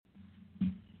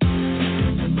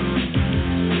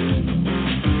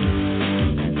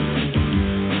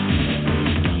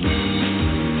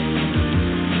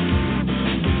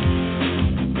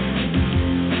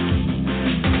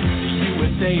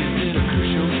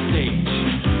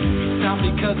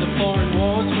because the foreign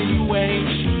wars we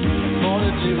wage. More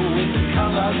to do with the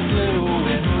colors blue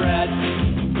and red.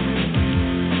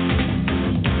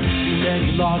 Too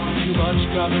many laws and too much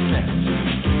government.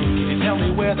 Can you tell me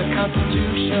where the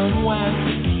Constitution went?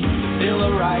 The Bill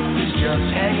of Rights is just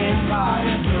hanging by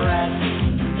a thread.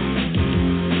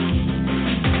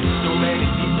 So many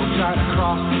people try to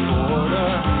cross the border.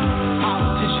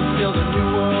 Politicians build a new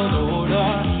world order.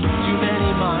 Too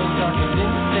many minds are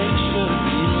convinced they should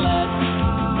be led.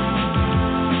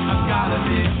 I've gotta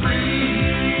be free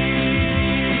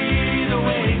the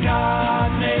way God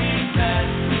made men,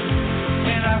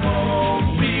 and I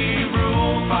won't be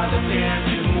ruled by the damned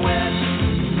who win.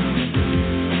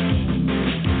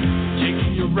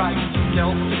 Taking your rights to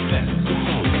self-defense.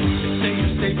 They say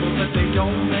you're safer, but they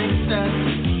don't make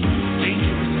sense.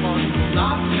 Dangerous ones will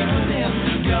not turn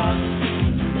into guns.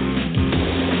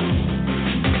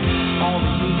 All the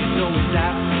unions always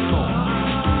ask for more.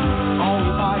 All we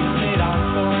buy is made on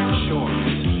foreign shores.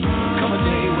 Come a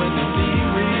day when there'll be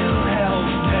real hell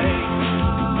to pay.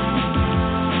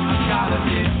 I've gotta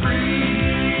be free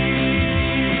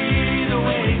the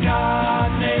way God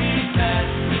made men,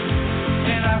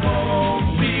 and I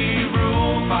won't be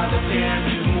ruled by the damned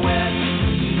who win.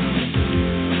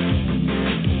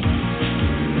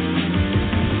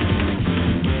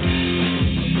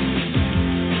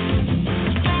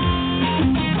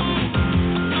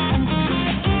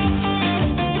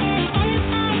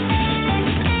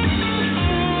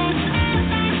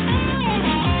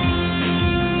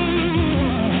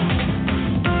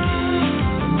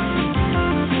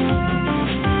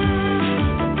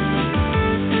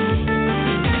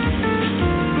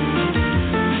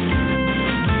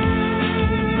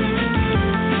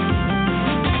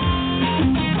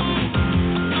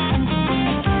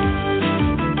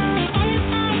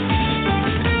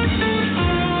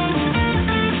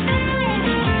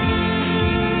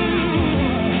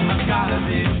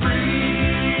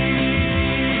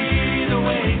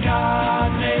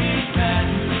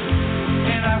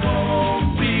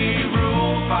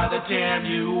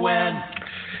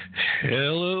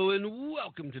 Hello and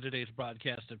welcome to today's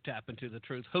broadcast of Tap Into the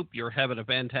Truth. Hope you're having a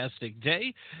fantastic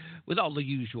day with all the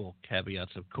usual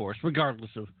caveats, of course,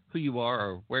 regardless of who you are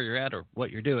or where you're at or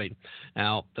what you're doing.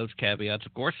 Now, those caveats,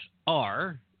 of course,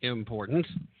 are important.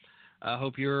 I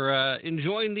hope you're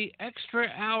enjoying the extra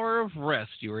hour of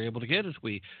rest you were able to get as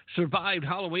we survived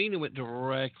Halloween and went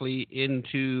directly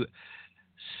into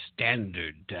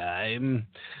Standard Time.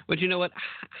 But you know what?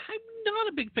 I'm not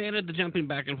a big fan of the jumping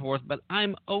back and forth, but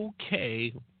I'm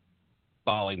okay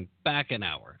falling back an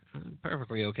hour. I'm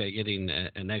perfectly okay getting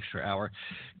an extra hour.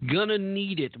 Gonna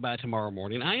need it by tomorrow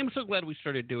morning. I am so glad we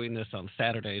started doing this on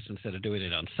Saturdays instead of doing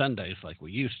it on Sundays like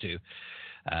we used to.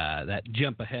 That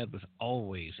jump ahead was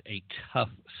always a tough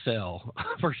sell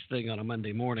first thing on a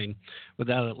Monday morning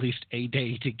without at least a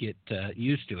day to get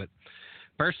used to it.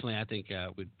 Personally, I think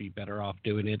we'd be better off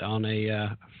doing it on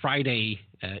a Friday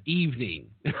evening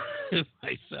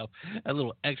myself, a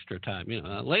little extra time,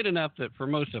 late enough that for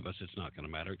most of us it's not going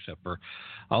to matter, except for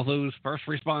all those first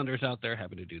responders out there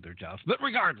having to do their jobs. But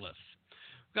regardless,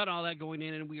 we've got all that going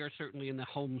in, and we are certainly in the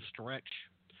home stretch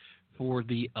for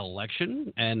the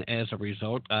election. And as a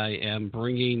result, I am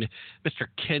bringing Mr.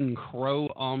 Ken Crow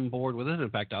on board with us. In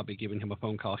fact, I'll be giving him a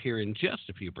phone call here in just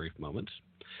a few brief moments.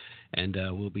 And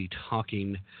we'll be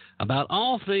talking about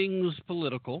all things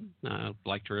political. I'd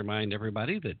like to remind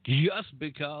everybody that just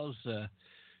because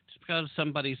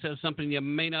somebody says something you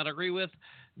may not agree with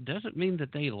doesn't mean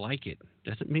that they like it.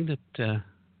 Doesn't mean that if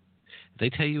they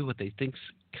tell you what they think's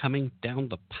coming down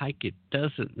the pike, it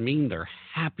doesn't mean they're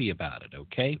happy about it,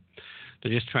 okay?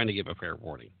 They're just trying to give a fair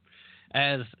warning,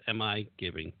 as am I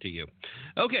giving to you.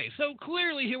 Okay, so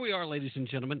clearly here we are, ladies and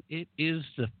gentlemen. It is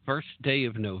the first day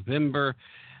of November.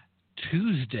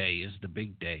 Tuesday is the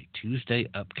big day. Tuesday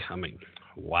upcoming.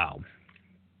 Wow.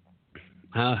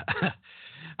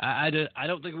 I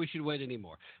don't think we should wait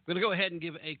anymore. I'm going to go ahead and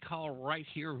give a call right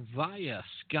here via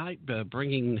Skype,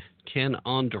 bringing Ken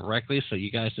on directly. So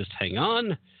you guys just hang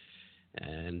on.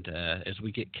 And as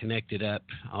we get connected up,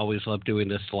 I always love doing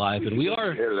this live. And we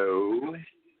are. Hello.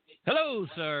 Hello,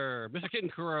 sir. Mr. Ken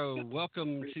Crow,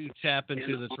 welcome to Tap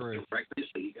Into the Truth.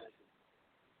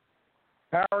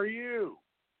 How are you?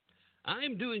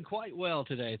 I'm doing quite well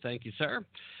today, thank you, sir.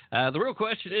 The real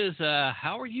question is,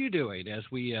 how are you doing as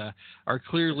we are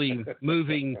clearly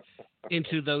moving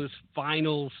into those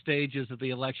final stages of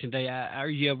the election day? Are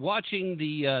you watching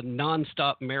the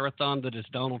nonstop marathon that is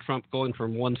Donald Trump going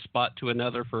from one spot to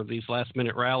another for these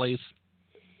last-minute rallies?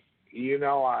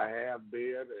 I have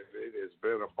been, and it has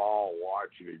been a ball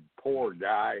watching him. Poor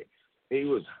guy. he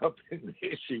was up in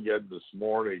Michigan this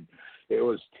morning. It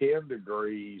was 10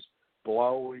 degrees,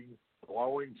 blowing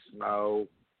snow.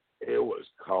 It was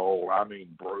cold. I mean,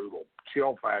 brutal.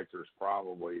 Chill factor's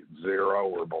probably at 0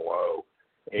 or below.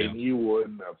 And you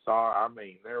wouldn't have thought, I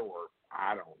mean, there were,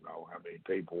 I don't know how many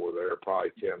people were there, probably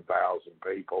 10,000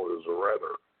 people. It was a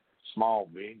rather small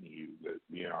venue that,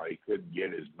 you know, he couldn't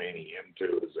get as many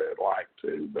into as they'd like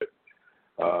to, but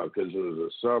because it was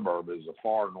a suburb, it was a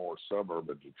far north suburb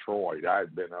of Detroit. I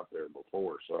had been up there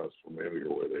before, so I was familiar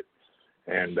with it.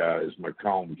 And it's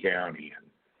Macomb County.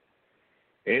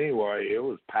 And anyway, it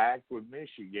was packed with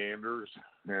Michiganders,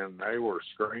 and they were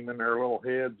screaming their little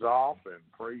heads off and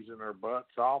freezing their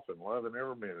butts off and loving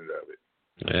every minute of it.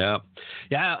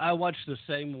 Yeah, I watched the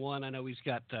same one. I know he's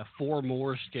got 4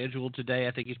 more scheduled today.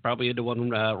 I think he's probably into one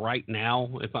right now,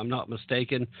 if I'm not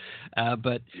mistaken.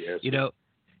 But, yes, you know,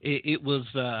 it was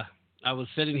I was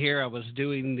sitting here. I was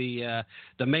doing the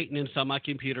maintenance on my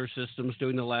computer systems,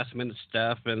 doing the last-minute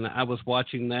stuff, and I was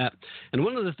watching that. And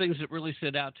one of the things that really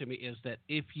stood out to me is that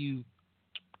if you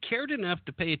cared enough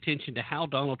to pay attention to how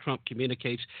Donald Trump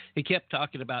communicates, he kept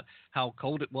talking about how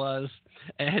cold it was,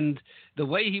 and the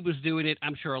way he was doing it,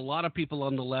 I'm sure a lot of people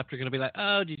on the left are going to be like,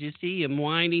 oh, did you see him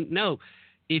whining? No.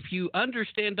 If you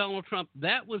understand Donald Trump,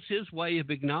 that was his way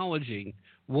of acknowledging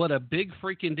what a big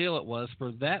freaking deal it was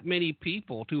for that many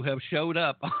people to have showed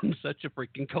up on such a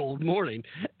freaking cold morning,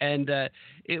 and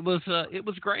it was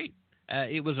great.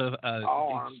 It was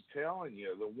I'm telling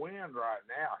you, the wind right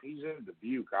now, he's in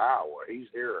Dubuque, Iowa. He's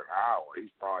here in Iowa.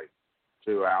 He's probably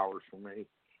 2 hours from me.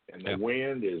 And the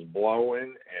wind is blowing,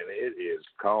 and it is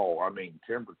cold. I mean,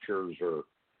 temperatures are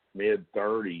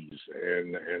mid-30s,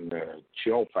 and the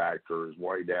chill factor is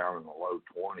way down in the low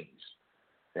 20s.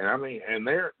 And, I mean, and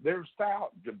there's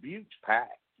Dubuque's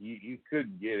packed. You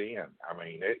couldn't get in. I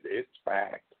mean, it's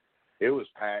packed. It was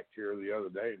packed here the other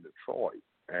day in Detroit.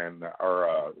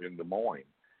 Or in Des Moines,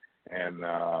 and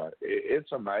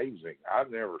it's amazing.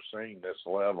 I've never seen this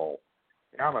level.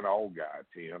 I'm an old guy,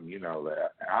 Tim, you know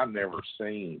that. I've never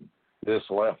seen this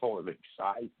level of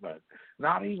excitement,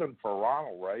 not even for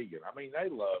Ronald Reagan. I mean, they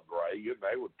loved Reagan.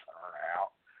 They would turn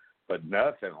out, but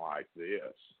nothing like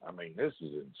this. I mean, this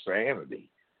is insanity.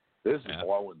 This is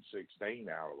blowing 16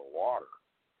 out of the water.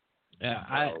 Yeah,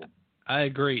 I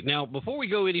agree. Now, before we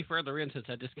go any further in, since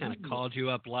I just kind of called you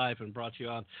up live and brought you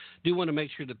on, do want to make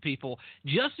sure that people,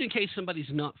 just in case somebody's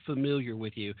not familiar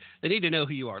with you, they need to know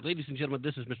who you are. Ladies and gentlemen,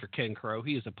 this is Mr. Ken Crow.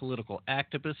 He is a political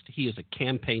activist. He is a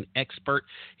campaign expert.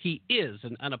 He is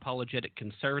an unapologetic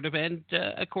conservative and,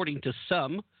 according to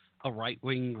some, a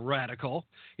right-wing radical.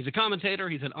 He's a commentator,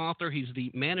 he's an author, he's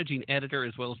the managing editor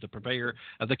as well as the purveyor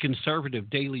of the Conservative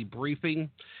Daily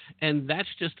Briefing, and that's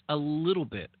just a little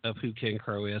bit of who Ken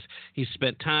Crow is. He's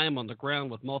spent time on the ground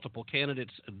with multiple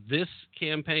candidates this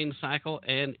campaign cycle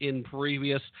and in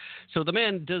previous, so the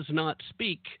man does not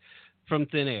speak from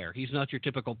thin air. He's not your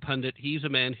typical pundit. He's a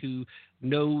man who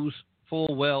knows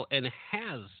full well and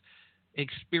has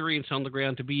experience on the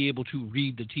ground to be able to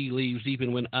read the tea leaves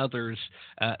even when others,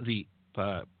 the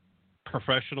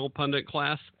professional pundit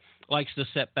class, likes to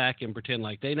step back and pretend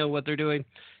like they know what they're doing.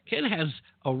 Ken has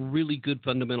a really good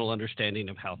fundamental understanding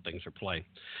of how things are played.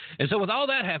 And so with all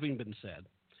that having been said,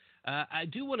 I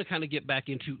do want to kind of get back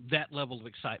into that level of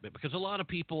excitement because a lot of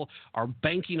people are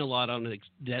banking a lot on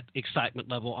that excitement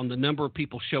level, on the number of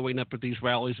people showing up at these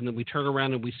rallies, and then we turn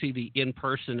around and we see the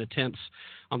in-person attempts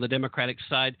on the Democratic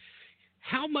side.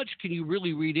 How much can you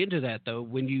really read into that, though,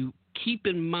 when you keep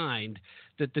in mind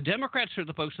that the Democrats are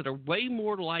the folks that are way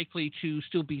more likely to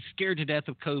still be scared to death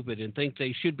of COVID and think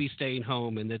they should be staying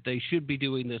home and that they should be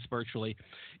doing this virtually?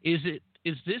 Is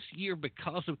this year,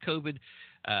 because of COVID,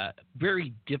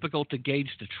 very difficult to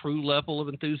gauge the true level of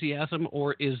enthusiasm,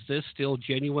 or is this still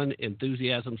genuine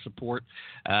enthusiasm support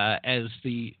as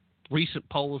the recent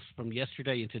polls from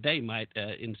yesterday and today might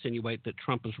insinuate that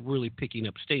Trump is really picking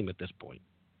up steam at this point?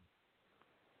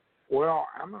 Well,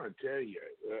 I'm going to tell you,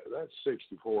 that's a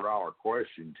 $64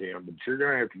 question, Tim, but you're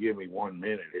going to have to give me 1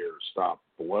 minute here to stop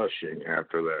blushing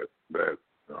after that.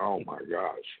 Oh, my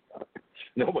gosh.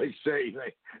 Nobody's saying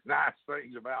nice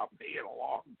things about me in a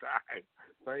long time.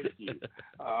 Thank you.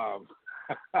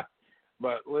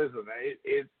 But listen,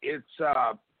 it's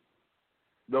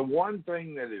the one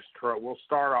thing that is we'll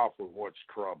start off with what's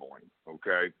troubling,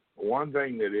 okay? One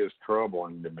thing that is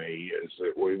troubling to me is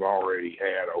that we've already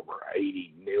had over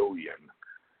 80 million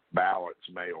ballots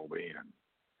mailed in.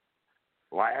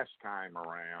 Last time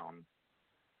around,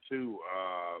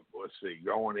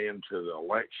 going into the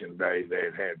election day, they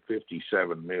had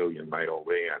 57 million mailed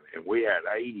in, and we had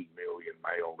 80 million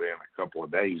mailed in a couple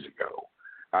of days ago.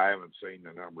 I haven't seen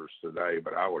the numbers today,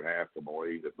 but I would have to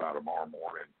believe that by tomorrow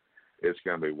morning it's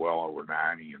going to be well over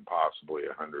 90 and possibly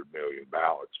 100 million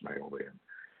ballots mailed in.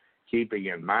 Keeping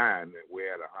in mind that we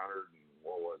had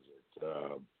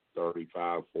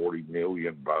 35, 40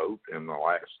 million vote in the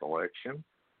last election,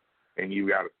 and you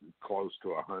got close to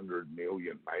 100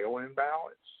 million mail-in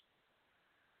ballots,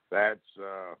 that's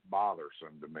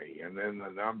bothersome to me. And then the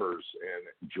numbers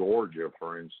in Georgia,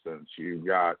 for instance, you've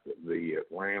got the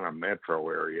Atlanta metro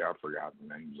area. I forgot the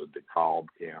names of DeKalb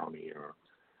County and a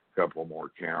couple more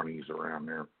counties around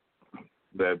there,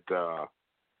 that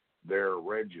their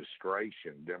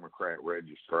registration, Democrat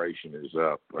registration, is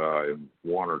up in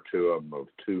one or two of them of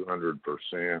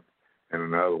 200% and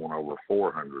another one over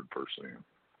 400%.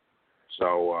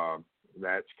 So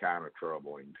that's kind of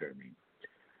troubling to me.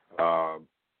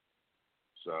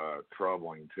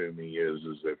 Troubling to me is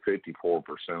that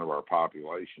 54% of our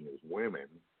population is women,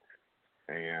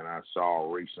 and I saw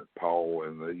a recent poll,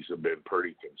 and these have been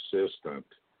pretty consistent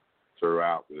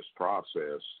throughout this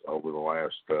process over the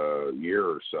last year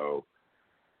or so.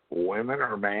 Women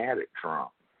are mad at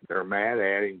Trump. They're mad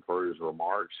at him for his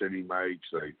remarks that he makes.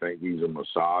 They think he's a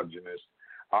misogynist.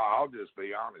 I'll just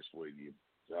be honest with you.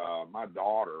 My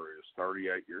daughter is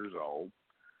 38 years old,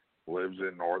 lives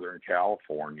in Northern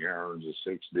California, earns a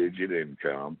 6-digit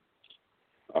income.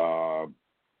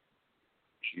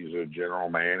 She's a general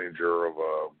manager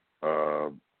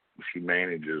of she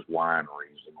manages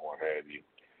wineries and what have you.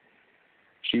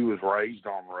 She was raised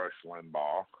on Rush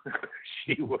Limbaugh.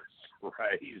 She was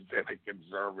raised in a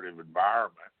conservative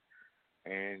environment,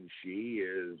 and she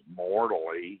is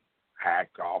mortally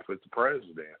hacked off at the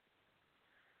president.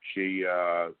 She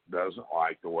doesn't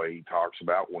like the way he talks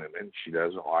about women. She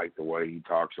doesn't like the way he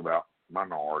talks about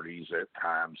minorities at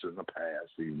times in the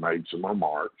past. He's made some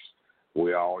remarks.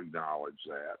 We all acknowledge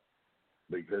that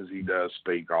because he does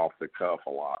speak off the cuff a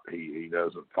lot. He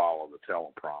doesn't follow the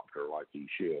teleprompter like he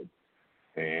should.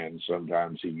 And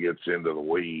sometimes he gets into the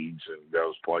weeds and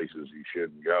goes places he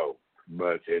shouldn't go.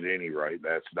 But at any rate,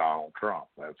 that's Donald Trump.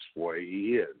 That's the way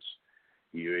he is.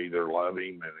 You either love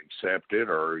him and accept it,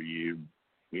 or you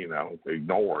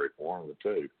ignore it, one of the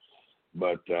two.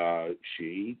 But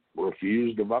she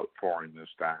refused to vote for him this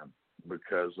time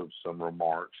because of some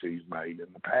remarks he's made in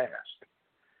the past.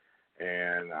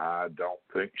 And I don't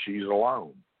think she's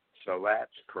alone. So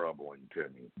that's troubling to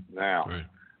me. Now, right.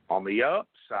 On the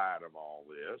upside of all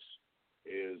this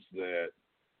is that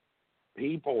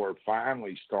people are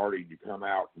finally starting to come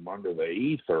out from under the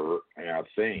ether, and I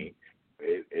think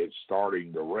it's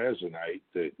starting to resonate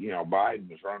that,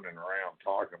 Biden's running around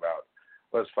talking about,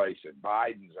 let's face it,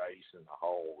 Biden's ace in the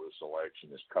hole this election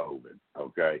is COVID,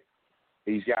 okay?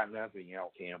 He's got nothing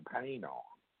else to campaign on.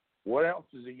 What else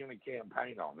is he going to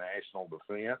campaign on? National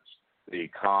defense, the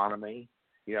economy?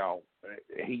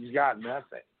 He's got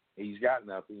nothing. He's got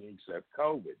nothing except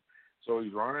COVID. So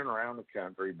he's running around the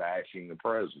country bashing the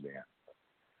president.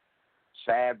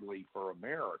 Sadly for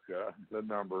America, the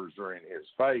numbers are in his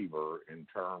favor in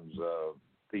terms of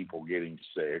people getting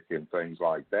sick and things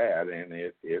like that, and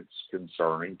it's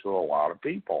concerning to a lot of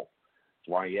people.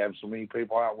 That's why you have so many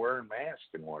people out wearing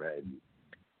masks and what have you.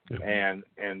 Yeah.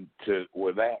 And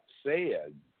with that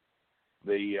said,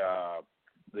 the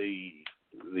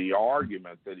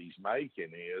argument that he's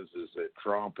making is that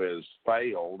Trump has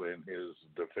failed in his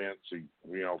defense,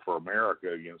 for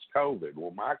America against COVID.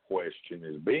 Well, my question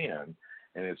has been,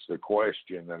 and it's the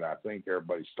question that I think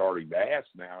everybody's starting to ask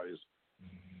now, is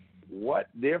what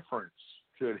difference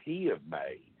could he have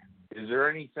made? Is there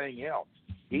anything else?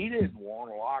 He didn't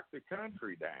want to lock the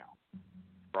country down.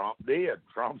 Trump did.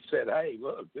 Trump said, hey,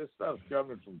 look, this stuff's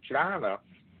coming from China.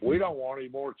 We don't want any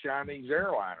more Chinese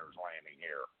airliners landing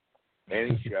here.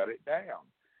 And he shut it down.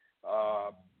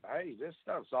 Hey, this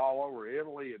stuff's all over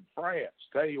Italy and France.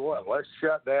 Tell you what, let's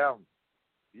shut down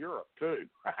Europe too.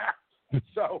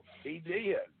 So he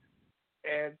did.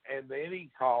 And then he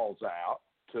calls out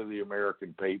to the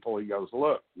American people. He goes,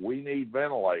 look, we need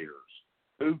ventilators.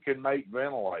 Who can make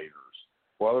ventilators?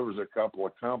 Well, there was a couple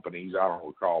of companies, I don't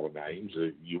recall the names,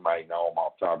 you may know them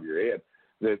off the top of your head,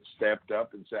 that stepped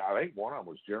up and said, I think one of them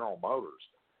was General Motors,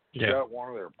 shut one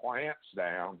of their plants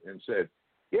down and said,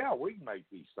 yeah, we can make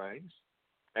these things.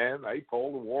 And they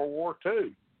pulled a World War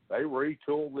II. They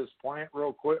retooled this plant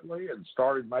real quickly and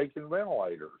started making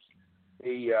ventilators.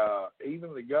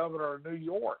 Even the governor of New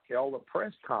York held a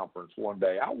press conference one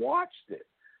day. I watched it.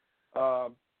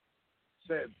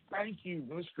 Said, thank you,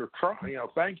 Mr. Trump.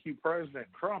 Thank you, President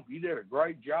Trump. You did a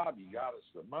great job. You got us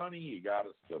the money. You got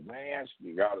us the mask.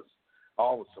 You got us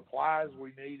all the supplies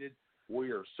we needed.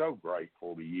 We are so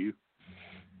grateful to you.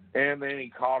 And then he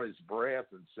caught his breath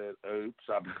and said, "Oops,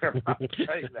 I better not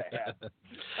say that."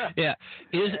 Yeah,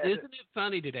 isn't it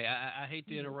funny today? I hate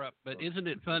to interrupt, but isn't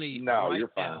it funny No, right you're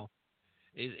fine. now?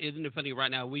 Isn't it funny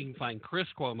right now? We can find Chris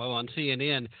Cuomo on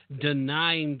CNN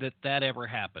denying that ever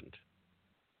happened.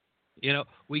 You know,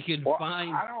 we can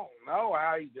find. I don't know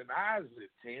how he denies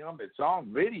it, Tim. It's on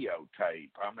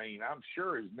videotape. I mean, I'm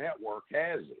sure his network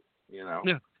has it. You know.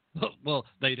 Yeah. Well,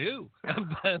 they do,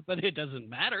 but it doesn't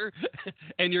matter.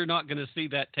 And you're not going to see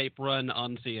that tape run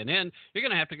on CNN. You're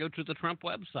going to have to go to the Trump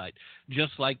website,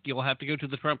 just like you'll have to go to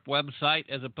the Trump website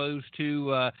as opposed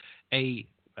to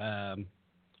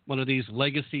one of these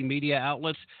legacy media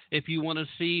outlets if you want to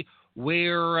see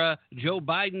where Joe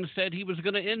Biden said he was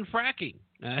going to end fracking.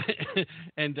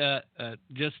 And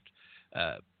just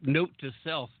note to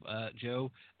self,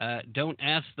 Joe, don't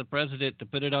ask the president to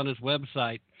put it on his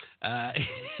website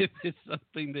if it's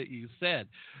something that you said.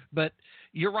 But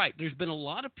you're right. There's been a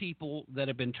lot of people that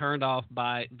have been turned off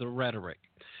by the rhetoric.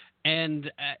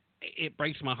 And it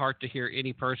breaks my heart to hear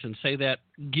any person say that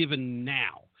given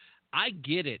now. I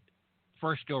get it.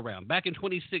 First go around. Back in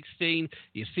 2016,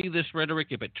 you see this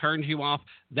rhetoric. If it turns you off,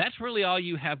 that's really all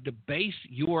you have to base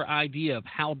your idea of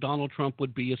how Donald Trump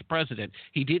would be as president.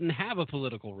 He didn't have a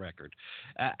political record.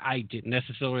 I didn't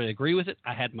necessarily agree with it.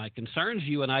 I had my concerns.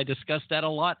 You and I discussed that a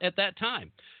lot at that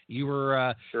time. You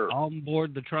were Sure. on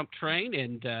board the Trump train,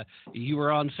 and you were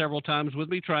on several times with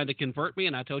me trying to convert me.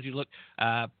 And I told you, look,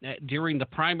 during the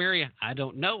primary, I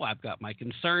don't know. I've got my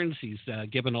concerns. He's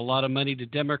given a lot of money to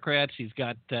Democrats. He's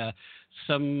got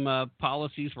some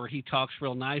policies where he talks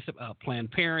real nice about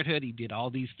Planned Parenthood. He did all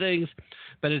these things.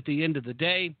 But at the end of the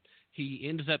day, he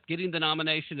ends up getting the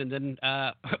nomination, and then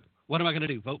what am I going to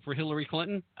do, vote for Hillary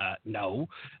Clinton? No.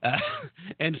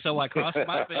 And so I crossed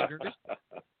my fingers.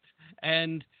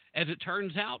 And as it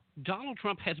turns out, Donald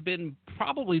Trump has been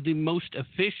probably the most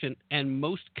efficient and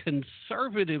most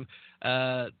conservative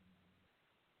I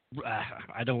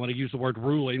don't want to use the word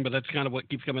ruling, but that's kind of what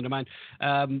keeps coming to mind.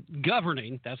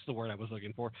 Governing, that's the word I was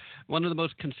looking for. One of the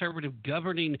most conservative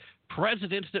governing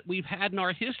presidents that we've had in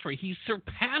our history. He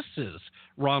surpasses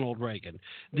Ronald Reagan.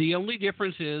 The only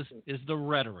difference is the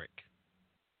rhetoric.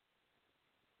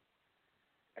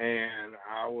 And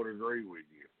I would agree with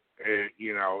you.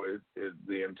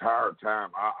 The entire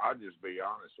time, I'll just be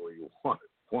honest with you.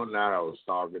 One night I was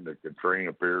talking to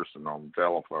Katrina Pearson on the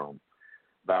telephone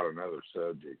about another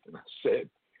subject, and I said,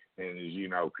 and as you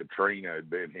know, Katrina had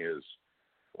been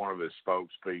one of his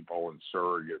spokespeople and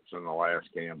surrogates in the last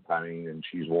campaign, and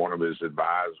she's one of his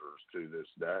advisors to this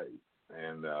day.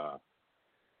 And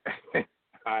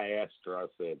I asked her, I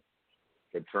said,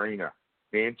 Katrina,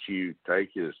 can't you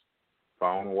take his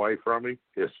phone away from him,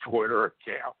 his Twitter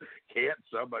account? Can't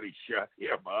somebody shut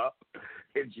him up?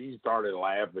 And she started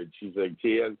laughing. She said,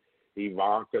 Ken,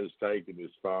 Ivanka's taking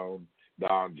his phone.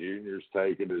 Don Jr.'s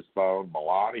taking his phone.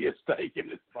 Melania's taking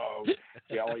his phone.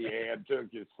 Kellyanne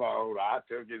took his phone. I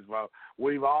took his phone.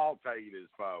 We've all taken his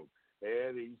phone.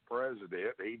 And he's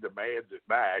president. He demands it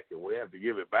back, and we have to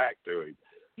give it back to him.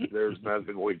 There's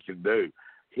nothing we can do.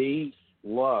 He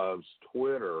loves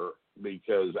Twitter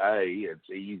because, A,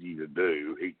 it's easy to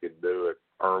do. He can do it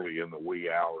early in the wee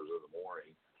hours of the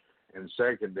morning. And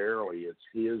secondarily, it's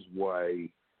his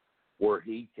way where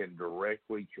he can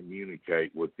directly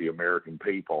communicate with the American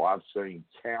people. I've seen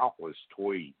countless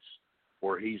tweets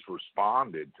where he's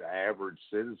responded to average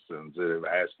citizens that have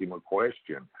asked him a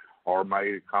question or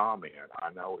made a comment.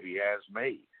 I know he has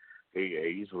me.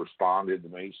 He's responded to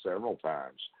me several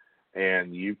times.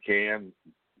 And you can,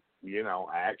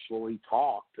 actually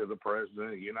talk to the President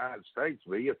of the United States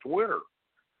via Twitter.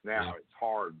 Now, It's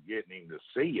hard getting him to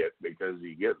see it because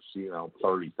he gets,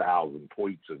 30,000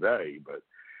 tweets a day. But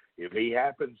if he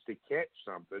happens to catch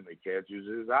something that catches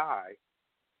his eye,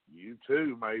 you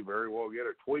too may very well get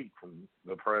a tweet from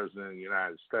the President of the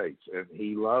United States, and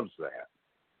he loves that.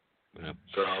 Yeah.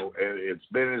 So it's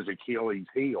been his Achilles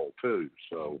heel too.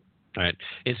 So. Right.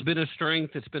 It's been a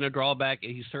strength. It's been a drawback.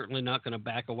 He's certainly not going to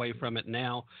back away from it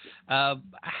now.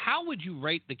 How would you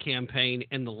rate the campaign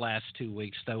in the last 2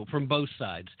 weeks, though, from both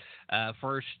sides?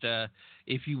 First,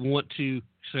 if you want to,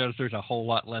 because there's a whole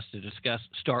lot less to discuss,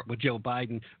 start with Joe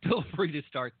Biden. Feel free to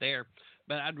start there.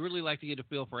 But I'd really like to get a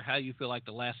feel for how you feel like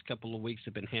the last couple of weeks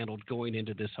have been handled going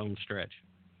into this home stretch.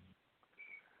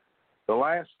 The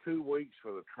last 2 weeks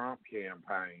for the Trump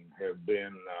campaign have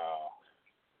been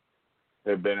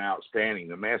outstanding.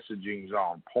 The messaging's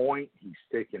on point. He's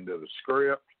sticking to the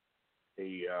script.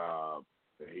 He's got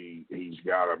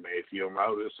them. If you'll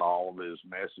notice, all of his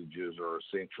messages are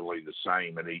essentially the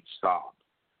same at each stop.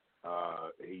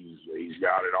 He's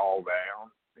got it all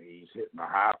down. He's hitting the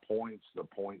high points, the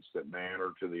points that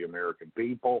matter to the American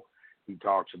people. He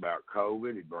talks about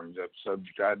COVID. He brings up the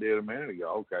subject I did a minute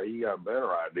ago. Okay, you got a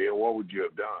better idea. What would you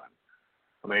have done?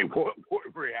 I mean, what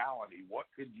reality, what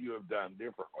could you have done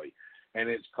differently? And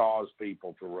it's caused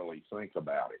people to really think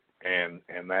about it.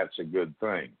 And that's a good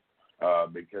thing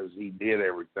because he did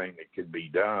everything that could be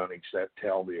done except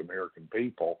tell the American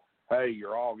people, hey,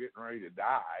 you're all getting ready to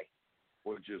die,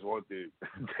 which is what the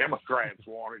Democrats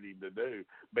wanted him to do.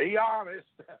 Be honest.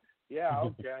 Yeah,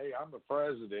 okay, I'm the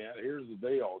president. Here's the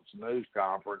deal. It's a news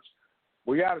conference.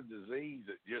 We got a disease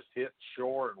that just hit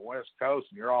shore and West Coast,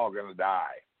 and you're all going to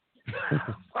die.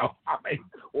 So, I mean,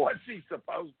 what's he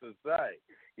supposed to say?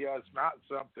 You know, it's not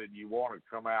something you want to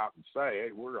come out and say, hey,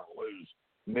 we're going to lose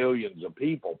millions of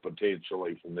people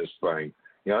potentially from this thing.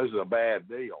 You know, this is a bad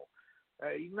deal.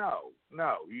 Hey, no.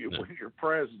 When you're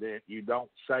president, you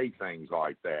don't say things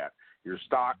like that. Your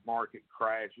stock market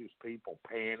crashes, people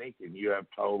panic, and you have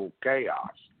total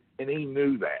chaos. And he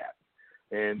knew that.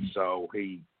 And so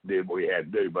he did what he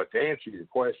had to do. But to answer your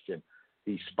question,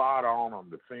 he's spot on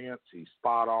defense. He's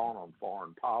spot on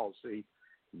foreign policy.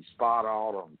 He's spot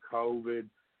on COVID,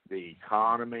 the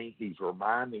economy. He's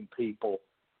reminding people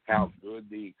how good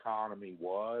the economy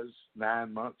was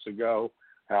 9 months ago,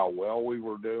 how well we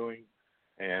were doing.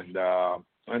 And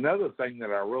another thing that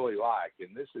I really like,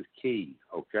 and this is key,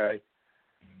 okay,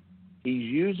 he's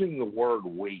using the word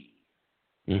we.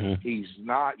 Mm-hmm. He's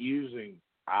not using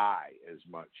I as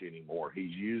much anymore.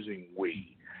 He's using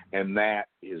we, and that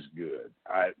is good.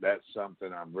 That's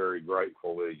something I'm very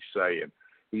grateful that he's saying.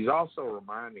 He's also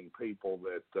reminding people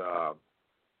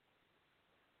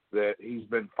that he's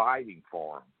been fighting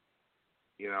for them.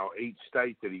 You know, each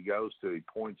state that he goes to, he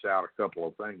points out a couple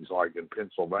of things, like in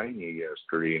Pennsylvania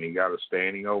yesterday, and he got a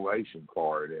standing ovation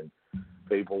for it, and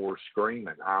people were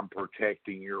screaming, I'm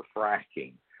protecting your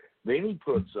fracking. Then he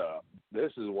puts up,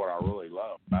 this is what I really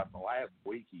love, about the last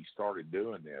week he started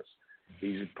doing this,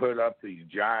 he's put up these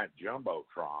giant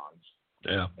jumbotrons,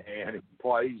 and he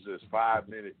plays this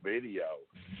 5-minute video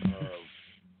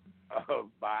of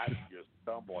Biden just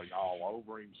stumbling all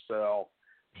over himself,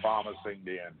 promising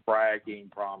to end fracking,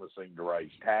 promising to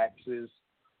raise taxes.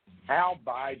 How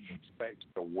Biden expects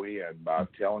to win by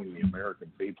telling the American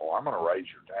people, I'm going to raise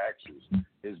your taxes,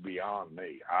 is beyond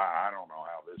me. I don't know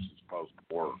how this is supposed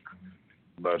to work,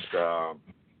 but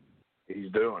he's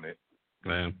doing it.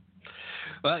 Man.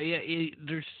 Well, yeah,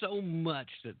 there's so much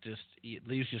that just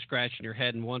leaves you scratching your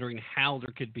head and wondering how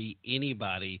there could be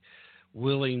anybody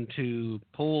willing to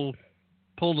pull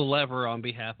the lever on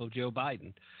behalf of Joe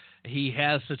Biden. He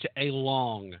has such a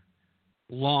long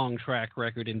track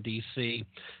record in D.C.,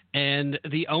 and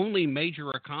the only major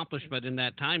accomplishment in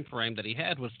that time frame that he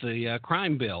had was the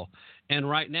crime bill. And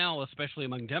right now, especially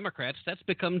among Democrats, that's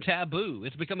become taboo.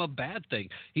 It's become a bad thing.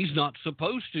 He's not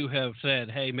supposed to have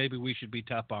said, hey, maybe we should be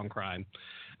tough on crime.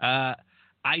 I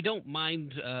don't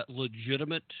mind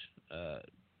legitimate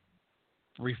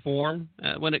reform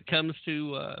when it comes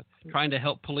to trying to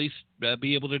help police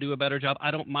be able to do a better job.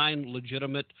 I don't mind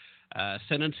legitimate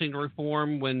sentencing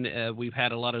reform when we've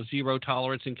had a lot of zero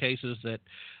tolerance in cases that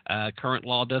current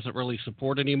law doesn't really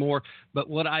support anymore. But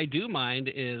what I do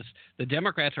mind is the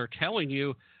Democrats are telling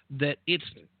you that it's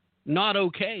not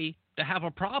okay to have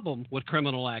a problem with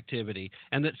criminal activity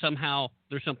and that somehow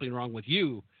there's something wrong with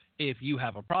you if you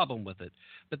have a problem with it.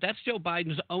 But that's Joe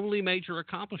Biden's only major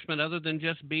accomplishment other than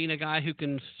just being a guy who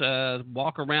can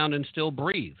walk around and still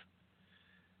breathe.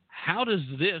 How does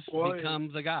this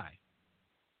become the guy?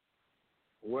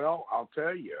 Well, I'll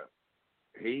tell you,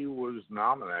 he was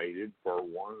nominated for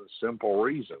one simple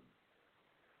reason.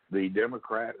 The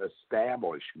Democrat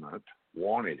establishment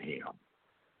wanted him.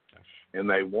 And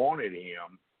they wanted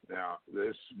him. Now,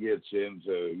 this gets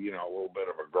into, a little bit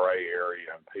of a gray area,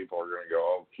 and people are going to go,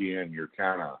 oh, Ken, you're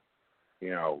kind of,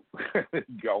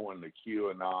 going the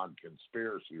QAnon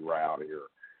conspiracy route here.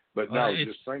 But no,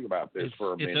 just think about this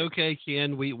for a minute. It's okay,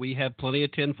 Ken. We have plenty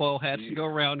of tinfoil hats to go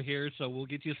around here, so we'll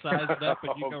get you sized up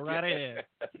and you go right ahead.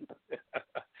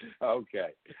 Okay.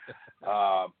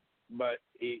 But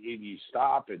if you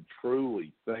stop and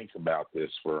truly think about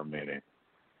this for a minute,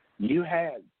 you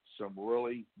had some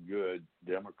really good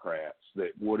Democrats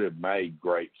that would have made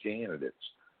great candidates.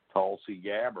 Tulsi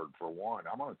Gabbard, for one.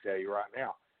 I'm going to tell you right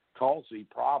now, Tulsi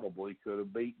probably could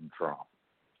have beaten Trump.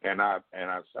 And I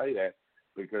say that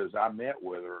because I met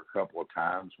with her a couple of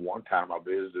times. One time I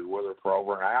visited with her for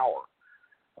over an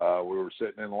hour. We were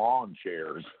sitting in lawn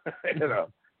chairs at a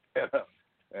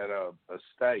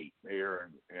estate here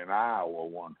in Iowa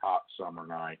one hot summer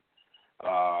night.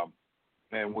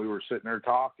 And we were sitting there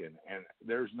talking, and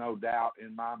there's no doubt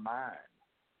in my mind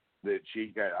that she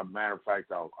got. A matter of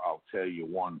fact, I'll tell you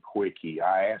one quickie.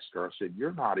 I asked her, I said,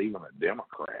 "You're not even a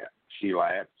Democrat." She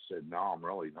laughed and said, "No, I'm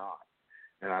really not."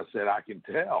 And I said, "I can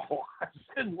tell." I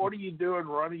said, "What are you doing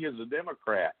running as a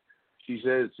Democrat?" She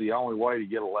said, "It's the only way to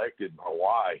get elected in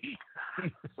Hawaii."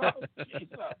 So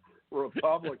she's a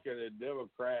Republican and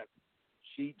Democrat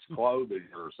sheets clothing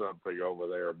or something over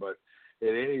there. But at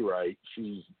any rate,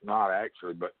 she's not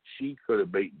actually, but she could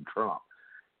have beaten Trump.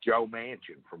 Joe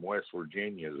Manchin from West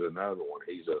Virginia is another one.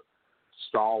 He's a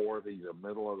stalwart. He's a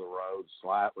middle of the road,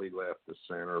 slightly left of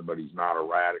center, but he's not a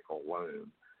radical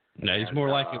loon. No, he's more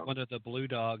like one of the blue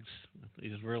dogs.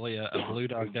 He's really a blue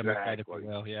dog exactly. Democrat, if you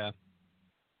will. Yeah.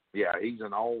 Yeah, he's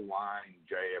an old line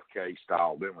JFK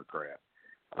style Democrat.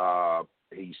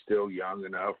 He's still young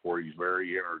enough where he's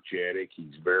very energetic.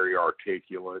 He's very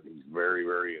articulate. He's very,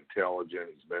 very intelligent.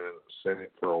 He's been in the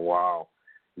Senate for a while.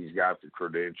 He's got the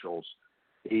credentials.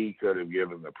 He could have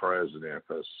given the president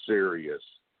a serious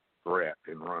threat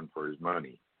and run for his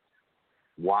money.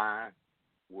 Why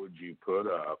would you put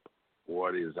up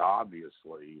what is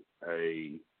obviously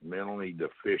a mentally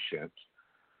deficient?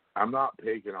 I'm not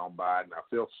picking on Biden. I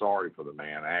feel sorry for the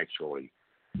man, actually.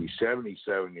 He's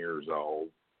 77 years old.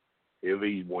 If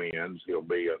he wins, he'll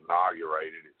be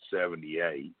inaugurated at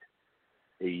 78.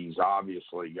 He's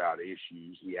obviously got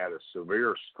issues. He had a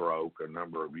severe stroke a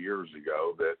number of years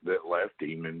ago that left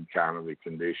him in kind of the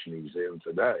condition he's in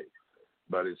today.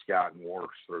 But it's gotten worse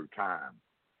through time.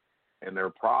 And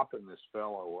they're propping this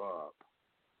fellow up.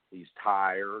 He's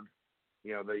tired.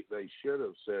 You know, they should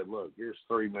have said, look, here's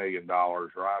 $3 million,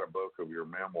 write a book of your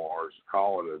memoirs,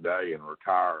 call it a day and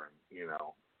retire in, you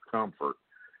know, comfort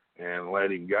and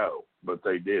let him go. But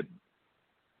they didn't.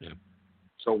 Yeah.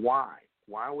 So why?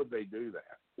 Why would they do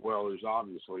that? Well, there's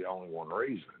obviously only one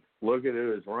reason. Look at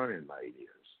who his running mate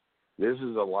is. This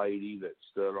is a lady that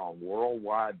stood on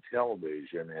worldwide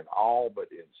television and all but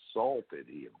insulted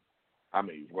him. I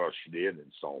mean, well, she did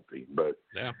insult him, but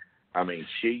yeah. I mean,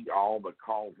 she all but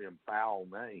called him foul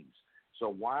names. So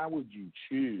why would you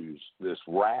choose this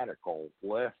radical,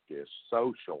 leftist,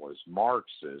 socialist,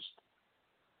 Marxist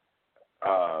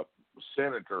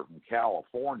senator from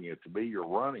California to be your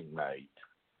running mate?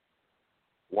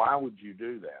 Why would you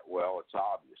do that? Well, it's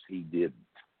obvious. He didn't.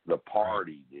 The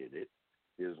party did it.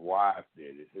 His wife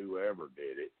did it. Whoever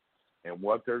did it. And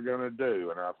what they're going to do,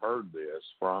 and I've heard this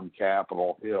from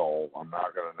Capitol Hill, I'm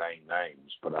not going to name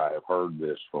names, but I have heard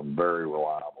this from very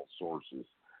reliable sources.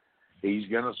 He's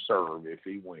going to serve, if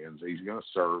he wins, he's going to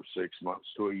serve 6 months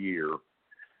to a year.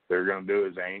 They're going to do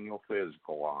his annual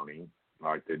physical on him,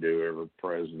 like they do every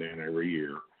president every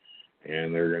year.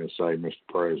 And they're going to say, Mr.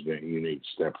 President, you need to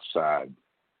step aside.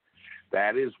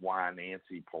 That is why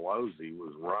Nancy Pelosi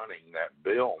was running that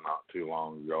bill not too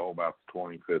long ago about the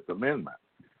 25th Amendment.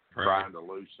 Right. Trying to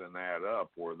loosen that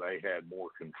up where they had more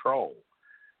control.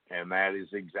 And that is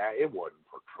it wasn't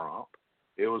for Trump.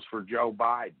 It was for Joe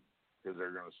Biden, because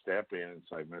they're going to step in and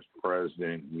say, Mr.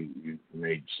 President, you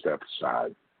need to step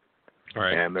aside.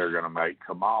 Right. And they're going to make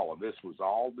Kamala. This was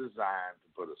all designed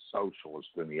to put a socialist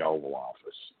in the Oval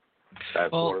Office.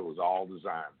 That's what it was all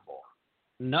designed for.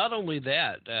 Not only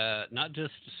that, not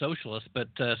just socialist, but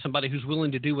somebody who's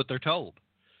willing to do what they're told.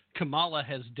 Kamala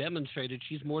has demonstrated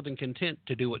she's more than content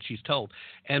to do what she's told.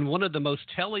 And one of the most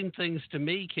telling things to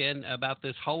me, Ken, about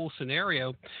this whole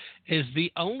scenario is the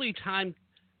only time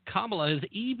Kamala has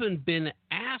even been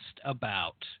asked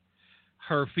about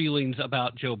her feelings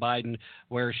about Joe Biden,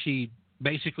 where she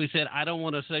basically said, I don't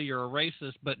want to say you're a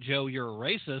racist, but Joe, you're a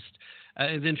racist,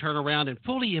 and then turn around and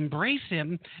fully embrace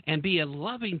him and be a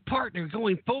loving partner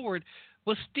going forward,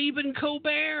 was Stephen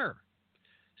Colbert.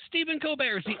 Stephen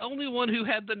Colbert is the only one who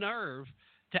had the nerve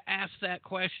to ask that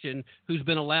question, who's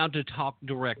been allowed to talk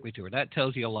directly to her. That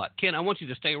tells you a lot. Ken, I want you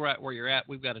to stay right where you're at.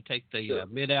 We've got to take the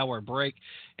mid-hour break,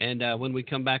 and when we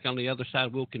come back on the other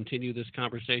side, we'll continue this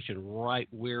conversation right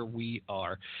where we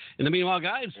are. In the meanwhile,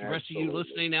 guys, the rest of you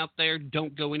listening out there,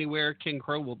 don't go anywhere. Ken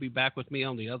Crow will be back with me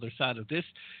on the other side of this.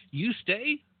 You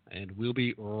stay, and we'll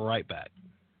be right back.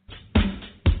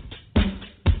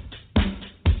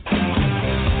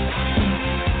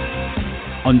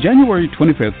 On January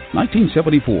 25,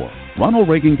 1974, Ronald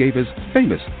Reagan gave his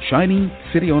famous Shining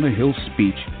City on a Hill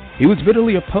speech. He was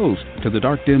bitterly opposed to the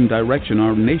dark, dim direction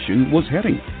our nation was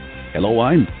heading. Hello,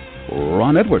 I'm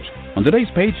Ron Edwards. On today's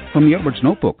page from the Edwards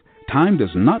Notebook, time does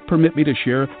not permit me to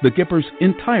share the Gipper's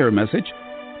entire message,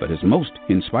 but his most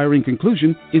inspiring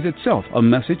conclusion is itself a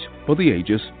message for the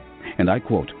ages. And I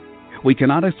quote, "We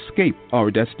cannot escape our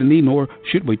destiny, nor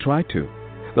should we try to.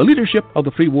 The leadership of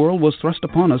the free world was thrust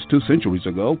upon us 2 centuries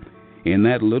ago in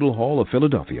that little hall of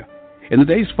Philadelphia. In the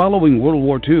days following World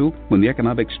War II, when the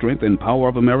economic strength and power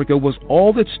of America was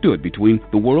all that stood between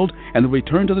the world and the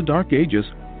return to the Dark Ages,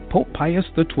 Pope Pius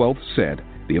XII said,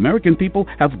 "The American people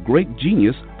have great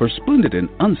genius for splendid and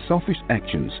unselfish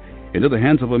actions. Into the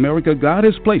hands of America, God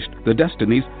has placed the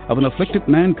destinies of an afflicted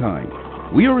mankind.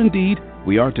 We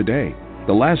are today,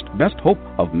 the last best hope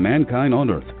of mankind on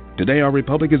earth. Today our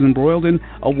republic is embroiled in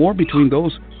a war between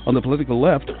those on the political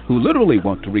left who literally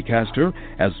want to recast her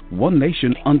as one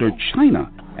nation under China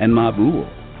and mob rule,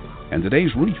 and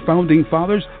today's refounding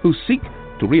fathers who seek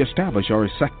to reestablish our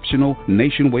exceptional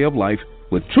nation way of life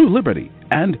with true liberty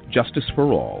and justice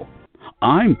for all."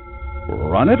 I'm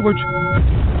Ron Edwards.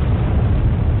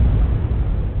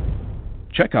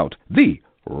 Check out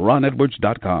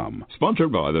theronedwards.com.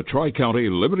 Sponsored by the Tri-County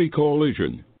Liberty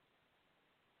Coalition.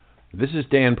 This is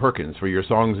Dan Perkins for your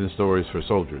Songs and Stories for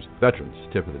Soldiers, Veterans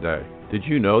Tip of the Day. Did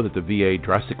you know that the VA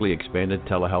drastically expanded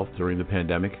telehealth during the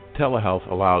pandemic? Telehealth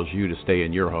allows you to stay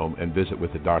in your home and visit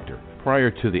with a doctor. Prior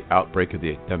to the outbreak of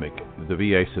the epidemic, the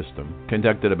VA system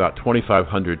conducted about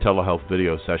 2,500 telehealth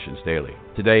video sessions daily.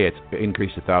 Today, it's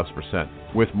increased 1,000%,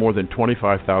 with more than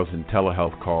 25,000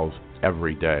 telehealth calls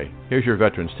every day. Here's your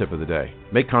Veterans Tip of the Day.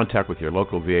 Make contact with your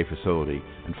local VA facility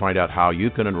and find out how you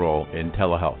can enroll in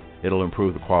telehealth. It'll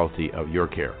improve the quality of your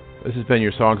care. This has been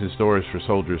your Songs and Stories for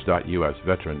Soldiers.us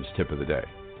Veterans Tip of the Day.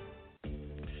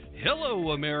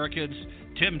 Hello, Americans.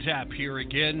 Tim Tapp here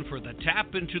again for the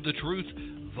Tap Into the Truth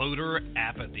Voter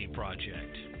Apathy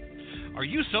Project. Are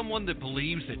you someone that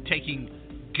believes that taking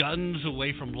guns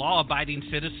away from law-abiding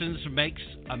citizens makes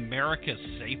America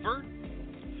safer?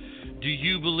 Do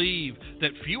you believe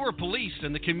that fewer police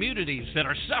in the communities that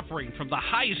are suffering from the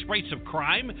highest rates of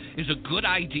crime is a good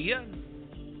idea?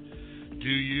 Do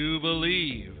you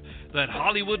believe that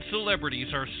Hollywood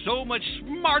celebrities are so much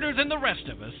smarter than the rest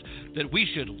of us that we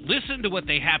should listen to what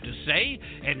they have to say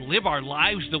and live our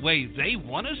lives the way they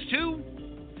want us to?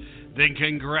 Then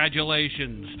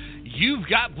congratulations, you've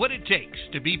got what it takes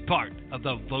to be part of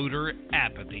the Voter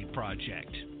Apathy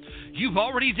Project. You've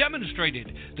already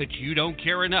demonstrated that you don't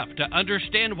care enough to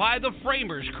understand why the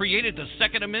framers created the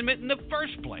Second Amendment in the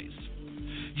first place.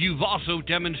 You've also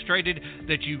demonstrated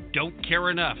that you don't care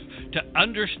enough to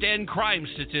understand crime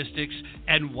statistics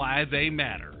and why they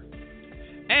matter.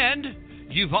 And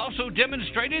you've also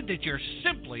demonstrated that you're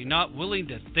simply not willing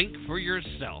to think for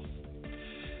yourself.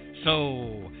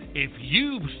 So, if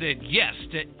you said yes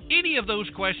to any of those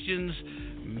questions,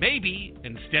 maybe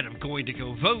instead of going to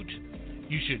go vote,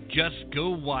 you should just go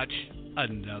watch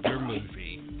another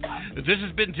movie. This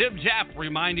has been Tim Tapp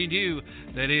reminding you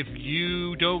that if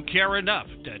you don't care enough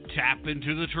to tap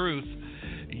into the truth,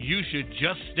 you should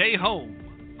just stay home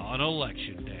on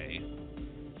Election Day.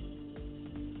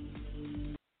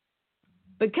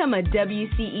 Become a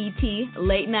WCET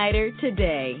Late Nighter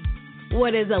today.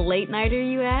 What is a late nighter,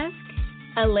 you ask?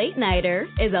 A late nighter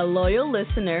is a loyal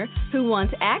listener who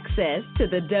wants access to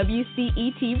the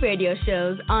WCET radio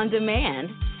shows on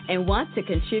demand and wants to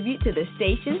contribute to the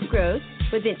station's growth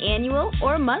with an annual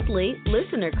or monthly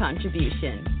listener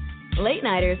contribution. Late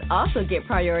nighters also get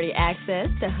priority access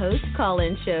to host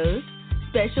call-in shows,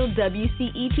 special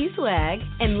WCET swag,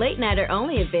 and late nighter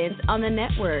only events on the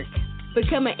network.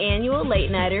 Become an annual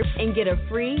late nighter and get a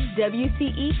free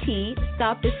WCET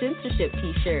Stop the Censorship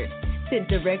t-shirt sent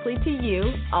directly to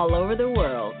you all over the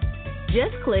world.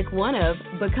 Just click one of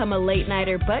Become a Late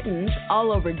Nighter buttons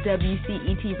all over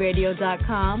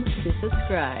WCETradio.com to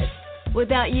subscribe.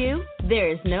 Without you, there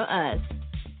is no us.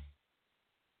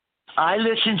 I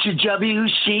listen to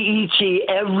WCET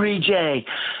every day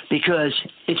because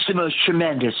it's the most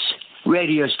tremendous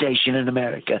radio station in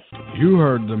America. You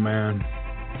heard the man.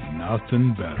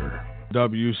 Nothing better.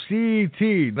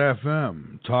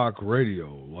 WCET-FM, talk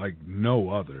radio like no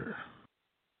other.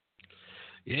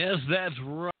 Yes, that's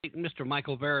right. Mr.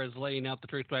 Michael Vera is laying out the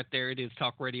truth right there. It is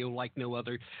talk radio like no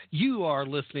other. You are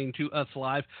listening to us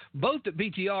live, both at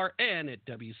BTR and at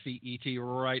WCET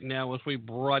right now as we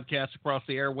broadcast across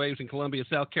the airwaves in Columbia,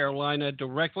 South Carolina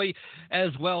directly, as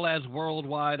well as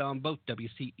worldwide on both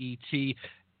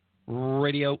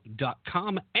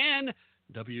WCETradio.com and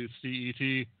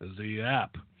WCET, the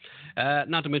app.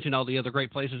 Not to mention all the other great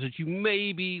places that you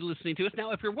may be listening to us. Now,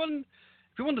 if you're one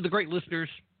of the great listeners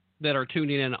that are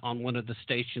tuning in on one of the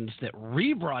stations that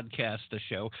rebroadcast the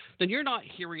show, then you're not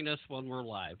hearing us when we're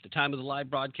live. The time of the live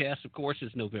broadcast, of course,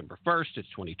 is November 1st. It's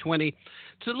 2020.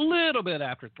 It's a little bit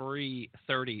after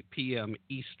 3:30 p.m.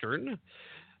 Eastern.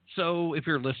 So if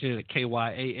you're listening at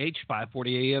KYAH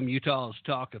 540 AM, Utah's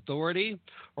Talk Authority,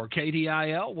 or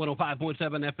KDIL 105.7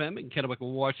 FM in Kennewick,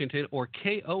 Washington, or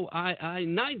KOII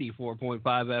 94.5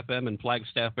 FM in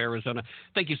Flagstaff, Arizona,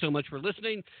 thank you so much for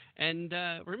listening. And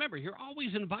remember, you're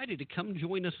always invited to come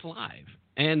join us live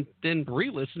and then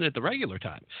re-listen at the regular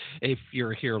time. If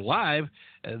you're here live,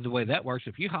 the way that works,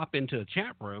 if you hop into the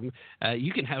chat room,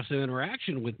 you can have some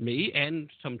interaction with me and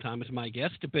sometimes my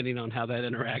guests, depending on how that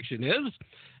interaction is,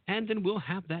 and then we'll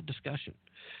have that discussion.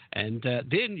 And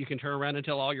then you can turn around and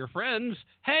tell all your friends,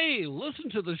 hey, listen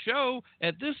to the show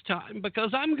at this time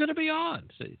because I'm going to be on.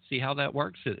 See how that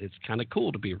works? It's kind of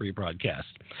cool to be rebroadcast.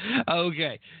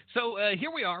 Okay, so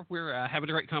here we are. We're having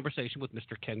a great conversation with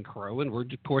Mr. Ken Crow, and we're,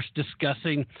 of course,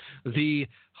 discussing the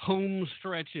home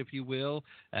stretch, if you will,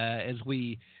 as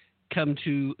we come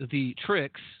to the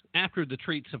tricks after the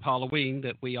treats of Halloween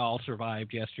that we all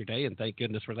survived yesterday, and thank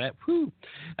goodness for that. Whew.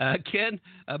 Ken,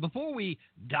 before we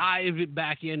dive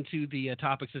back into the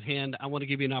topics at hand, I want to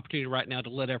give you an opportunity right now to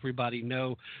let everybody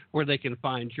know where they can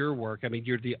find your work. I mean,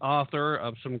 you're the author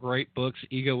of some great books,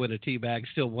 Ego in a Tea Bag,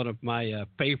 still one of my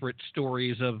favorite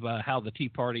stories of how the Tea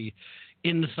Party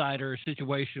insider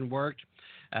situation worked.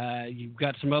 You've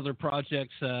got some other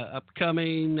projects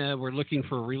upcoming. We're looking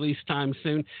for a release time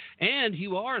soon. And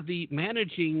you are the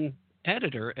managing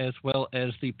editor as well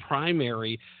as the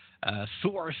primary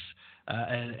source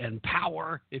and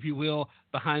power, if you will,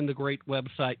 behind the great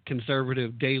website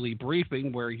Conservative Daily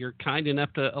Briefing, where you're kind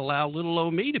enough to allow little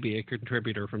old me to be a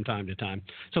contributor from time to time.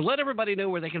 So let everybody know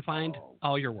where they can find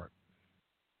all your work.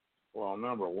 Well,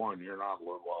 number one, you're not a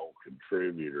little old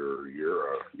contributor.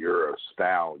 You're a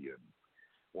stallion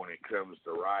when it comes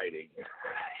to writing.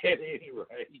 At any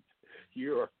rate,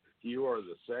 you are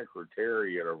the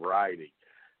secretariat of writing.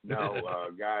 No,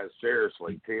 guys,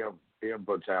 seriously, Tim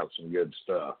puts out some good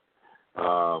stuff.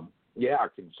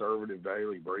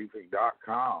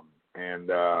 ConservativeDailyBriefing.com. And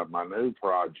my new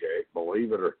project,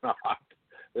 believe it or not,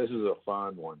 this is a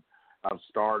fun one. I'm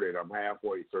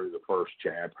halfway through the first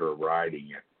chapter of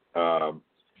writing it. I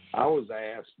was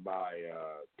asked by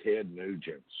Ted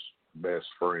Nugent's best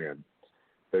friend,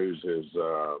 who's his,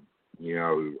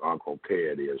 who Uncle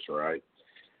Ted is, right?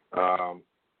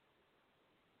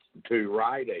 To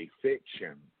write a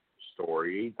fiction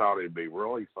story. He thought it'd be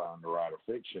really fun to write a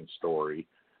fiction story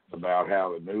about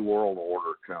how the New World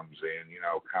Order comes in,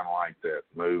 kind of like that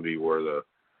movie where the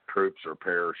troops are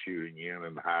parachuting in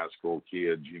and the high school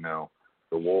kids,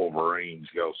 the Wolverines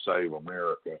go save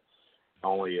America.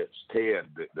 Only it's Ted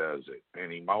that does it,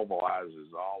 and he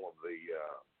mobilizes all of the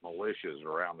militias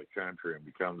around the country and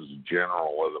becomes the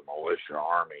general of the militia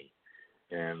army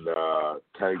and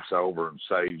takes over and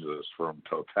saves us from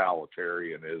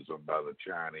totalitarianism by the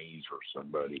Chinese or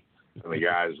somebody, and the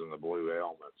guys in the blue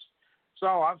helmets.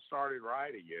 So I've started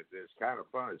writing it. It's kind of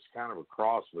fun. It's kind of a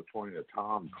cross between a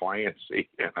Tom Clancy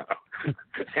and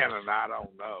an I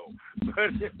don't know,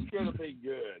 but it's going to be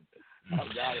good.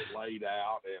 I've got it laid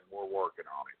out, and we're working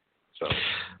on it. So,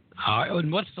 all right.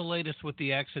 And what's the latest with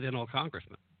the accidental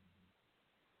congressman?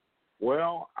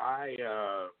 Well, I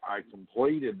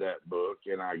completed that book,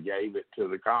 and I gave it to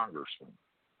the congressman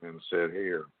and said,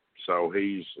 "Here." So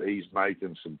he's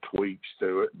making some tweaks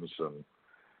to it and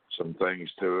some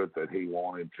things to it that he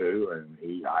wanted to, and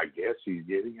I guess he's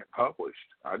getting it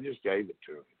published. I just gave it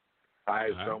to him. I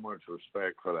have so much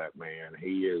respect for that man.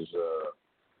 He is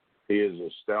a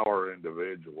stellar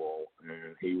individual,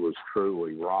 and he was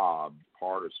truly robbed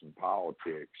partisan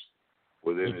politics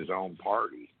within his own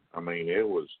party. I mean, it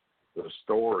was the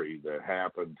story that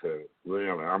happened to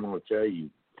them. And I'm going to tell you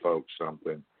folks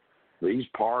something. These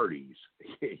parties,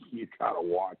 you got to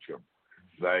watch them.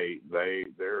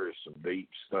 There is some deep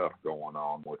stuff going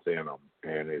on within them,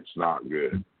 and it's not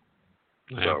good.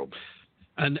 Yeah. So.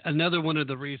 And another one of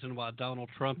the reasons why Donald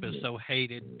Trump is so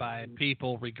hated by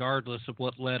people, regardless of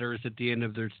what letter is at the end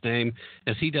of their name,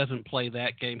 is he doesn't play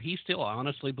that game. He still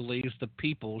honestly believes the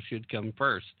people should come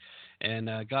first. And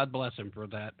God bless him for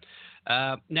that.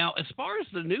 Now, as far as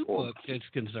the new book is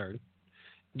concerned,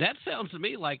 that sounds to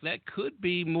me like that could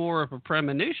be more of a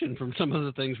premonition from some of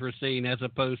the things we're seeing as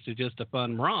opposed to just a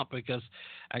fun romp, because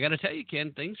I got to tell you,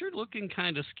 Ken, things are looking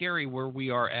kind of scary where we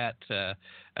are at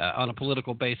on a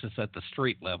political basis at the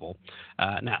street level.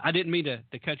 Now, I didn't mean to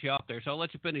cut you off there, so I'll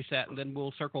let you finish that, and then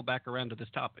we'll circle back around to this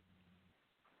topic.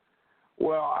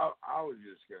 Well, I was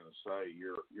just going to say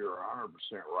you're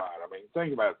 100% right. I mean,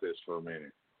 think about this for a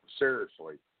minute.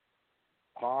 Seriously.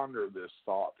 Ponder this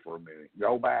thought for a minute.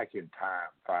 Go back in time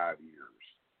 5 years.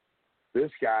 This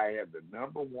guy had the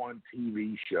 #1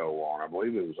 TV show on. I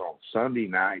believe it was on Sunday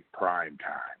night prime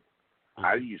time.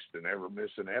 I used to never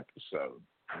miss an episode.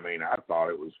 I mean, I thought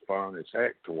it was fun as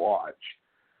heck to watch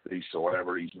these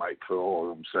celebrities make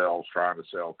fool of themselves trying to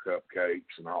sell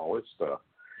cupcakes and all this stuff.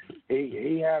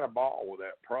 He had a ball with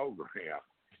that program,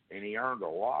 and he earned a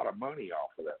lot of money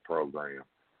off of that program.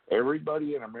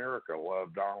 Everybody in America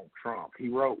loved Donald Trump. He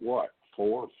wrote, 4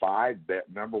 or 5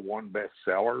 number one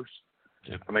bestsellers?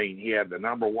 Yeah. I mean, he had the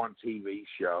number one TV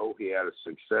show. He had a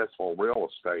successful real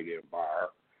estate empire.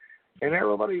 And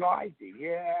everybody liked him.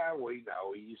 Yeah, we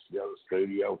know. He used to go to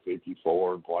Studio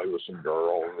 54 and play with some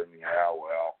girls. And,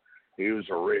 he was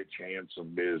a rich,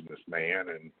 handsome businessman.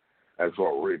 And that's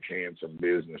what rich, handsome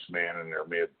businessmen in their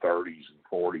mid-30s and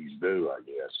 40s do, I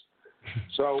guess.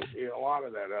 So a lot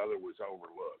of that other was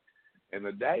overlooked. And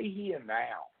the day he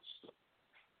announced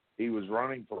he was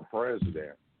running for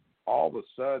president, all of a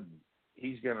sudden,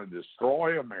 he's going to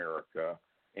destroy America,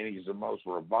 and he's the most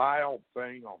reviled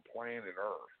thing on planet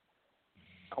Earth.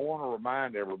 I want to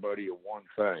remind everybody of one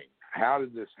thing. How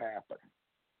did this happen?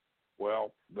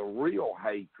 Well, the real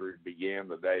hatred began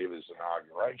the day of his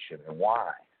inauguration. And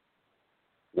why?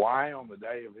 Why on the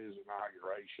day of his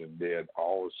inauguration did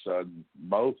all of a sudden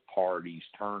both parties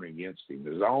turn against him?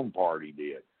 His own party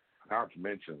did, not to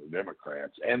mention the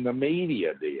Democrats, and the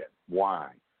media did. Why?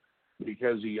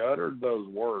 Because he uttered those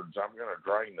words, I'm going to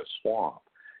drain the swamp.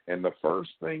 And the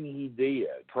first thing he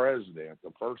did, president,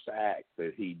 the first act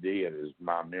that he did, is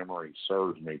my memory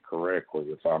serves me correctly,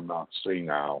 if I'm not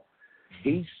senile,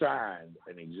 he signed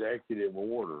an executive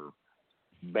order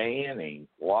banning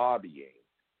lobbying.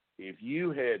 If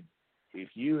you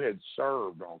had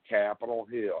served on Capitol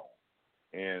Hill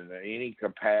in any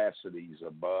capacities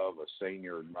above a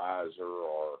senior advisor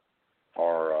or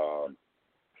a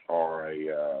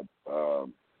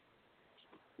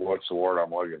what's the word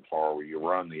I'm looking for, where you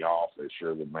run the office,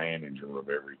 you're the manager of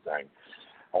everything,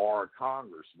 or a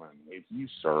congressman, if you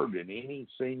served in any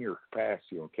senior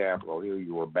capacity on Capitol Hill,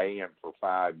 you were banned for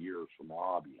 5 years from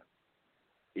lobbying.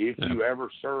 If you ever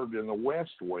served in the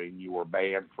West Wing, you were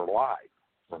banned for life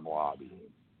from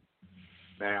lobbying.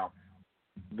 Now,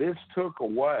 this took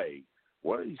away,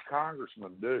 what do these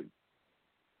congressmen do?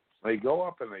 They go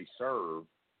up and they serve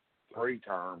 3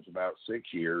 terms, about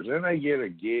 6 years, and they get a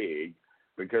gig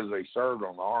because they served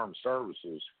on the Armed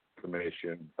Services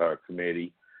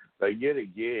Committee. They get a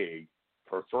gig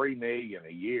for $3 million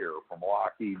a year from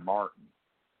Lockheed Martin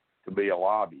to be a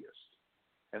lobbyist.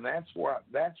 And that's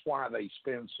why they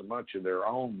spend so much of their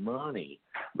own money,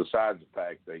 besides the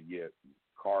fact they get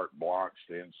carte blanche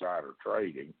to insider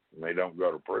trading, and they don't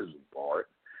go to prison for it.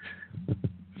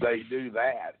 They do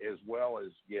that as well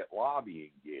as get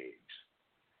lobbying gigs.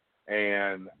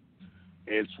 And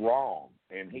it's wrong.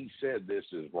 And he said this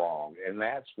is wrong. And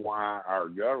that's why our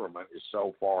government is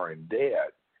so far in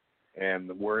debt.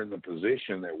 And we're in the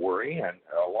position that we're in.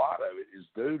 A lot of it is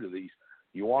due to these.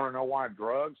 You want to know why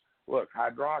drugs? Look,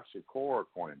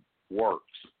 hydroxychloroquine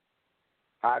works.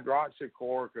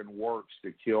 Hydroxychloroquine works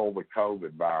to kill the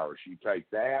COVID virus. You take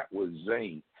that with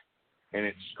zinc, and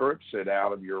it strips it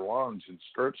out of your lungs and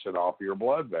strips it off your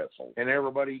blood vessels. And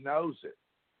everybody knows it.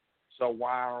 So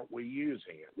why aren't we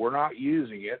using it? We're not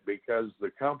using it because the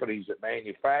companies that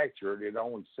manufacture it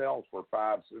only sells for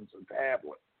 5 cents a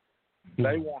tablet.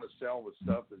 They want to sell the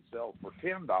stuff that sells for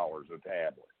 $10 a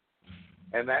tablet.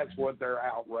 And that's what they're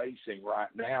out racing right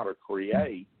now to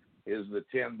create, is the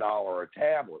 $10 a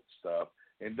tablet stuff.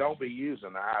 And don't be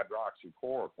using the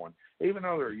hydroxychloroquine. Even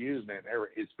though they're using it,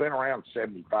 it's been around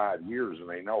 75 years and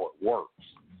they know it works.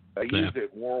 They used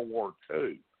it in World War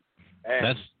II.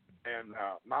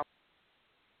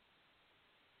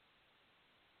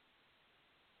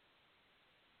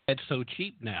 It's so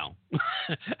cheap now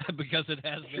because it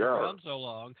has been around so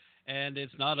long, and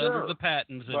it's not under the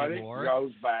patents anymore. But it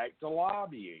goes back to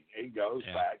lobbying.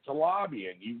 Back to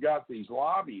lobbying. You've got these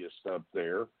lobbyists up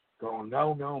there going,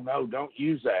 no, don't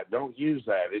use that. Don't use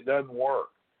that. It doesn't work.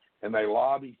 And they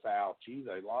lobby Fauci.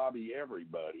 They lobby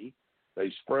everybody.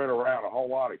 They spread around a whole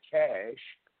lot of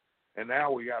cash. And now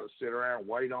we got to sit around and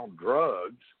wait on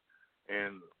drugs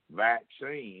and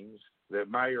vaccines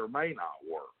that may or may not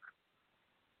work.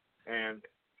 And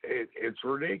it's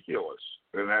ridiculous.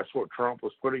 And that's what Trump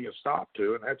was putting a stop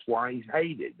to, and that's why he's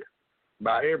hated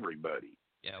by everybody.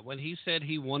 Yeah, when he said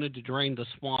he wanted to drain the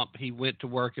swamp, he went to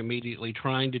work immediately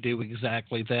trying to do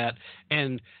exactly that.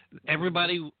 And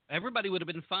everybody would have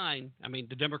been fine. I mean,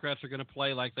 the Democrats are going to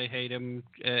play like they hate him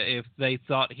if they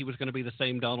thought he was going to be the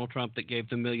same Donald Trump that gave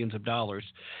them millions of dollars.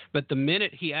 But the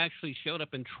minute he actually showed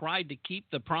up and tried to keep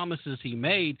the promises he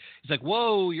made, he's like,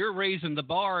 whoa, you're raising the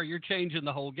bar. You're changing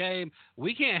the whole game.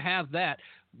 We can't have that.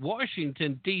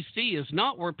 Washington, D.C. is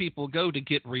not where people go to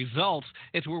get results.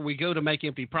 It's where we go to make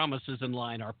empty promises and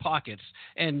line our pockets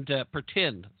and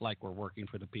pretend like we're working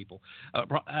for the people.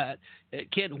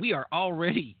 Ken, we are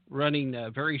already running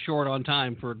very short on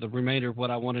time for the remainder of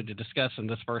what I wanted to discuss in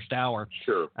this first hour.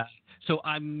 Sure. So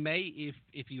I may,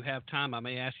 if you have time, I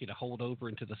may ask you to hold over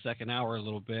into the second hour a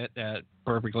little bit.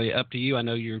 Perfectly up to you. I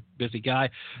know you're a busy guy.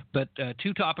 But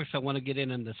two topics I want to get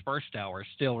in this first hour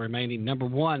still remaining. Number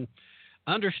one,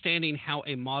 understanding how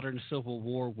a modern civil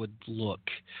war would look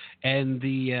and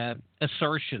the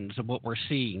assertions of what we're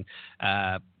seeing.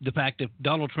 The fact that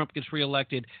Donald Trump gets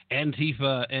reelected,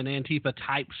 Antifa and Antifa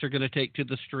types are going to take to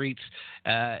the streets,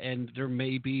 and there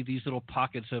may be these little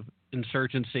pockets of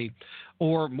insurgency.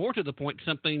 Or more to the point,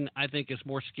 something I think is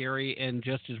more scary and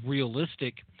just as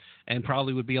realistic and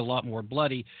probably would be a lot more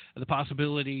bloody, the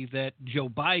possibility that Joe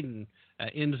Biden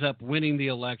ends up winning the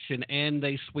election and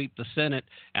they sweep the Senate,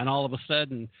 and all of a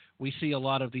sudden we see a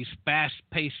lot of these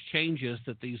fast-paced changes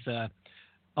that these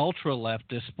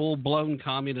ultra-leftists, full-blown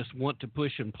communists want to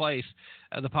push in place.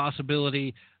 The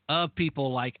possibility of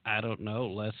people like, I don't know,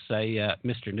 let's say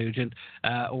Mr. Nugent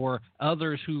or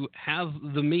others who have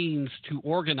the means to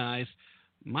organize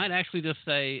might actually just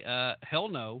say, hell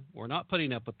no, we're not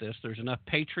putting up with this. There's enough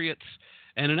patriots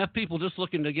and enough people just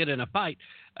looking to get in a fight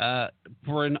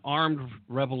for an armed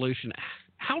revolution.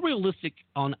 How realistic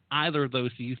on either of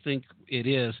those do you think it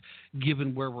is,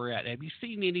 given where we're at? Have you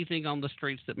seen anything on the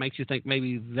streets that makes you think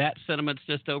maybe that sentiment's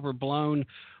just overblown,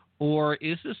 or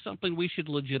is this something we should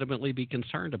legitimately be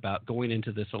concerned about going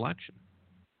into this election?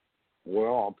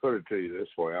 Well, I'll put it to you this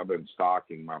way. I've been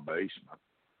stocking my basement.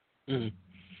 Mm-hmm.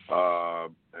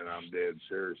 And I'm dead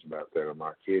serious about that. I'm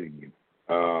not kidding you.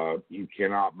 You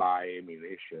cannot buy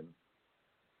ammunition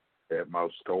at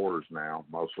most stores now.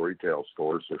 Most retail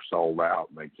stores are sold out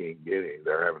and they can't get it.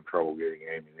 They're having trouble getting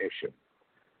ammunition.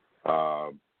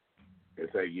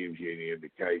 If that gives you any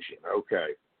indication. Okay.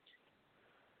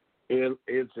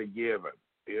 It's a given.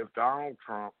 If Donald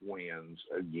Trump wins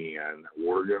again,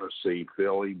 we're going to see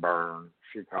Philly burn,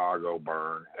 Chicago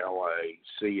burn, L.A.,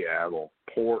 Seattle,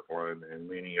 Portland, and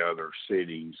many other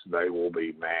cities. They will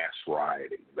be mass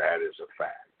rioting. That is a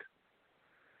fact.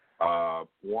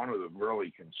 One of the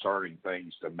really concerning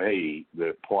things to me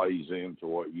that plays into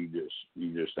what you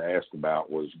just asked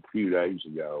about was a few days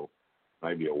ago,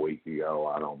 maybe a week ago,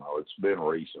 I don't know. It's been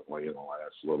recently in the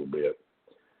last little bit.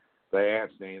 They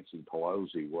asked Nancy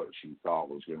Pelosi what she thought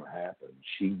was going to happen.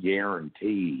 She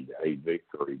guaranteed a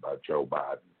victory by Joe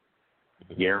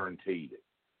Biden. Guaranteed it.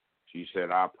 She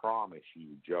said, I promise you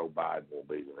Joe Biden will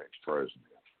be the next president.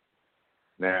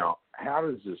 Now, how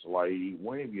does this lady,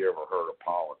 when have you ever heard a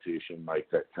politician make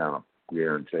that kind of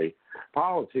guarantee?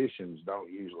 Politicians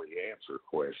don't usually answer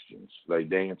questions. They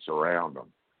dance around them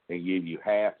and give you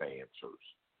half answers.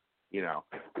 You know,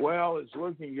 well, it's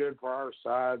looking good for our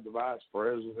side. The vice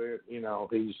president, you know,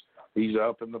 he's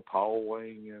up in the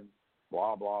polling and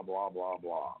blah, blah, blah, blah,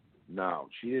 blah. No,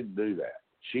 she didn't do that.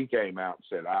 She came out and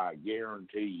said, I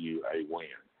guarantee you a win.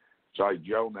 It's like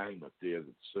Joe Namath did at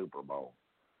the Super Bowl.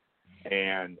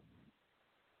 And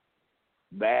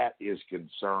that is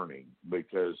concerning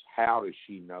because how does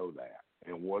she know that?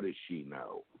 And what does she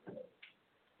know?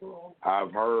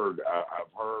 I've heard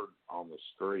on the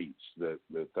streets that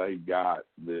they've got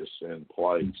this in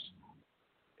place.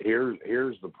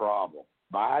 Here's the problem.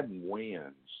 Biden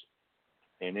wins,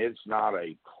 and it's not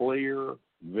a clear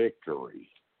victory.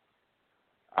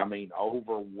 I mean,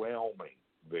 overwhelming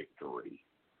victory,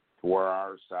 to where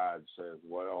our side says,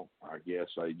 well, I guess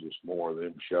more of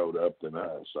them showed up than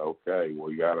us. Okay,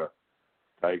 we got to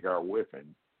take our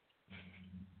whipping.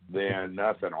 Then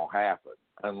nothing will happen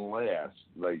unless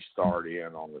they start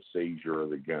in on the seizure of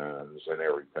the guns and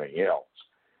everything else.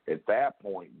 At that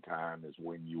point in time is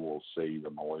when you will see the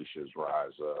militias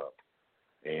rise up,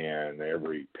 and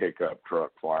every pickup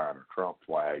truck flying a Trump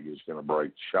flag is going to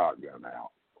break the shotgun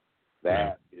out.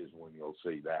 That is when you'll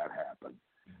see that happen.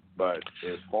 But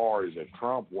as far as if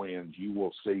Trump wins, you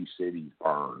will see cities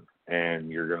burn, and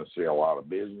you're going to see a lot of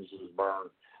businesses burn.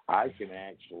 I can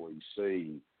actually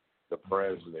see the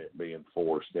president being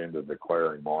forced into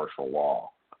declaring martial law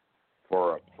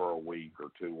for a week or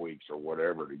 2 weeks or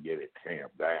whatever to get it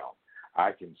tamped down.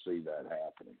 I can see that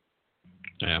happening.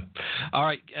 Yeah. All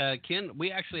right, Ken,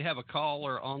 we actually have a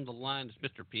caller on the line.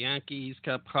 It's Mr. Bianchi.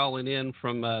 He's calling in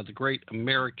from the great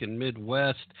American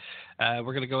Midwest.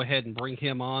 We're going to go ahead and bring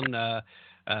him on.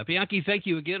 Bianchi, thank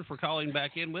you again for calling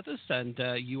back in with us, and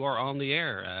you are on the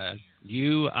air.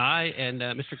 You, I, and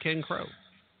Mr. Ken Crow.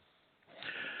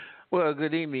 Well,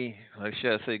 good evening. I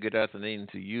should say good afternoon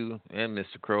to you and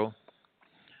Mr. Crow.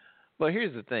 But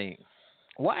here's the thing.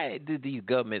 Why did these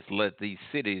governments let these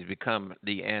cities become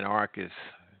the anarchist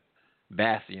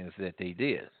bastions that they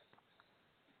did?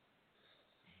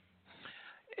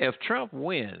 If Trump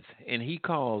wins and he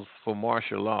calls for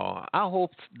martial law, I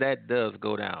hope that does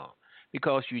go down,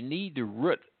 because you need to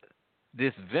root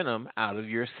this venom out of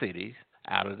your cities,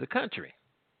 out of the country.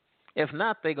 If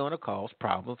not, they're going to cause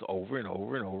problems over and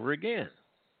over and over again.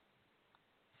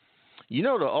 You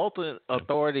know, the ultimate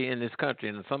authority in this country,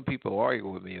 and some people argue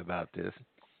with me about this,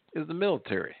 is the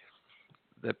military.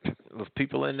 The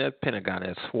people in that Pentagon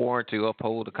that sworn to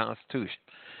uphold the Constitution.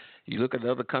 You look at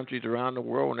other countries around the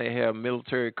world, when they have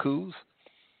military coups,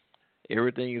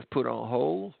 everything is put on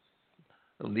hold.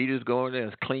 The leaders go in there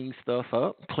and clean stuff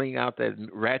up, clean out that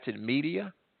ratchet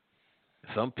media.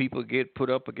 Some people get put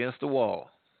up against the wall.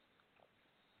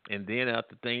 And then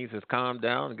after things has calmed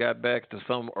down and got back to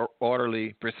some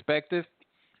orderly perspective,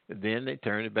 then they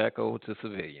turn it back over to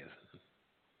civilians,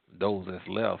 those that's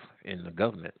left in the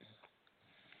government.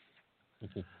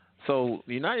 So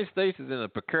the United States is in a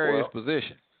precarious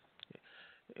position.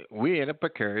 We're in a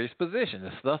precarious position.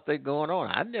 The stuff that's going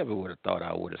on, I never would have thought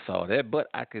I would have saw that, but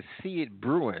I could see it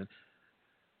brewing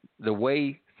the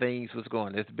way things was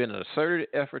going. There's been an asserted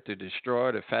effort to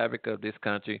destroy the fabric of this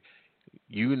country.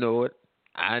 You know it.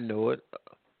 I know it.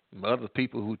 Other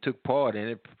people who took part in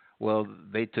it, well,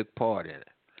 they took part in it.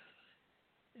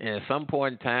 And at some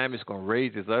point in time, it's going to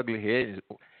raise its ugly head,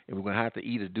 and we're going to have to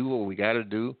either do what we got to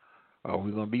do, or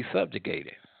we're going to be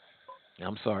subjugated.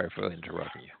 I'm sorry for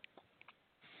interrupting you.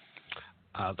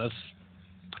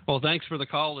 Well, thanks for the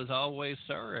call as always,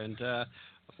 sir, and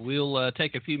we'll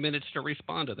take a few minutes to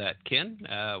respond to that. Ken,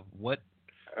 what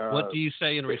do you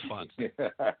say in response?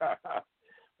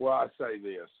 Well, I say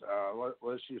this.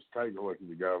 Let's just take a look at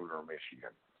the governor of Michigan.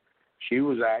 She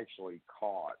was actually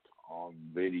caught on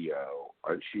video.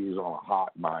 She was on a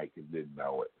hot mic and didn't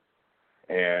know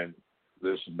it. And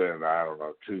this has been,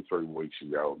 2-3 weeks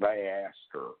ago. They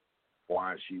asked her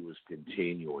why she was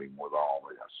continuing with all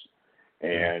this.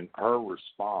 And her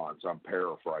response, I'm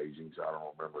paraphrasing, so I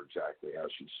don't remember exactly how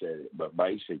she said it, but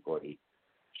basically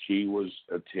she was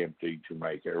attempting to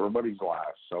make everybody's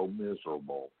life so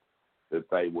miserable that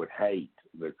they would hate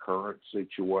the current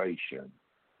situation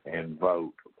and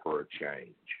vote for a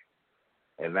change.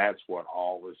 And that's what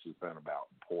all this has been about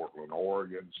in Portland,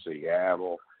 Oregon,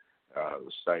 Seattle,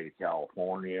 the state of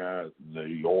California, New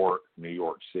York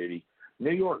City. New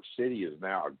York City is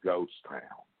now a ghost town.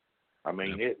 I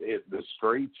mean, the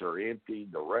streets are empty,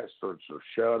 the restaurants are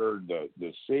shuttered,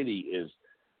 the city is,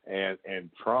 and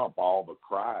Trump all but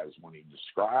cries when he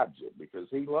describes it because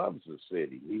he loves the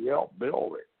city. He helped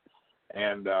build it.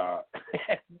 And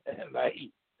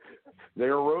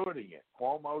they're ruining it.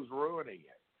 Cuomo's ruining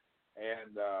it.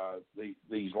 And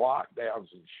these lockdowns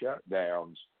and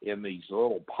shutdowns in these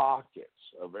little pockets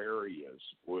of areas,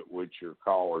 which your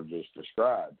caller just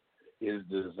described, is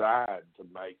designed to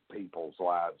make people's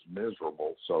lives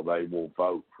miserable so they will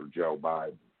vote for Joe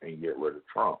Biden and get rid of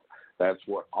Trump. That's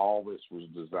what all this was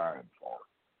designed for.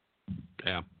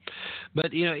 Yeah.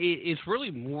 But, you know, it's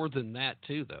really more than that,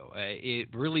 too, though.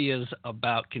 It really is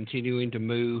about continuing to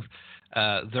move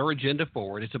their agenda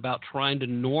forward. It's about trying to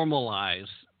normalize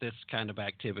this kind of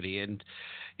activity. And,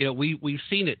 you know, we've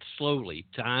seen it slowly,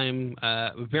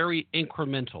 very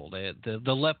incremental. The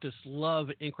leftists love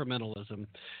incrementalism,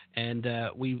 and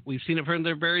we've seen it from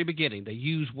the very beginning. They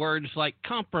use words like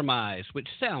compromise, which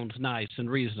sounds nice and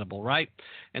reasonable, right?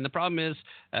 And the problem is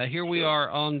here we are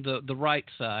on the right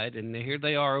side, and here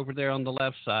they are over there on the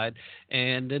left side,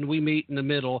 and then we meet in the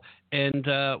middle, and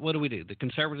what do? The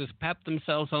conservatives pat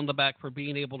themselves on the back for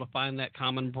being able to find that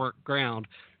common ground.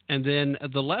 And then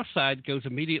the left side goes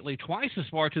immediately twice as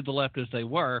far to the left as they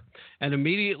were and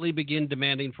immediately begin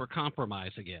demanding for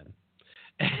compromise again.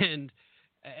 And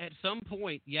at some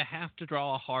point, you have to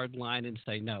draw a hard line and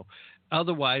say no.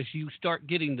 Otherwise, you start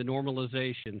getting the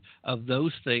normalization of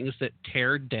those things that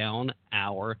tear down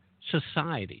our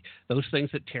society, those things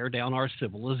that tear down our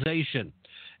civilization.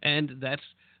 And that's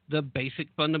the basic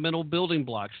fundamental building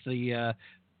blocks, the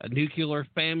nuclear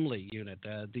family unit,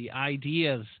 the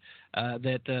ideas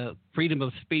that freedom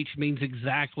of speech means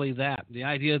exactly that, the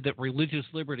idea that religious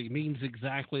liberty means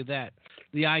exactly that,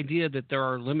 the idea that there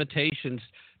are limitations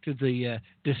to the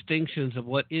distinctions of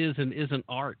what is and isn't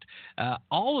art.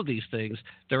 All of these things,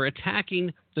 they're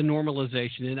attacking the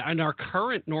normalization. And our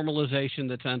current normalization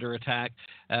that's under attack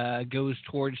goes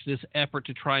towards this effort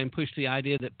to try and push the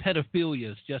idea that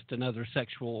pedophilia is just another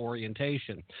sexual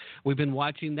orientation. We've been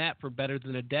watching that for better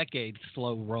than a decade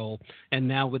slow roll, and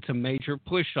now it's a major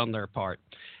push on their their part.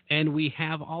 And we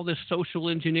have all this social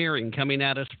engineering coming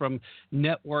at us from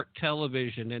network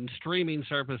television and streaming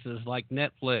services like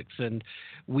Netflix, and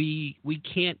we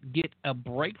can't get a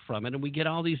break from it, and we get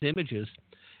all these images.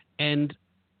 And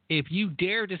if you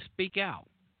dare to speak out,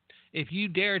 if you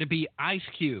dare to be Ice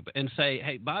Cube and say,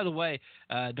 hey, by the way,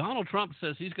 Donald Trump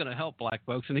says he's going to help black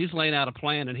folks, and he's laying out a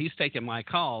plan, and he's taking my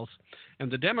calls,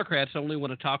 and the Democrats only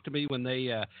want to talk to me when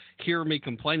they hear me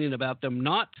complaining about them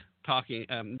not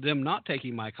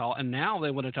taking my call, and now they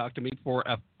want to talk to me for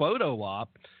a photo op.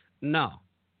 No.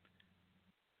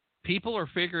 People are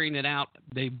figuring it out.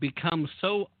 They've become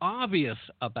so obvious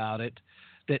about it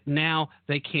that now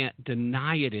they can't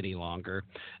deny it any longer.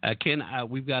 Ken,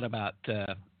 we've got about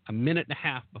a minute and a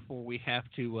half before we have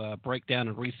to break down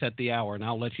and reset the hour, and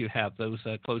I'll let you have those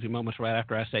closing moments right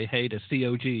after I say hey to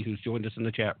COG, who's joined us in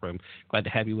the chat room. Glad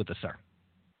to have you with us, sir.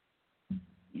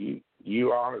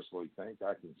 You honestly think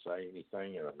I can say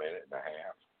anything in a minute and a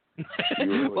half?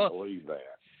 You really well, believe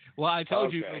that? Well, I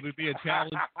told you it would be a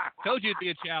challenge. Told you it'd be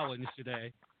a challenge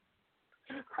today.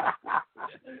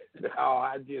 No,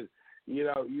 I just,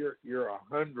 you're 111%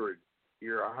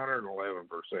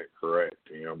 correct,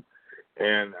 Tim.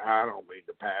 And I don't mean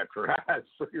to patronize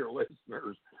for your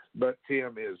listeners, but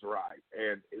Tim is right.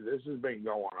 And this has been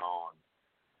going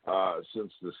on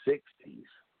since the 60s.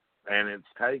 And it's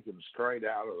taken straight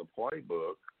out of the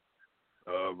playbook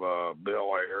of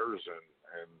Bill Ayers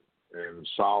and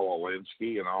Saul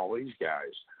Alinsky and all these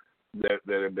guys that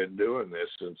have been doing this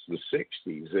since the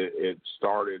 60s. It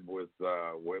started with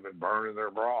women burning their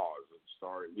bras. It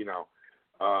started,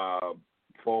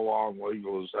 full-on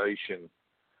legalization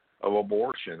of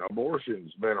abortion.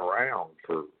 Abortion's been around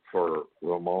for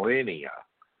the millennia,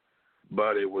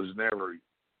 but it was never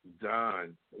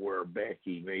done where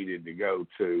Becky needed to go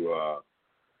to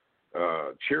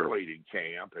cheerleading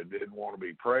camp and didn't want to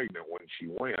be pregnant when she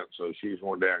went, so she just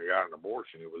went down and got an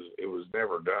abortion. It was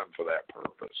never done for that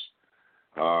purpose.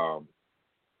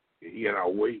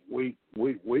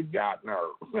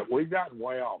 We've gotten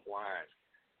way offline.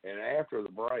 And after the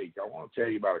break, I want to tell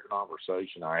you about a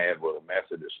conversation I had with a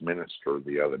Methodist minister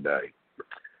the other day,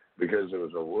 because it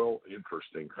was a real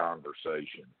interesting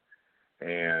conversation.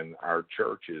 And our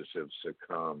churches have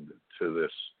succumbed to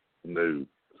this new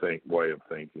way of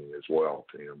thinking as well,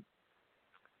 Tim.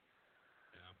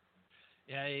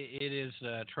 Yeah, it is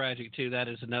tragic, too. That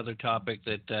is another topic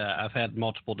that I've had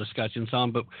multiple discussions on.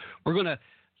 But we're going to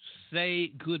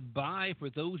say goodbye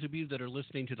for those of you that are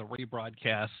listening to the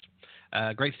rebroadcast.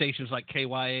 Great stations like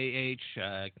KYAH,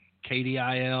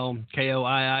 KDIL,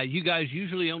 KOII. You guys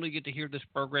usually only get to hear this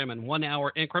program in 1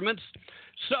 hour increments.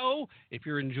 So if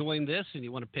you're enjoying this and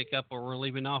you want to pick up where we're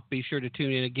leaving off, be sure to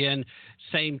tune in again.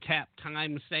 Same tap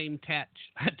time, same tap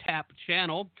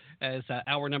channel, as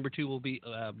hour number 2 will be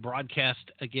broadcast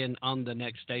again on the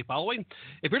next day following.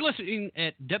 If you're listening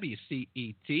at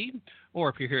WCET or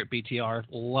if you're here at BTR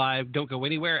Live, don't go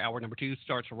anywhere. Hour number 2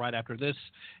 starts right after this,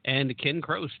 and Ken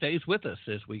Crow stays with us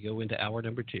as we go into hour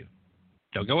number 2.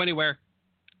 Don't go anywhere.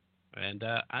 And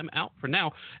I'm out for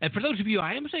now. And for those of you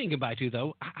I am saying goodbye to,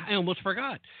 though, I almost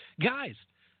forgot. Guys,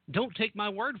 don't take my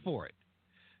word for it.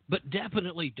 But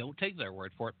definitely don't take their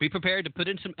word for it. Be prepared to put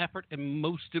in some effort, and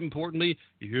most importantly,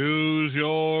 use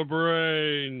your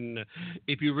brain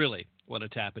if you really want to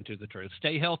tap into the truth.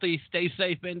 Stay healthy, stay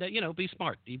safe, and, be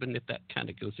smart, even if that kind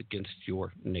of goes against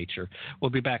your nature.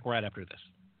 We'll be back right after this.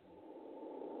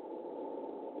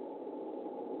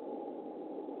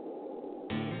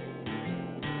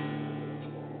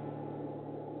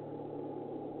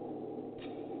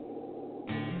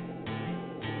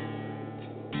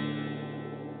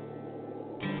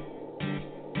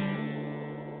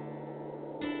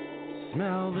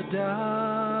 Smell the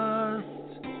dust,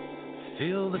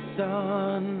 feel the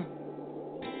sun,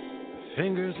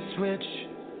 fingers switch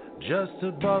just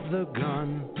above the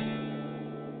gun.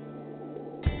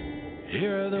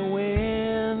 Hear the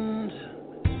wind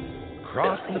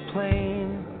cross the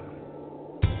plain.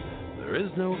 There is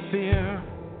no fear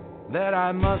that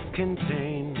I must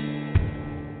contain,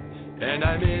 and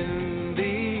I'm in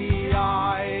the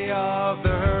eye of the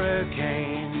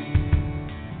hurricane.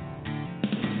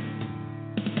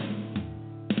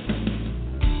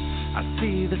 I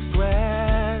see the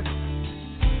sweat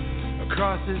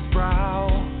across his brow.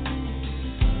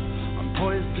 I'm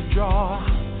poised to draw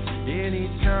in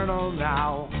eternal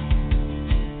now.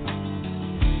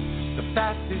 The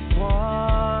fastest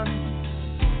one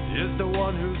is the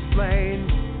one who's slain.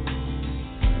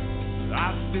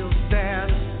 I still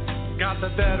stand, got the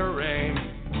better aim,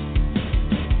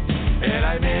 and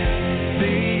I'm in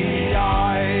the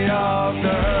eye of the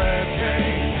hurricane.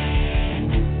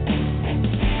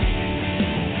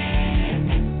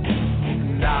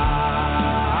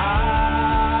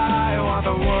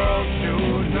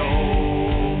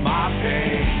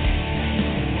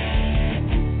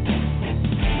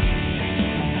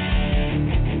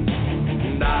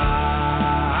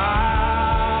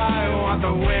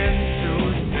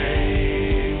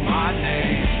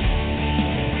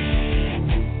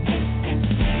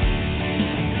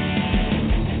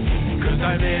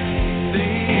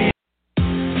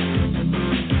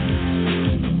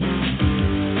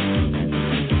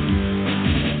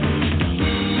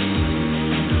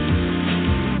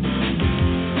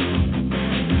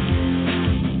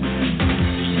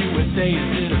 say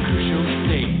is in a crucial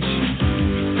stage.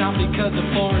 It's not because of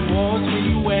foreign wars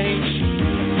we wage.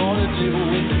 It's more to do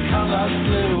with the colors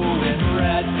blue and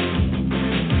red.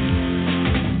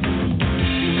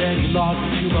 Too many laws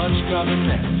and too much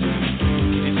government.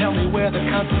 Can you tell me where the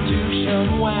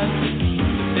Constitution went?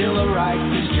 The Bill of Rights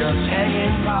is just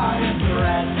hanging by a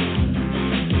thread.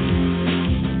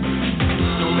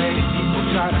 So many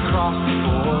people try to cross the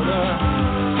border.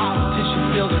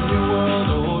 Politicians build a new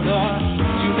world order.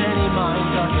 Too many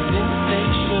minds are convinced they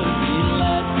should be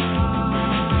led.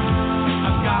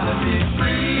 I've gotta be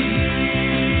free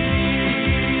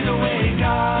the way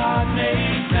God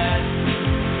made men,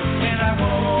 and I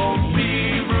won't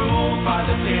be ruled by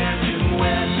the damn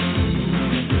UN.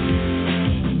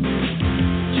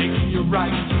 Taking your right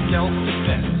to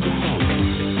self-defense.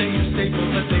 They say you're stable,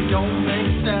 but they don't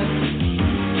make sense.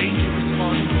 Dangerous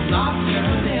ones will not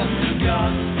turn into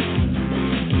guns.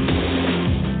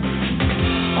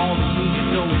 All the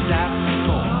unions always ask for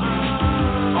more.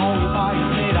 All we buy is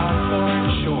made on foreign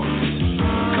shores.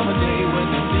 Come a day when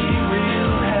there'll be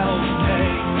real hell to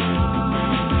pay.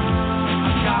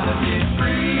 I've gotta be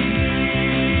free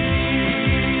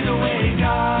the way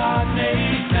God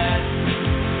made men,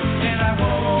 and I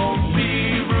won't be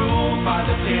ruled by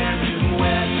the damn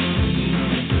UN.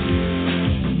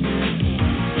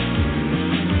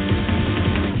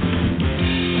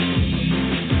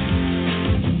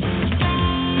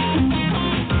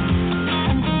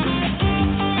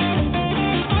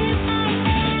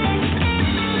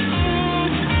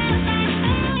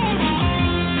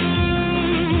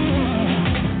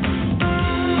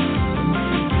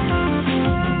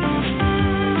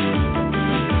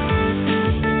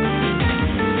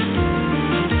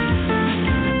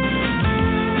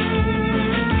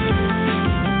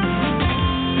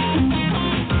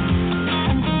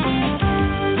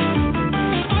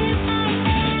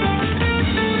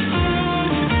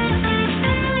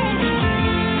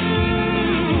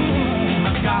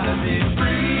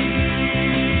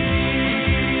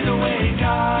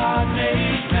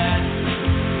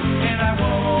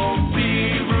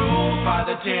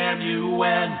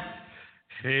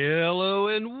 Hello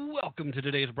and welcome to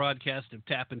today's broadcast of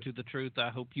Tap Into the Truth. I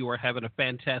hope you are having a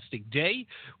fantastic day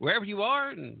wherever you are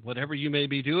and whatever you may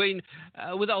be doing,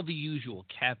 with all the usual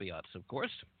caveats, of course.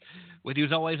 With you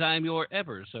as always, I am your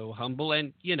ever so humble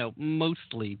and,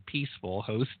 mostly peaceful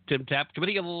host, Tim Tapp,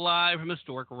 coming live from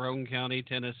historic Roane County,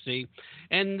 Tennessee.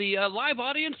 And the live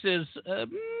audience is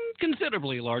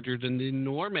considerably larger than the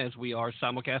norm, as we are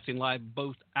simulcasting live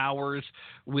both hours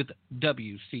with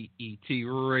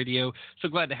WCET Radio. So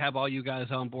glad to have all you guys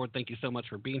on board. Thank you so much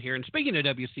for being here. And speaking of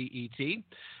WCET,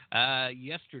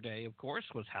 yesterday, of course,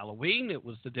 was Halloween. It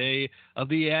was the day of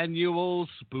the annual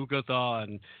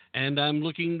Spookathon. And I'm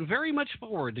looking very much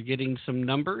forward to getting some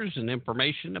numbers and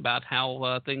information about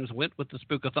how things went with the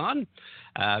Spookathon.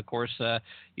 Of course,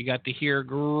 you got to hear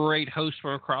great hosts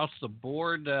from across the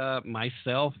board,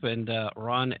 myself and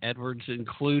Ron Edwards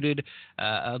included,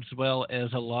 as well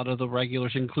as a lot of the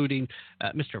regulars, including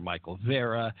Mr. Michael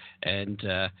Vera and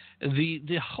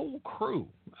the whole crew,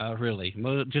 really.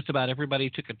 Just about everybody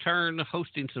took a turn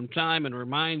hosting some time and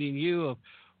reminding you of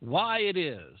why it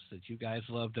is that you guys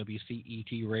love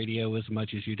WCET Radio as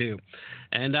much as you do.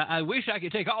 And I wish I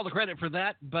could take all the credit for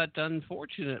that, but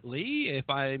unfortunately, if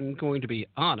I'm going to be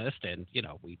honest, and,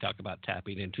 we talk about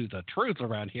tapping into the truth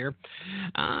around here,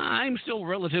 I'm still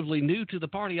relatively new to the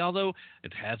party, although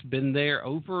it has been there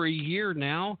over a year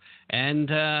now, and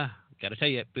got to tell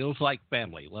you, it feels like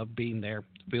family. Love being there.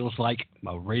 Feels like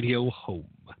my radio home.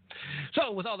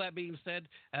 So, with all that being said,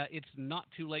 it's not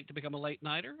too late to become a late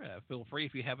nighter. Feel free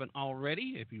if you haven't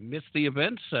already. If you missed the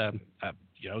events,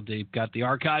 they've got the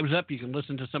archives up. You can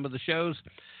listen to some of the shows.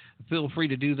 Feel free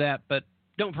to do that. But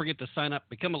don't forget to sign up,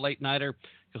 become a late nighter,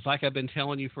 because like I've been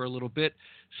telling you for a little bit,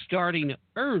 starting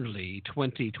early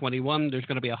 2021, there's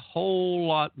going to be a whole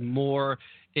lot more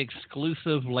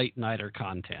exclusive late nighter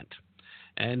content.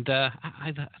 And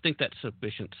I think that's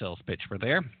sufficient sales pitch for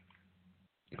there.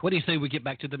 What do you say we get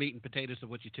back to the meat and potatoes of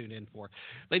what you tune in for?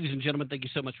 Ladies and gentlemen, thank you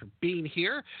so much for being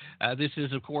here. This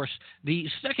is, of course, the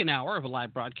second hour of a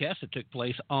live broadcast that took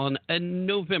place on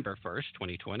November 1st,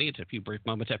 2020. It's a few brief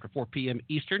moments after 4 p.m.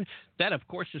 Eastern. That, of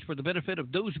course, is for the benefit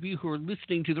of those of you who are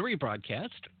listening to the rebroadcast.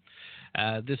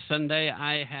 This Sunday,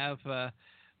 I have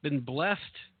been blessed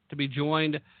to be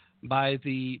joined by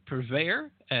the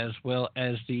purveyor as well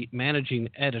as the managing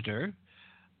editor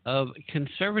of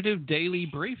Conservative Daily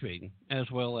Briefing, as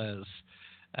well as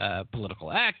political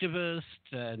activist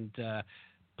and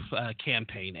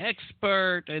campaign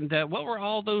expert, and what were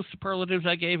all those superlatives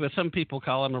I gave? Some people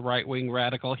call him a right-wing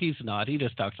radical. He's not. He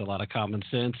just talks a lot of common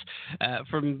sense.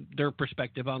 From their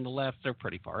perspective on the left, they're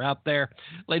pretty far out there.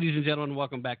 Ladies and gentlemen,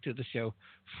 welcome back to the show.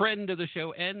 Friend of the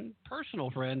show and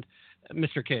personal friend,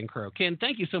 Mr. Ken Crow. Ken,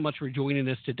 thank you so much for joining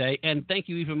us today, and thank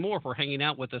you even more for hanging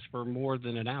out with us for more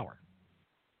than an hour.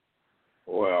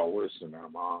 Well, listen,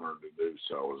 I'm honored to do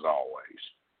so, as always.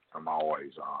 I'm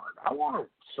always honored. I want to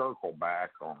circle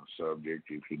back on the subject,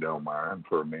 if you don't mind,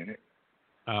 for a minute.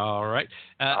 All right.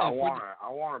 I want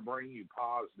to bring you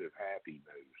positive, happy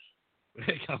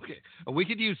news. Okay. We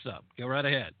could use some. Go right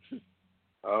ahead.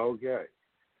 Okay.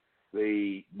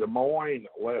 The Des Moines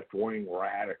left-wing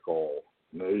radical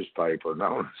newspaper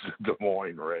known as the Des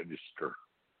Moines Register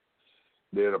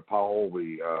did a poll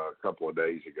a couple of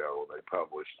days ago. They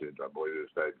published it, I believe it was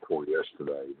the day before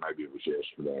yesterday. Maybe it was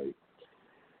yesterday.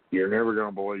 You're never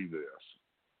going to believe this.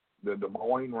 The Des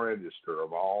Moines Register,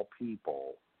 of all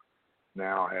people,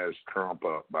 now has Trump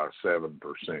up by 7%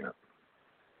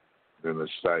 in the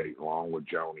state, along with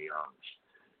Joni Ernst.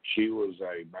 She was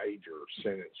a major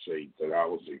Senate seat that I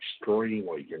was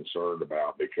extremely concerned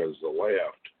about because the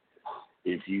left,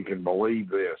 if you can believe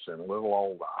this, in little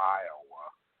old Iowa,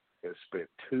 has spent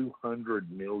 $200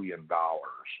 million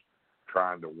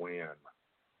trying to win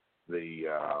the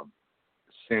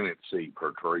Senate seat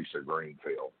for Teresa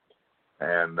Greenfield.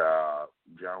 And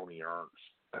Joni Ernst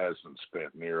hasn't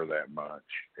spent near that much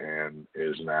and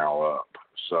is now up.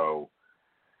 So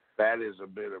that is a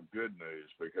bit of good news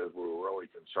because we were really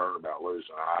concerned about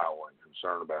losing Iowa and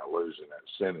concerned about losing that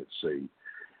Senate seat.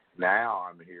 Now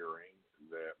I'm hearing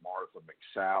that Martha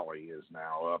McSally is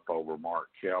now up over Mark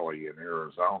Kelly in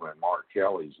Arizona, and Mark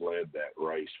Kelly's led that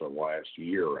race for the last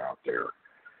year out there.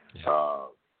 Yeah.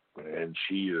 And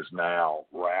she is now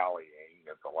rallying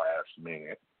at the last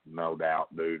minute, no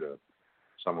doubt due to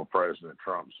some of President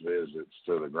Trump's visits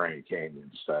to the Grand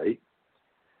Canyon State.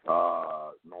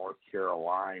 North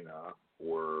Carolina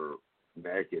were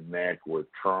neck and neck with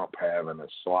Trump having a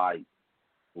slight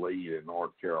lead in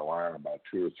North Carolina by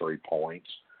 2 or 3 points.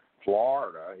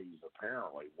 Florida, he's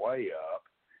apparently way up.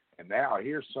 And now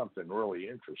here's something really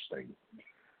interesting.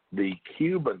 The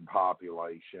Cuban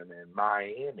population in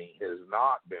Miami has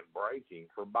not been breaking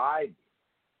for Biden.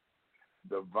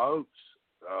 The votes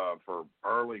for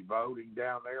early voting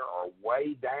down there are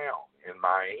way down in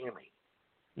Miami.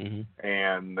 Mm-hmm.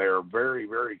 And they're very,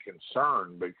 very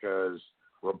concerned because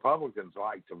Republicans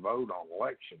like to vote on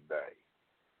Election Day.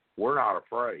 We're not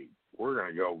afraid. We're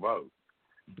going to go vote.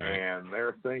 And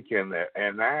they're thinking that,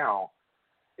 and now,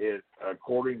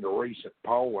 according to recent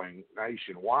polling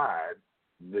nationwide,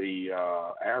 the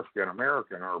African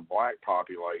American or black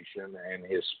population and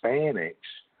Hispanics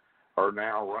are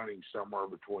now running somewhere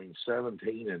between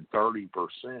 17 and 30%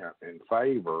 in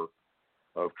favor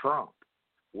of Trump,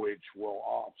 which will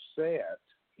offset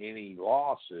any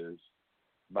losses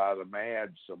by the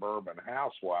mad suburban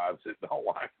housewives that don't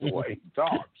like the way he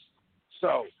talks.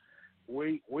 So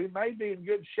we may be in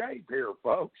good shape here,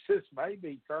 folks. This may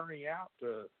be turning out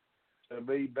to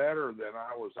be better than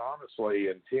I was honestly,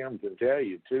 and Tim can tell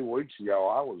you, 2 weeks ago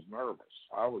I was nervous.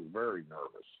 I was very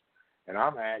nervous. And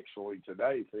I'm actually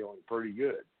today feeling pretty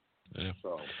good. Yeah.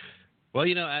 So, well,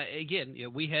 again,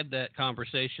 we had that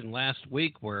conversation last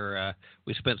week where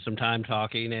we spent some time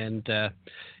talking, and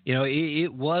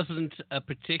it wasn't a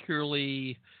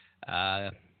particularly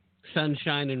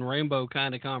sunshine and rainbow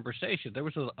kind of conversation. There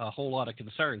was a whole lot of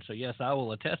concern. So yes, I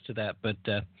will attest to that. But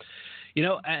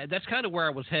that's kind of where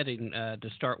I was heading to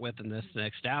start with in this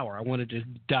next hour. I wanted to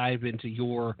dive into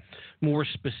your more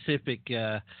specific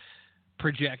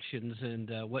projections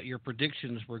and what your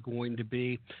predictions were going to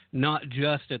be, not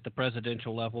just at the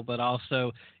presidential level, but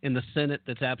also in the Senate.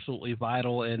 That's absolutely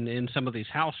vital, and in some of these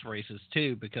House races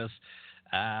too, because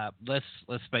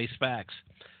let's face facts.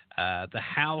 The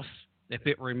House, if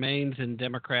it remains in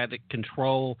Democratic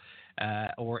control,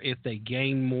 or if they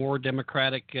gain more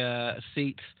Democratic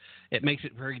seats, it makes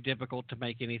it very difficult to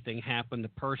make anything happen. The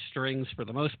purse strings, for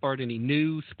the most part, any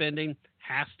new spending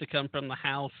has to come from the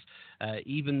House.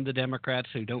 Even the Democrats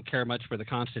who don't care much for the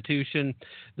Constitution,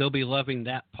 they'll be loving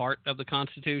that part of the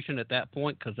Constitution at that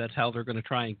point because that's how they're going to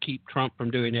try and keep Trump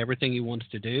from doing everything he wants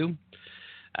to do.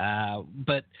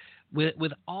 But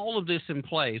with all of this in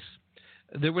place,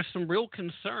 there was some real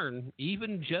concern,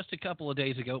 even just a couple of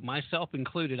days ago, myself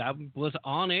included. I was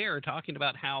on air talking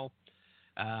about how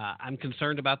I'm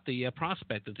concerned about the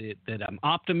prospect that I'm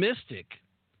optimistic,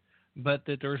 but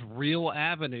that there's real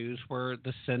avenues where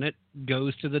the Senate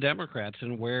goes to the Democrats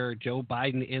and where Joe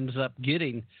Biden ends up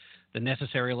getting the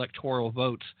necessary electoral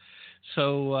votes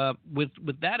So with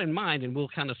that in mind, and we'll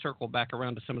kind of circle back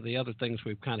around to some of the other things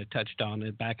we've kind of touched on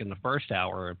back in the first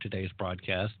hour of today's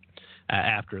broadcast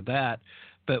after that.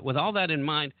 But with all that in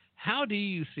mind, how do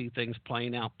you see things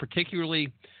playing out?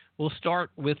 Particularly, we'll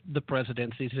start with the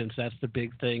presidency since that's the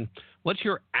big thing. What's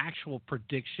your actual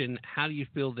prediction? How do you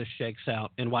feel this shakes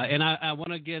out, and why? And I want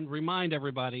to again remind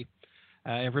everybody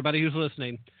who's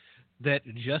listening, that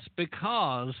just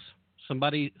because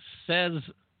somebody says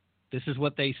this is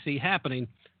what they see happening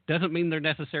doesn't mean they're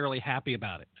necessarily happy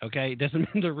about it, okay? It doesn't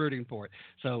mean they're rooting for it.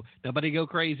 So nobody go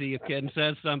crazy if Ken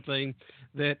says something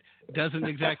that doesn't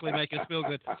exactly make us feel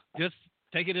good. Just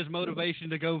take it as motivation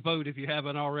to go vote if you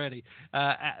haven't already.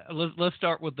 Let's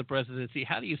start with the presidency.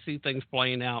 How do you see things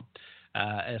playing out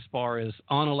as far as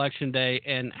on Election Day,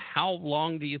 and how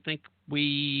long do you think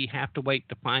we have to wait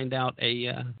to find out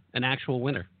an actual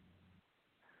winner?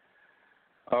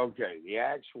 Okay, the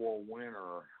actual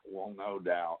winner will no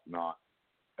doubt not,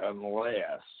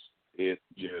 unless it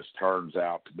just turns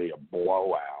out to be a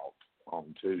blowout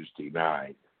on Tuesday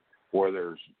night, where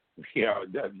there's,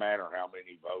 it doesn't matter how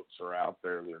many votes are out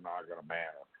there, they're not going to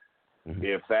matter. Mm-hmm.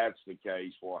 If that's the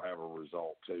case, we'll have a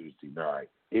result Tuesday night.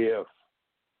 If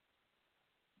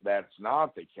that's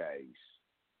not the case,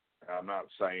 I'm not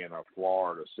saying a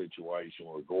Florida situation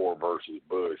with Gore versus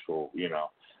Bush, or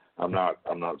I'm not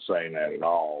saying that at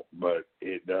all, but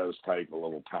it does take a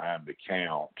little time to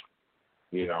count,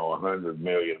 100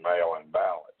 million mail-in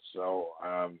ballots. So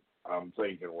I'm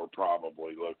thinking we're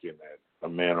probably looking at a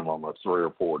minimum of 3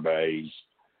 or 4 days,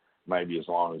 maybe as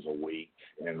long as a week,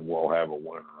 and we'll have a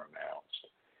winner announced.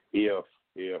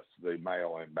 If the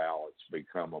mail-in ballots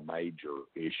become a major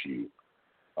issue,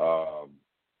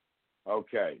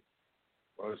 okay.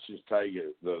 Let's just take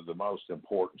it the most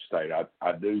important state.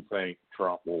 I do think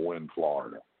Trump will win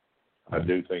Florida. I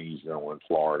do think he's going to win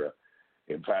Florida.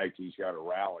 In fact, he's got a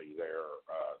rally there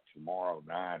tomorrow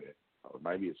night, or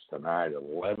maybe it's tonight at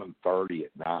 11:30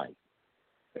 at night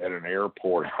at an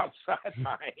airport outside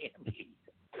Miami.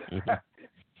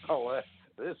 So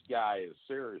this guy is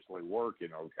seriously working,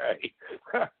 okay?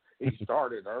 He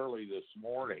started early this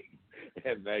morning,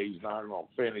 and he's not going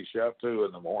to finish up 2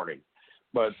 in the morning.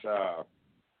 But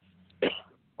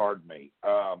pardon me.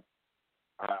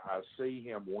 I see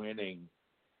him winning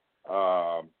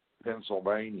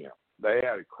Pennsylvania. They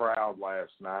had a crowd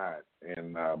last night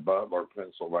in Butler,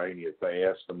 Pennsylvania. They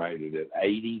estimated at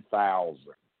 80,000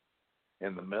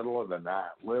 in the middle of the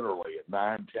night, literally at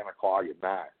 9, 10 o'clock at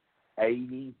night.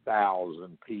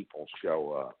 80,000 people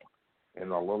show up in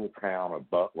the little town of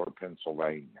Butler,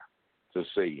 Pennsylvania, to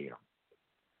see him.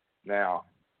 Now,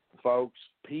 folks,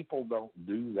 people don't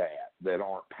do that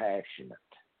aren't passionate.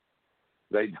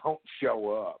 They don't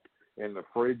show up in the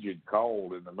frigid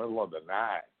cold in the middle of the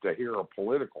night to hear a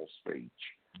political speech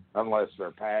unless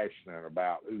they're passionate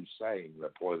about who's saying the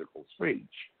political speech.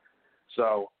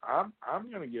 So I'm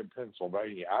going to give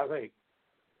Pennsylvania. I think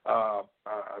I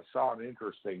saw an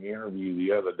interesting interview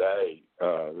the other day.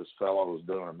 This fellow was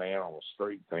doing a man on the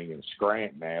street thing in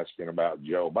Scranton asking about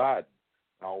Joe Biden.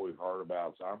 All we've heard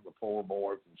about is I'm the poor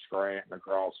boy from Scranton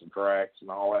across the tracks and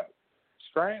all that.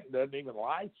 Scranton doesn't even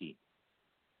like him.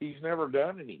 He's never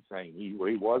done anything. He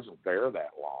wasn't there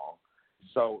that long.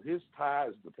 So his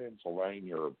ties to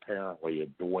Pennsylvania apparently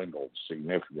have dwindled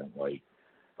significantly.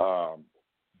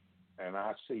 And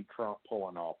I see Trump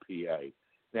pulling off PA.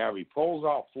 Now, if he pulls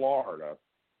off Florida,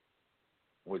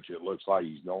 which it looks like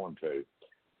he's going to,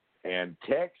 and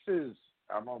Texas,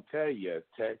 I'm going to tell you,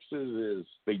 Texas is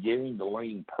beginning to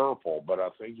lean purple, but I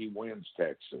think he wins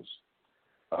Texas.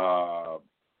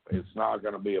 It's not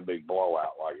going to be a big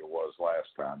blowout like it was last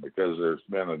time because there's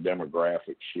been a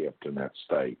demographic shift in that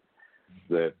state.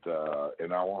 That,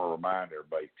 and I want to remind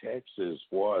everybody, Texas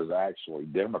was actually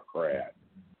Democrat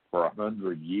for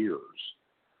 100 years,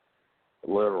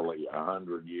 literally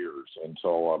 100 years,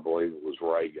 until I believe it was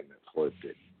Reagan that flipped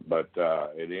it. But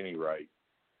at any rate,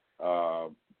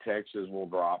 Texas will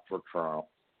drop for Trump.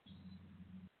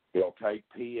 He'll take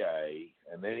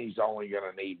PA, and then he's only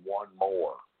going to need one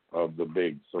more of the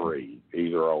big three,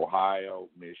 either Ohio,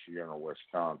 Michigan, or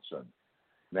Wisconsin.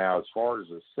 Now, as far as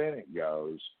the Senate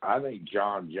goes, I think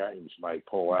John James may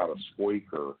pull out a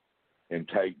squeaker and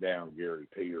take down Gary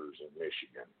Peters in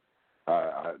Michigan.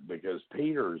 Because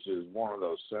Peters is one of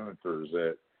those senators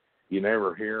that you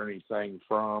never hear anything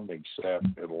from except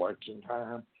at election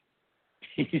time.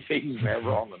 He's never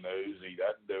on the news. He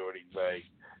doesn't do anything.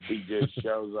 He just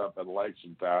shows up at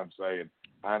election time saying,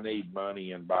 I need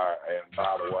money, and by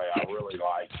the way, I really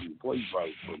like you. Please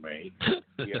vote for me.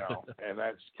 And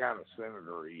that's kind of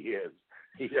senator he is.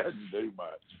 He doesn't do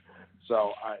much.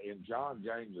 So, and John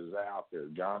James is out there.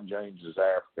 John James is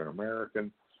African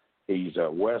American. He's a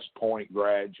West Point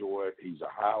graduate. He's a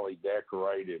highly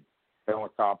decorated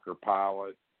helicopter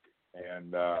pilot,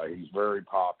 and he's very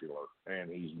popular. And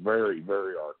he's very,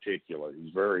 very articulate.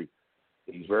 He's very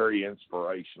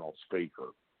inspirational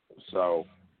speaker. So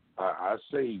I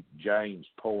see James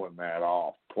pulling that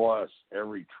off. Plus,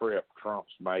 every trip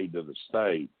Trump's made to the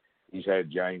state, he's had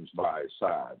James by his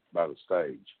side, by the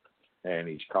stage. And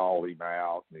he's called him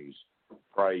out, and he's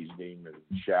praised him and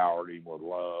showered him with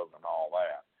love and all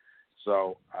that.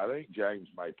 So I think James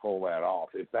may pull that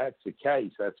off. If that's the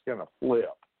case, that's going to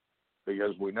flip,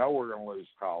 because we know we're going to lose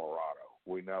Colorado.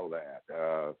 We know that.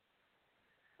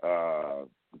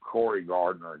 Cory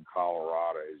Gardner in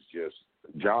Colorado is just –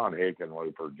 John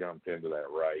Hickenlooper jumped into that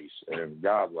race, and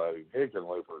God love him.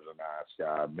 Hickenlooper's a nice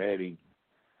guy. I met him.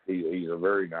 He's a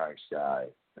very nice guy.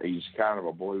 He's kind of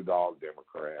a blue dog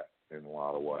Democrat in a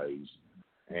lot of ways,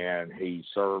 and he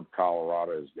served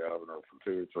Colorado as governor for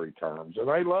 2 or 3 terms, and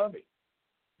they love him.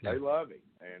 They love him,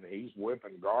 and he's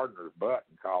whipping Gardner's butt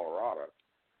in Colorado.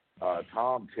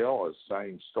 Tom Tillis,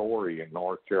 same story in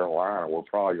North Carolina. We're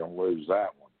probably going to lose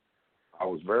that one. I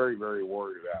was very, very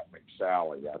worried about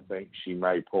McSally. I think she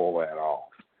may pull that off.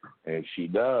 And if she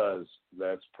does,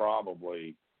 that's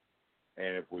probably –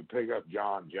 and if we pick up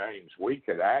John James, we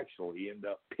could actually end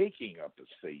up picking up a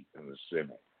seat in the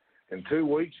Senate. And 2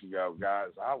 weeks ago,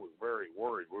 guys, I was very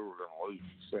worried we were going to lose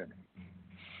the Senate.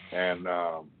 And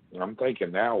I'm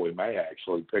thinking now we may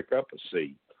actually pick up a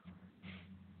seat.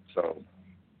 So,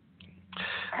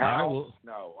 House,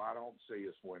 no, I don't see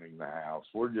us winning the House.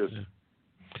 We're just –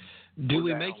 Do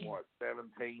we down, make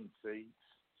 17 seats?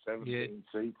 17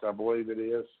 seats, I believe it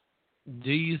is.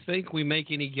 Do you think we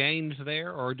make any gains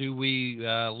there, or do we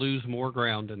lose more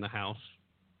ground in the House?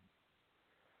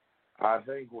 I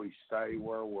think we stay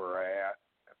where we're at,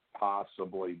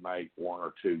 possibly make 1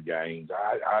 or 2 gains.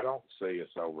 I don't see us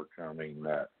overcoming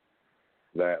that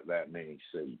many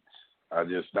seats. I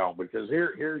just don't, because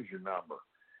here's your number.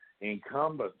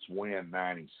 Incumbents win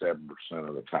 97%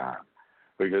 of the time,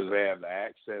 because they have the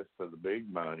access to the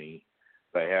big money,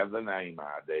 they have the name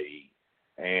ID,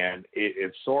 and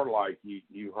it's sort of like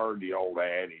you heard the old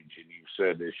adage, and you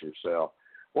said this yourself.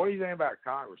 What do you think about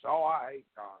Congress? Oh, I hate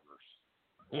Congress.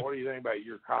 What do you think about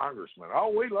your congressman? Oh,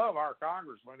 we love our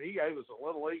congressman. He gave us a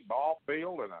little league ball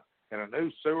field and a new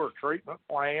sewer treatment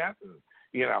plant, and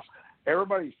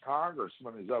everybody's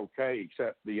congressman is okay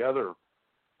except the other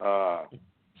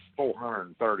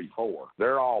 434.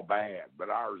 They're all bad, but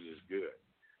ours is good.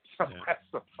 So that's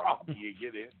the problem you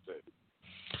get into.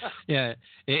 Yeah,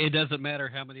 it doesn't matter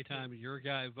how many times your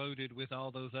guy voted with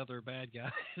all those other bad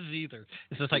guys either.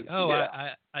 It's just like,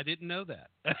 I didn't know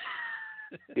that.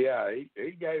 Yeah, he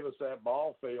gave us that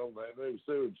ball field, that new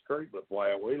sewage treatment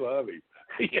plant. We love him.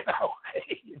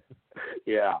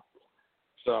 Yeah.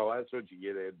 So that's what you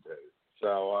get into.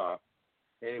 So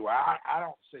anyway, I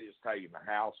don't see us taking the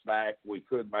House back. We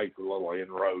could make a little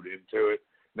inroad into it.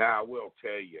 Now, I will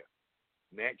tell you,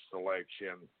 next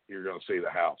election, you're going to see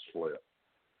the House flip.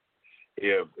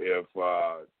 If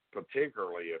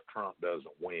particularly if Trump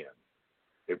doesn't win.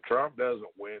 If Trump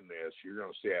doesn't win this, you're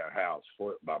going to see our House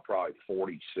flip by probably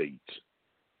 40 seats.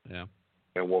 Yeah.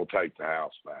 And we'll take the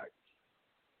House back.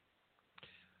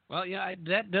 Well, yeah,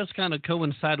 that does kind of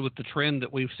coincide with the trend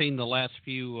that we've seen the last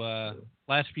few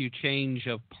change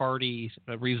of parties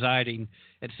residing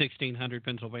at 1600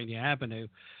 Pennsylvania Avenue.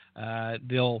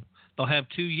 They'll have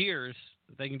 2 years.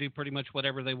 They can do pretty much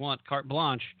whatever they want, carte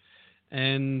blanche.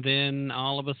 And then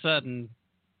all of a sudden,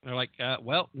 they're like,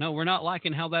 well, no, we're not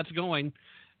liking how that's going.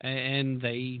 And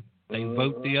they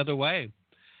vote the other way.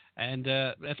 And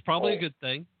that's probably a good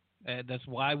thing. That's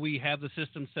why we have the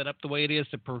system set up the way it is,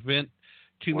 to prevent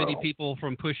too many people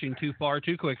from pushing too far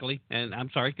too quickly. And I'm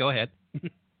sorry, go ahead.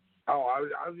 I was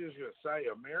just going to say,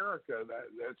 America,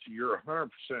 that's you're 100%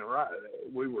 right.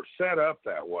 We were set up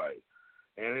that way.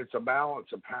 And it's a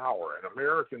balance of power. And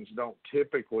Americans don't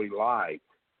typically like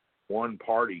one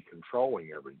party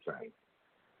controlling everything.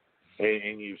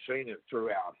 And you've seen it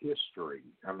throughout history.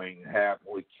 I mean, it happened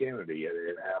with Kennedy.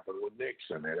 It happened with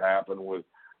Nixon. It happened with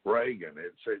Reagan.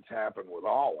 It's happened with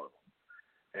all of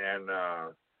them. And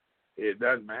it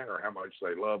doesn't matter how much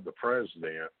they love the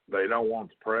president. They don't want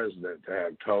the president to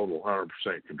have total 100%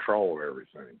 control of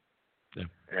everything. Yeah.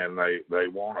 And they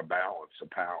want a balance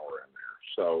of power in there.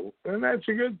 So, and that's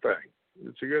a good thing.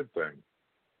 It's a good thing.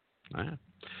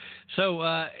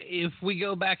 So if we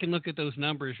go back and look at those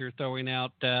numbers you're throwing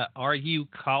out, are you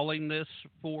calling this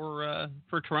for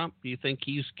Trump? Do you think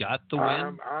he's got the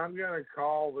win? I'm going to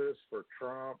call this for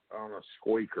Trump on a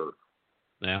squeaker.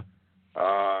 Yeah.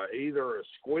 Either a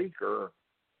squeaker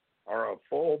or a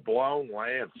full-blown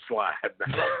landslide.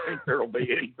 I don't think there'll be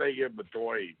anything in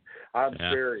between. I'm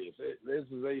serious. This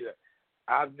is either.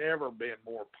 I've never been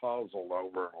more puzzled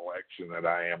over an election than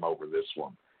I am over this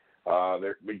one.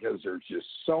 Because there's just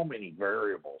so many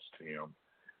variables, Tim.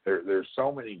 There's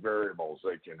so many variables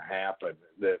that can happen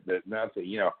that nothing,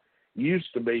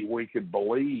 used to be we could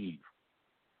believe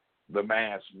the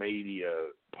mass media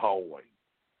polling.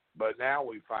 But now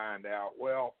we find out,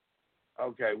 well,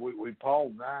 okay, we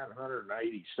polled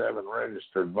 987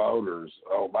 registered voters.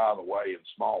 Oh, by the way, in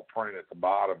small print at the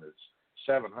bottom, it's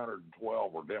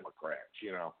 712 were Democrats,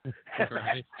 Right.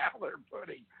 That's how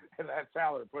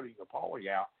they're putting the polling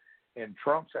out. And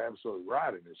Trump's absolutely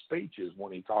right in his speeches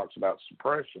when he talks about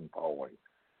suppression polling.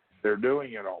 They're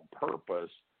doing it on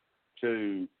purpose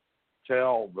to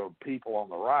tell the people on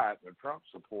the right, the Trump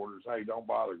supporters, hey, don't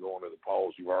bother going to the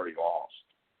polls. You've already lost.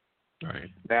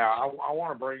 Right. Now, I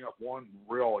want to bring up one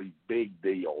really big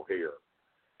deal here.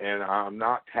 And I'm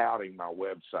not touting my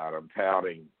website. I'm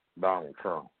touting Donald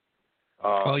Trump.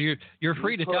 Well, you're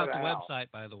free to tout the website,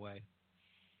 by the way.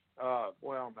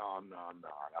 Well, no, I'm not.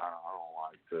 I don't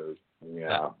like to.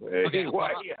 Yeah. Okay, anyway,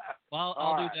 well,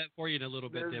 I'll do that for you in a little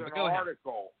bit. Then. But go ahead.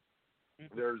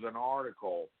 There's an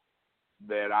article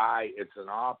that it's an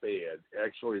op-ed.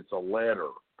 Actually, it's a letter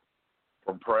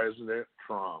from President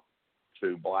Trump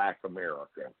to Black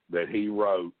America that he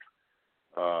wrote.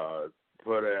 He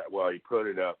put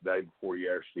it up day before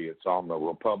yesterday. It's on the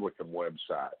Republican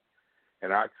website,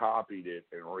 and I copied it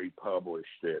and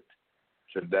republished it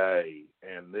today,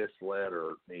 and this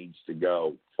letter needs to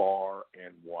go far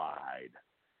and wide.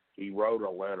 He wrote a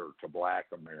letter to Black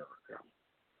America,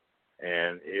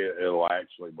 and it'll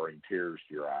actually bring tears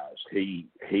to your eyes.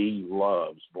 He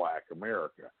loves Black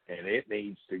America, and it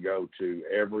needs to go to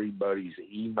everybody's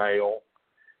email.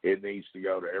 It needs to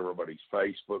go to everybody's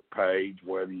Facebook page,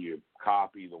 whether you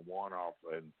copy the one off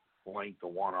and link the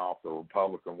one off the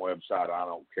Republican website, I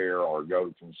don't care, or go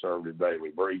to Conservative Daily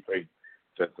Briefing.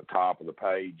 It's at the top of the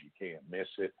page. You can't miss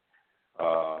it.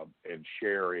 And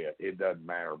share it. It doesn't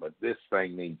matter. But this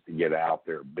thing needs to get out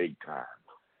there big time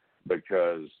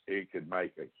because it could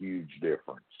make a huge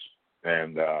difference.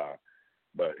 And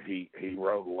but he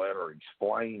wrote a letter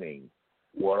explaining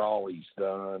what all he's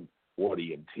done, what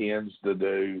he intends to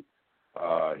do.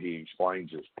 He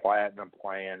explains his platinum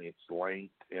plan. It's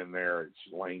linked in there.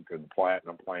 It's linked in the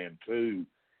platinum plan to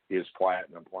his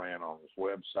platinum plan on his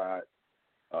website.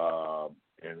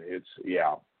 And it's,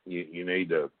 you need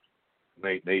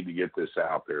to get this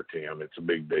out there, Tim. It's a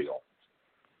big deal.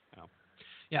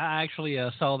 Yeah, I actually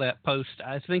saw that post.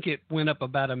 I think it went up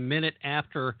about a minute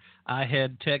after I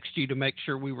had texted you to make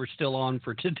sure we were still on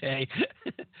for today.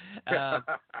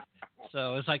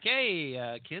 So it's like,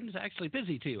 hey, Ken's actually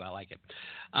busy too. I like it.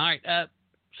 All right.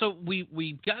 So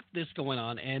we got this going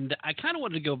on, and I kind of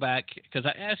wanted to go back because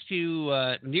I asked you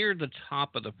near the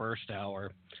top of the first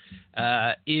hour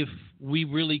if we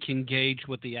really can gauge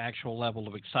what the actual level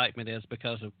of excitement is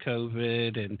because of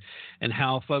COVID and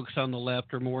how folks on the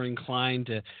left are more inclined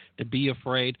to be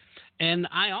afraid. And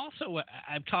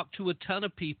I've talked to a ton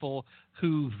of people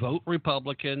who vote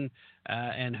Republican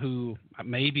and who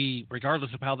maybe,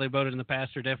 regardless of how they voted in the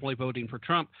past, are definitely voting for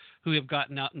Trump, who have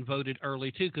gotten out and voted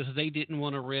early too because they didn't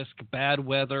want to risk bad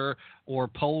weather or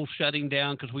polls shutting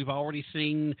down, because we've already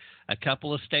seen a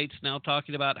couple of states now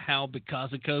talking about how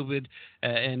because of COVID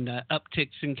and upticks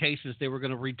in cases, they were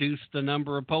going to reduce the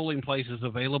number of polling places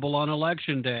available on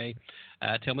Election Day.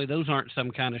 Tell me those aren't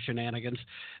some kind of shenanigans.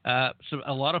 So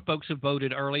a lot of folks who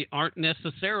voted early aren't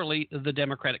necessarily the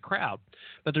Democratic crowd.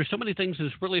 But there's so many things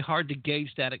that's really hard to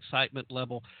gauge that excitement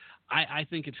level. I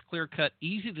think it's clear-cut,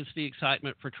 easy to see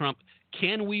excitement for Trump.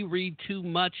 Can we read too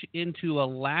much into a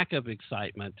lack of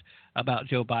excitement about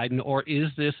Joe Biden, or is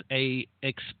this a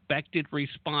expected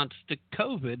response to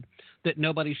COVID that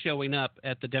nobody's showing up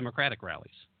at the Democratic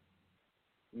rallies?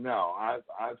 No, I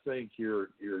think you're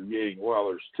getting, well,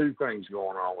 there's two things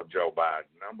going on with Joe Biden.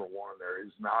 Number one, there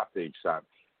is not the excitement.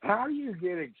 How do you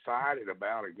get excited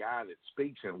about a guy that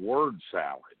speaks in word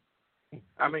salad?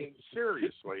 I mean,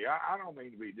 seriously, I don't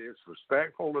mean to be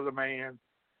disrespectful to the man.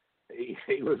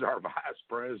 He was our vice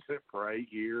president for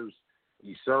 8 years.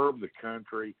 He served the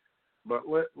country. But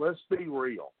let's be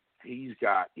real. He's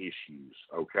got issues,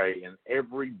 okay? And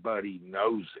everybody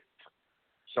knows it.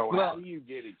 So how do you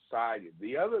get excited?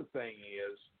 The other thing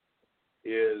is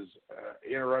is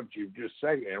interrupt you just a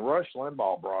second. And Rush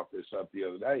Limbaugh brought this up the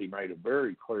other day. He made a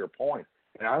very clear point,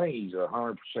 and I think he's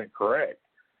 100% correct.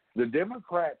 The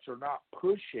Democrats are not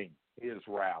pushing his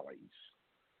rallies.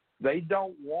 They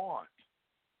don't want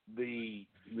the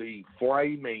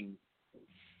flaming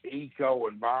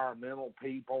eco-environmental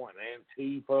people and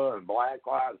Antifa and Black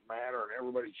Lives Matter and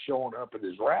everybody showing up at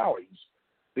his rallies,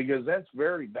 because that's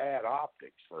very bad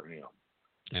optics for him.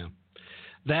 Yeah.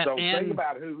 Think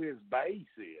about who his base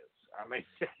is. I mean,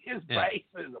 his base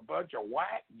is a bunch of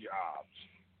whack jobs.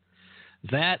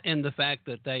 That and the fact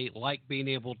that they like being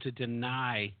able to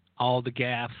deny all the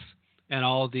gaffes and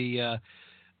all the,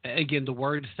 again, the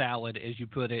word salad, as you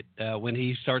put it, when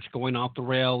he starts going off the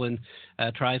rail and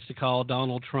tries to call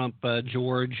Donald Trump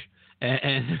George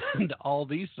and all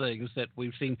these things that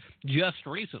we've seen just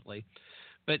recently.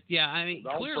 But, yeah, I mean,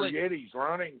 don't clearly. Don't forget he's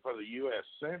running for the U.S.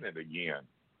 Senate again.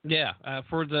 Yeah,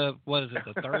 for the, what is it,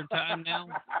 the third time now?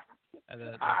 For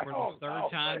the third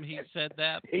time he said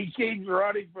that? He keeps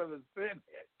running for the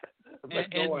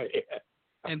Senate. Go ahead.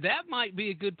 And that might be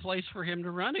a good place for him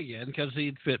to run again, because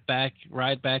he'd fit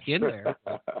right back in there.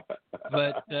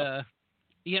 But,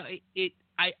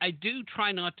 I do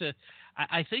try not to –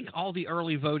 I think all the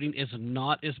early voting is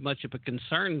not as much of a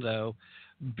concern, though,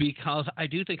 because I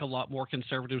do think a lot more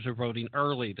conservatives are voting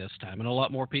early this time, and a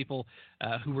lot more people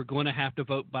who were going to have to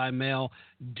vote by mail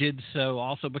did so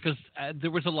also, because there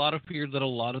was a lot of fear that a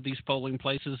lot of these polling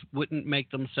places wouldn't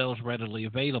make themselves readily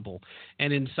available.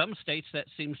 And in some states, that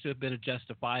seems to have been a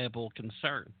justifiable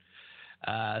concern.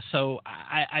 So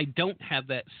I don't have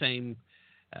that same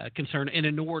concern in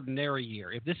an ordinary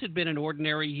year. If this had been an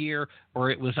ordinary year, or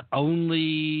it was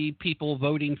only people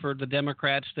voting for the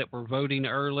Democrats that were voting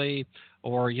early,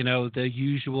 or, the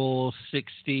usual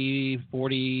 60,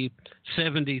 40,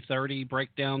 70, 30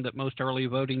 breakdown that most early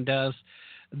voting does,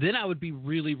 then I would be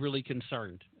really, really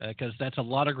concerned, because that's a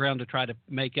lot of ground to try to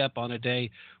make up on a day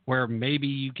where maybe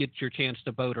you get your chance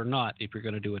to vote or not if you're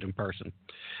going to do it in person.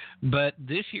 But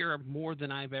this year, more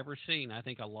than I've ever seen, I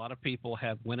think a lot of people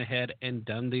have went ahead and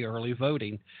done the early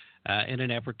voting in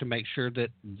an effort to make sure that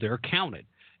they're counted.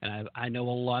 And I know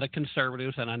a lot of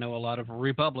conservatives, and I know a lot of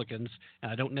Republicans,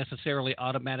 and I don't necessarily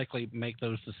automatically make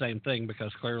those the same thing,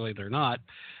 because clearly they're not.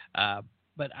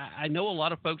 But I know a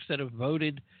lot of folks that have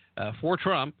voted for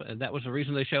Trump, and that was the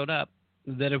reason they showed up,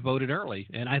 that have voted early.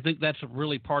 And I think that's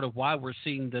really part of why we're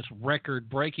seeing this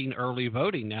record-breaking early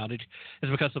voting now, is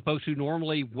because the folks who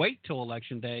normally wait till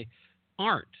Election Day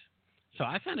aren't. So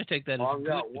I kind of take that as I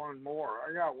got one more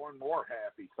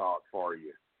happy thought for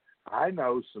you. I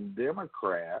know some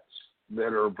Democrats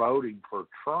that are voting for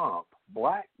Trump,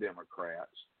 black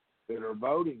Democrats, that are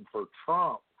voting for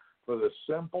Trump for the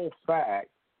simple fact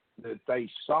that they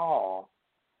saw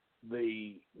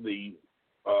the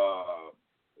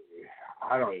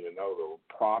I don't even know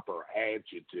the proper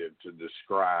adjective to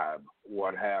describe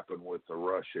what happened with the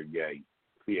Russiagate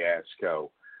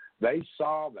fiasco. They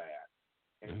saw that,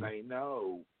 and they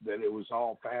know that it was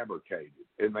all fabricated,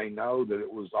 and they know that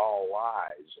it was all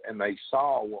lies, and they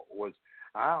saw what was.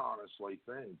 I honestly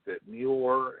think that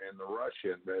Mueller and the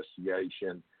Russia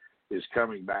investigation is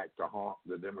coming back to haunt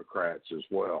the Democrats as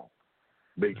well,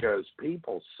 because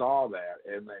people saw that,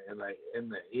 and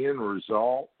the end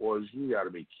result was, you got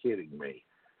to be kidding me.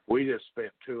 We just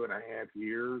spent 2.5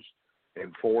 years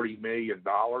and $40 million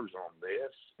on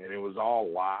this, and it was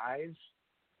all lies.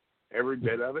 Every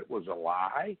bit of it was a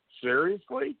lie.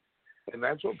 Seriously? And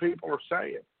that's what people are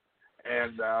saying.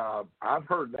 And I've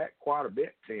heard that quite a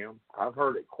bit, Tim. I've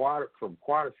heard it from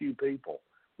quite a few people.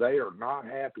 They are not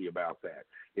happy about that.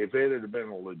 If it had been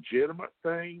a legitimate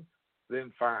thing,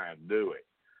 then fine, do it.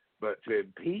 But to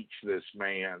impeach this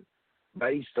man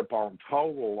based upon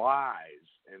total lies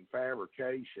and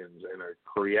fabrications and a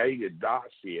created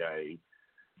dossier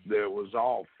that was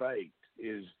all faked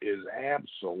is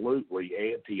absolutely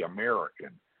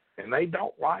anti-American, and they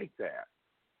don't like that.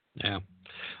 Yeah.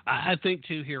 I think,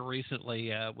 too, here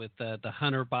recently with the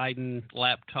Hunter Biden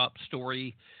laptop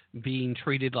story being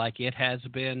treated like it has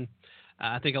been,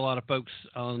 I think a lot of folks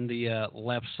on the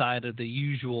left side of the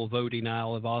usual voting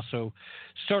aisle have also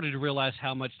started to realize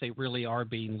how much they really are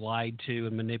being lied to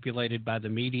and manipulated by the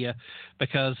media,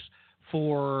 because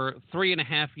for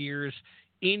 3.5 years,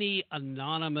 any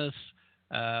anonymous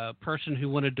person who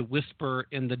wanted to whisper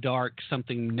in the dark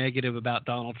something negative about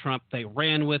Donald Trump, they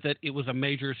ran with it. It was a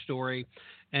major story.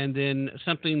 And then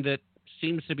something that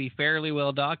seems to be fairly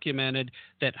well documented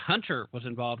that Hunter was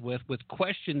involved with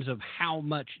questions of how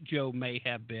much Joe may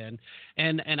have been.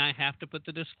 And I have to put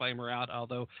the disclaimer out,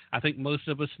 although I think most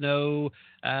of us know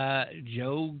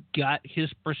Joe got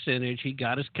his percentage, he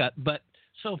got his cut, but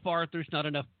so far there's not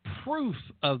enough proof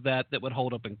of that would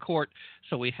hold up in court.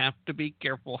 So we have to be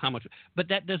careful how much. But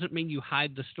that doesn't mean you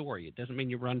hide the story. It doesn't mean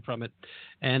you run from it.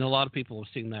 And a lot of people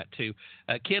have seen that too.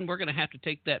 Ken, we're going to have to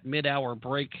take that mid-hour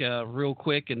break real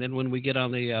quick. And then when we get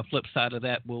on the flip side of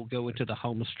that, we'll go into the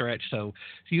home stretch. So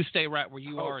you stay right where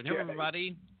you are. And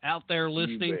everybody out there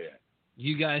listening,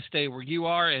 you guys stay where you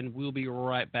are. And we'll be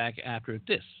right back after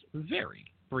this very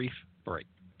brief break.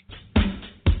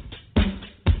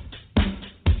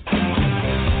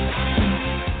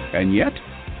 And yet,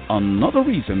 another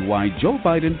reason why Joe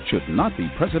Biden should not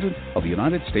be President of the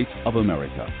United States of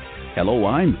America. Hello,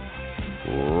 I'm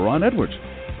Ron Edwards.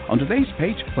 On today's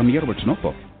page from the Edwards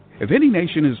Notebook, if any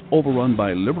nation is overrun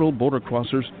by liberal border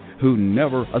crossers who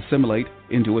never assimilate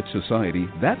into its society,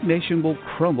 that nation will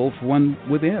crumble from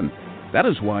within. That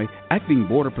is why Acting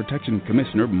Border Protection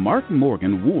Commissioner Mark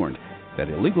Morgan warned that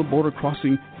illegal border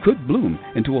crossing could bloom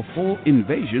into a full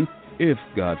invasion if,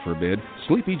 God forbid,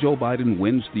 sleepy Joe Biden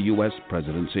wins the U.S.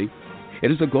 presidency.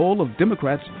 It is the goal of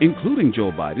Democrats, including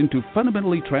Joe Biden, to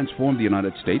fundamentally transform the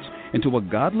United States into a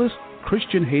godless,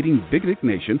 Christian-hating, bigoted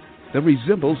nation that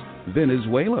resembles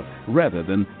Venezuela rather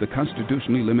than the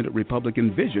constitutionally limited republic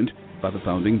envisioned by the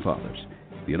Founding Fathers.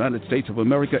 The United States of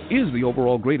America is the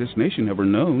overall greatest nation ever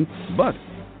known, but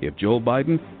if Joe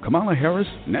Biden, Kamala Harris,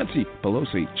 Nancy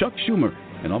Pelosi, Chuck Schumer,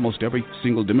 and almost every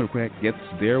single Democrat gets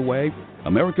their way,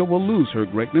 America will lose her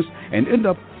greatness and end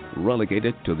up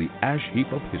relegated to the ash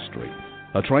heap of history.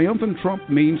 A triumphant Trump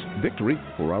means victory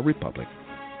for our republic.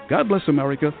 God bless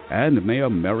America, and may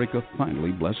America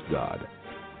finally bless God.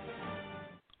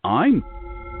 I'm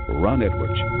Ron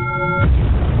Edwards.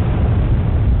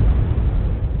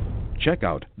 Check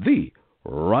out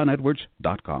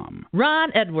theronedwards.com.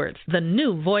 Ron Edwards, the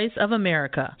new voice of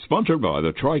America. Sponsored by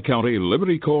the Tri-County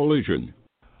Liberty Coalition.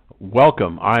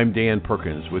 Welcome, I'm Dan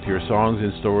Perkins with your songs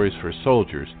and stories for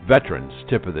soldiers, veterans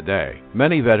tip of the day.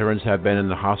 Many veterans have been in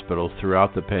the hospital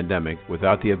throughout the pandemic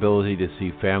without the ability to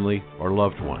see family or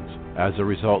loved ones. As a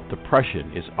result,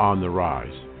 depression is on the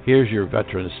rise. Here's your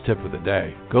veterans tip of the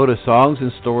day. Go to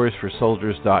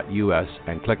songsandstoriesforsoldiers.us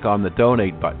and click on the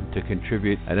donate button to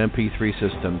contribute an MP3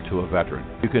 system to a veteran.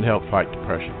 You can help fight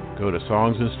depression. Go to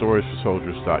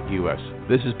songsandstoriesforsoldiers.us.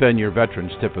 This has been your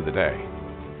veterans tip of the day.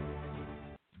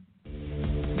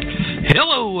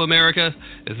 Hello, America.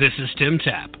 This is Tim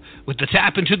Tapp with the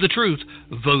Tap Into the Truth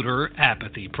Voter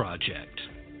Apathy Project.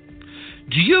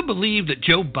 Do you believe that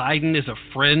Joe Biden is a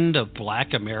friend of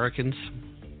black Americans?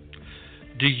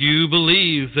 Do you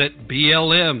believe that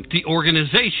BLM, the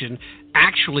organization,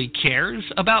 actually cares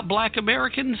about black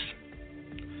Americans?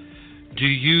 Do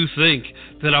you think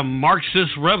that a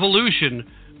Marxist revolution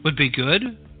would be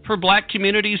good for black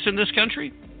communities in this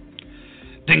country?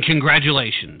 Then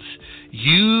congratulations.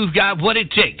 You've got what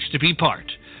it takes to be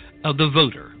part of the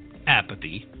Voter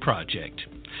Apathy Project.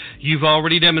 You've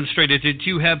already demonstrated that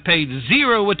you have paid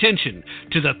zero attention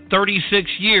to the 36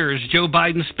 years Joe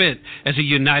Biden spent as a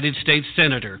United States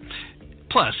Senator,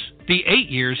 plus the 8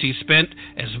 years he spent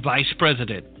as Vice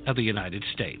President of the United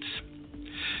States.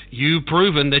 You've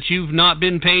proven that you've not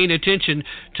been paying attention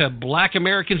to black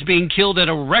Americans being killed at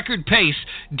a record pace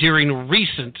during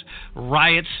recent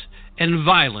riots and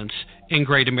violence in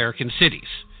great American cities,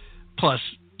 plus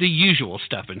the usual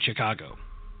stuff in Chicago.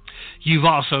 You've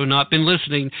also not been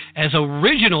listening as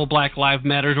original Black Lives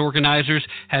Matter organizers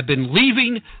have been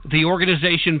leaving the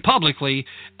organization publicly,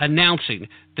 announcing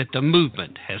that the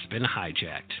movement has been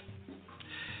hijacked.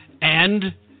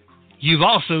 And you've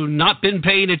also not been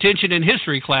paying attention in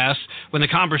history class when the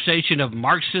conversation of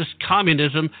Marxist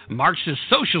communism, Marxist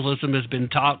socialism has been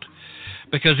taught.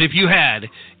 Because if you had,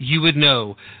 you would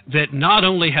know that not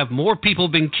only have more people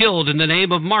been killed in the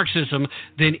name of Marxism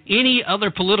than any other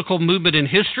political movement in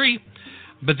history,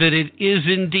 but that it is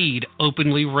indeed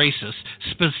openly racist,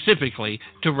 specifically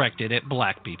directed at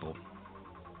black people.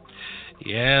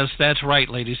 Yes, that's right,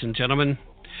 ladies and gentlemen.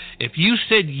 If you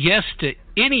said yes to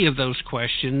any of those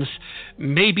questions,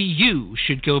 maybe you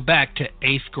should go back to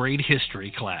 8th grade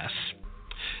history class.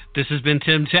 This has been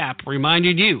Tim Tapp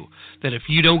reminding you that if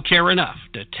you don't care enough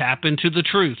to tap into the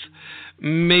truth,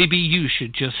 maybe you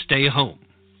should just stay home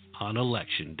on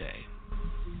Election Day.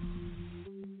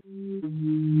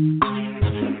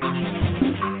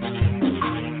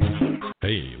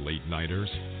 Hey, late nighters.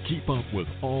 Keep up with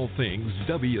all things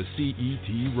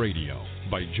WCET Radio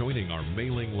by joining our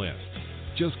mailing list.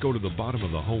 Just go to the bottom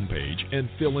of the homepage and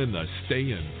fill in the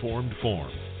Stay Informed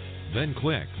form. Then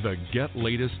click the Get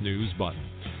Latest News button.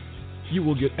 You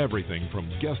will get everything from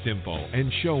guest info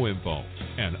and show info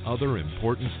and other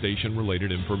important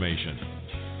station-related information.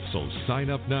 So sign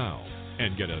up now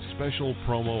and get a special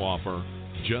promo offer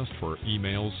just for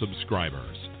email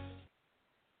subscribers.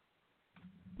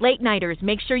 Late Nighters,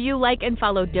 make sure you like and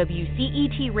follow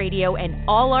WCET Radio and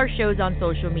all our shows on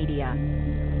social media.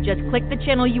 Just click the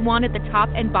channel you want at the top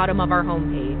and bottom of our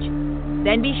homepage.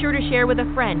 Then be sure to share with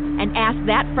a friend and ask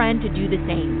that friend to do the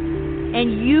same.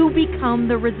 And you become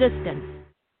the resistance.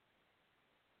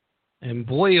 And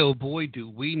boy, oh boy,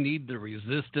 do we need the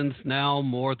resistance now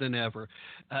more than ever.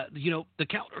 The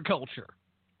counterculture,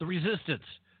 the resistance.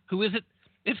 Who is it?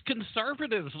 It's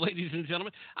conservatives, ladies and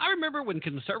gentlemen. I remember when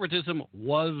conservatism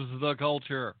was the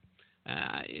culture.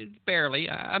 Barely.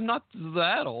 I'm not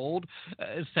that old.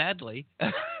 Sadly.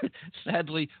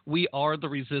 Sadly, we are the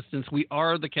resistance. We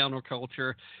are the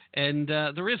counterculture. And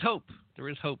there is hope. There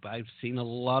is hope. I've seen a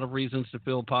lot of reasons to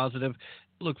feel positive.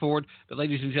 Look forward. But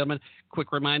ladies and gentlemen,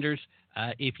 quick reminders.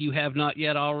 If you have not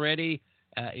yet already,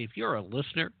 if you're a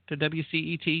listener to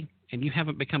WCET and you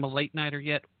haven't become a late nighter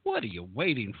yet, what are you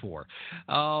waiting for?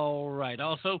 All right.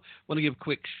 Also, want to give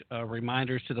quick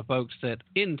reminders to the folks that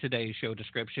in today's show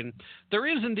description, there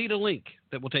is indeed a link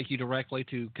that will take you directly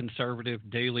to Conservative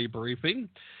Daily Briefing.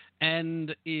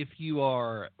 And if you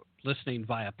are listening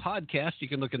via podcast, you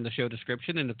can look in the show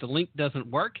description. And if the link doesn't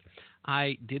work,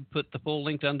 I did put the full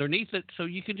link underneath it, so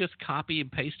you can just copy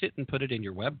and paste it and put it in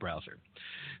your web browser.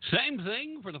 Same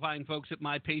thing for the fine folks at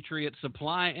My Patriot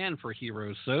Supply and for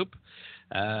Hero Soap.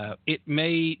 It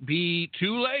may be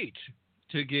too late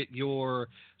to get your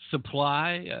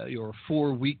supply, your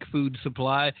 4-week food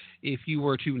supply, if you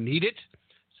were to need it.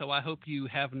 So I hope you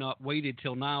have not waited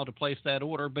till now to place that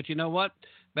order. But you know what?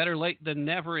 Better late than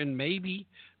never, and maybe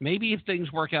if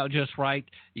things work out just right,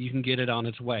 you can get it on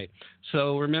its way.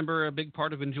 So remember, a big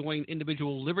part of enjoying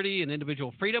individual liberty and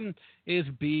individual freedom is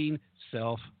being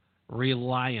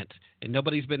self-reliant. And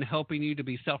nobody's been helping you to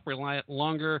be self-reliant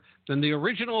longer than the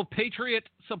original Patriot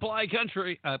Supply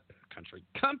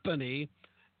company,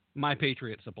 My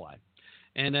Patriot Supply.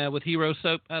 And with Hero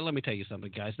Soap, let me tell you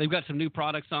something, guys. They've got some new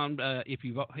products on. If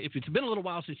it's been a little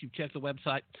while since you've checked the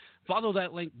website, follow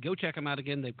that link. Go check them out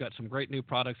again. They've got some great new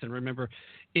products. And remember,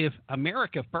 if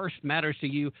America First matters to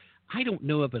you, I don't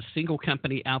know of a single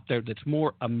company out there that's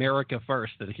more America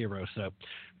First than Hero Soap.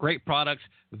 Great products,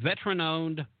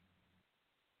 veteran-owned.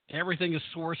 Everything is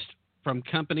sourced from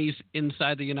companies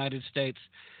inside the United States,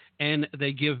 and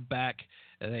they give back.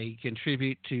 They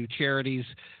contribute to charities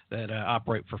that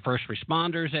operate for first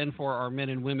responders and for our men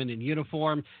and women in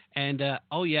uniform. And,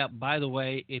 by the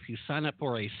way, if you sign up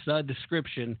for a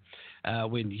subscription,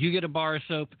 when you get a bar of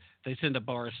soap, they send a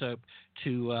bar of soap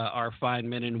to our fine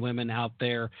men and women out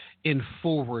there in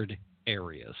forward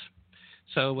areas.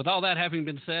 So with all that having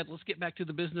been said, let's get back to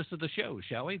the business of the show,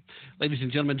 shall we? Ladies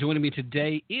and gentlemen, joining me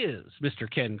today is Mr.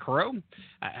 Ken Crow,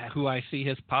 who I see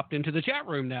has popped into the chat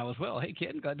room now as well. Hey,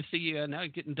 Ken, glad to see you. Now you're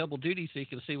getting double duty so you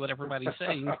can see what everybody's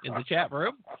saying in the chat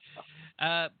room.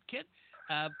 Ken,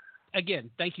 again,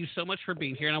 thank you so much for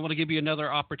being here, and I want to give you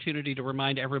another opportunity to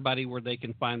remind everybody where they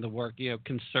can find the work,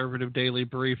 Conservative Daily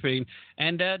Briefing,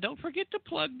 and don't forget to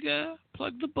plug the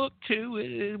book,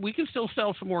 too. We can still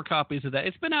sell some more copies of that.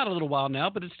 It's been out a little while now,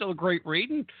 but it's still a great read,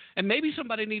 and maybe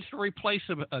somebody needs to replace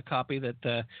a copy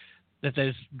that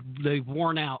they've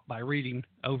worn out by reading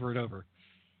over and over.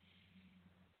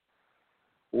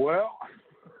 Well,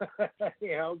 okay,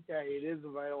 it is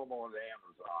available on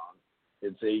Amazon.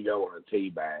 It's Ego in a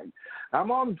Tea Bag. I'm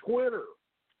on Twitter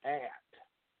at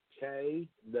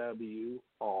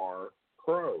KWR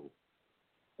Crow.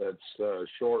 That's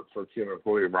short for Kenneth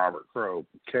William Robert Crow.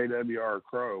 KWR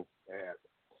Crow and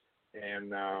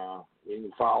you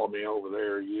can follow me over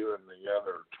there, you and the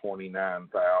other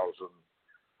 29,000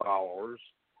 followers.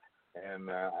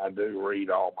 And I do read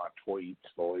all my tweets,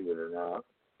 believe it or not.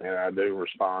 And I do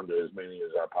respond to as many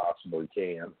as I possibly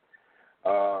can.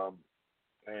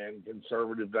 And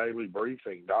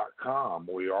conservativedailybriefing.com.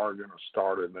 We are going to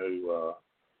start a new,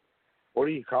 what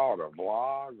do you call it, a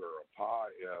vlog or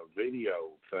a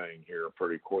video thing here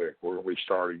pretty quick. We're going to be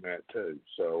starting that too.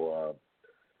 So,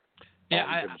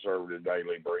 Conservative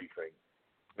Daily Briefing.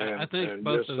 And, I think and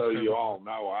both just so you all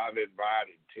know, I've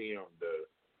invited Tim to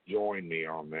join me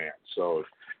on that. So if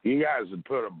you guys would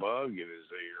put a bug in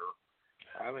his ear,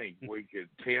 I think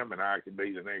Tim and I could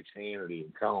be the next Hannity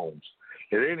and Combs.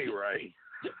 At any rate,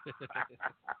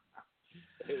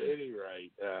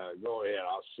 go ahead.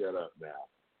 I'll shut up now.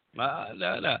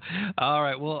 No. All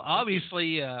right. Well,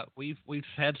 obviously, we've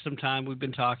had some time. We've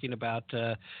been talking about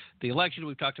the election.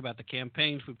 We've talked about the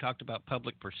campaigns. We've talked about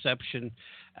public perception.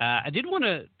 I did want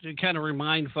to kind of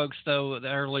remind folks, though,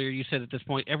 that earlier you said at this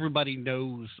point everybody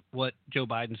knows what Joe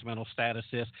Biden's mental status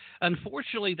is.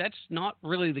 Unfortunately, that's not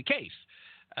really the case.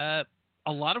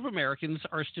 A lot of Americans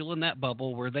are still in that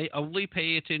bubble where they only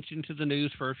pay attention to the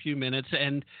news for a few minutes,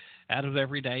 and out of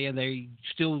every day, and they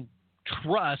still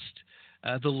trust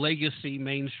the legacy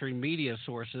mainstream media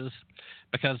sources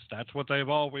because that's what they've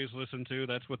always listened to.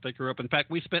 That's what they grew up. In fact,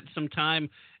 we spent some time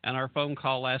on our phone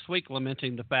call last week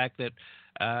lamenting the fact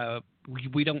that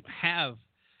we don't have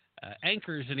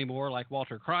anchors anymore like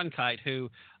Walter Cronkite, who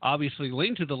obviously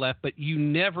leaned to the left, but you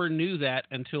never knew that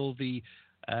until the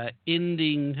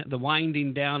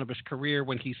winding down of his career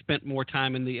when he spent more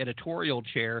time in the editorial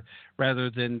chair rather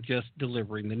than just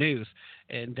delivering the news.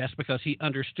 And that's because he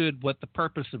understood what the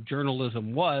purpose of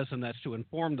journalism was, and that's to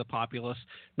inform the populace,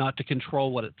 not to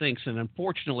control what it thinks. And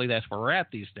unfortunately, that's where we're at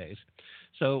these days.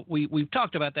 So we've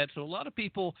talked about that. So a lot of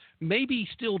people maybe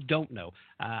still don't know.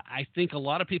 I think a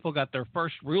lot of people got their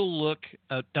first real look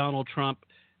at Donald Trump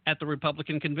at the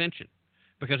Republican convention,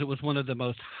 because it was one of the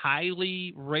most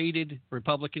highly rated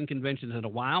Republican conventions in a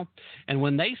while. And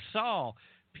when they saw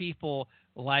people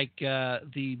like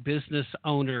the business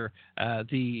owner,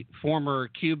 the former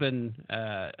Cuban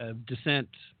descent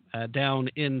down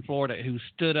in Florida, who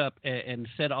stood up and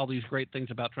said all these great things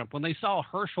about Trump, when they saw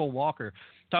Herschel Walker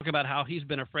talk about how he's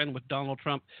been a friend with Donald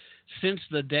Trump since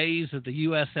the days of the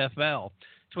USFL,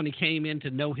 it's when he came in to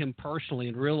know him personally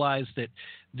and realized that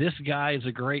this guy is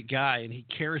a great guy and he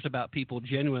cares about people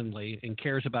genuinely and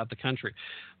cares about the country.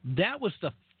 That was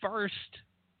the first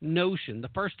notion, the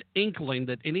first inkling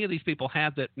that any of these people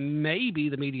have that maybe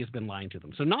the media has been lying to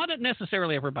them. So not that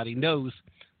necessarily everybody knows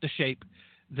the shape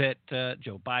that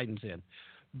Joe Biden's in.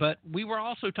 But we were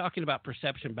also talking about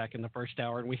perception back in the first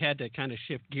hour, and we had to kind of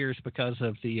shift gears because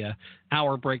of the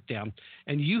hour breakdown.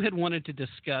 And you had wanted to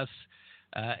discuss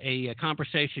a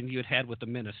conversation you had with the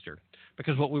minister,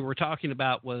 because what we were talking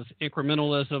about was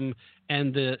incrementalism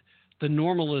and the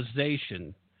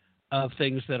normalization of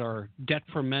things that are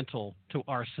detrimental to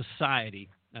our society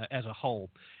as a whole.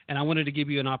 And I wanted to give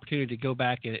you an opportunity to go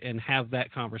back and have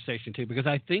that conversation too, because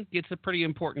I think it's a pretty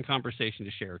important conversation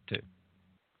to share too.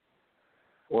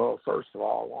 Well, first of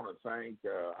all, I want to thank,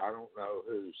 I don't know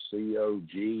who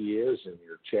COG is in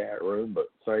your chat room, but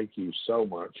thank you so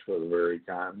much for the very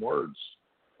kind words.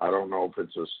 I don't know if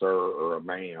it's a sir or a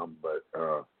ma'am, but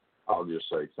I'll just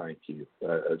say thank you.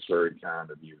 It's very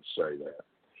kind of you to say that.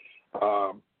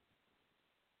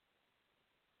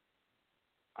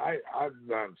 I've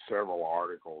done several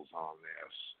articles on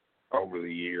this over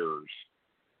the years,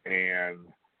 and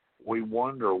we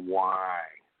wonder why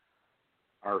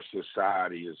our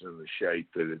society is in the shape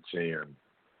that it's in.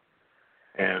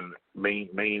 And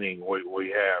meaning we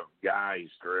have guys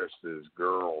dressed as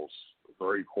girls,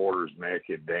 3/4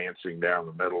 naked, dancing down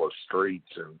the middle of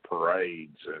streets and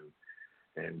parades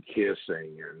and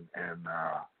kissing,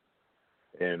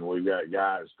 and we've got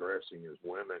guys dressing as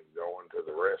women going to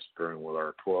the restroom with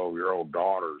our 12-year-old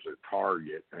daughters at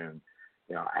Target. And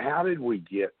how did we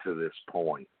get to this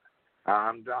point?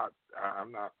 I'm not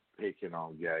picking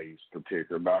on gays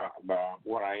particularly, but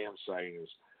what I am saying is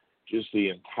just the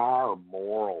entire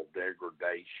moral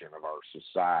degradation of our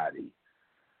society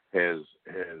has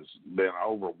been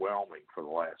overwhelming for the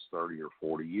last 30 or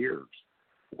 40 years.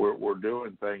 We're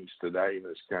doing things today in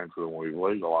this country when we've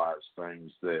legalized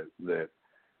things that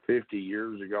 50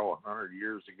 years ago, 100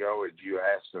 years ago, had you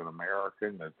asked an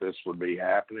American that this would be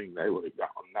happening, they would have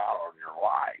gone, not on your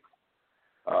life.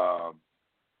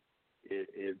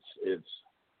 It's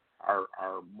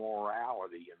our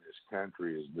morality in this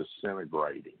country is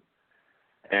disintegrating.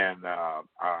 And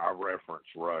I reference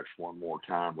Rush one more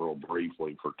time real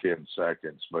briefly for 10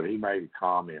 seconds, but he made a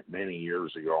comment many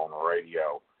years ago on the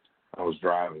radio. I was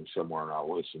driving somewhere and I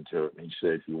listened to it, and he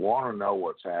said, if you want to know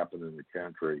what's happened in the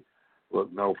country,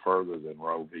 look no further than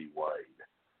Roe v. Wade.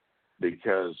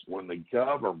 Because when the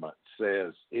government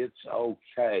says it's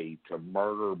okay to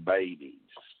murder babies,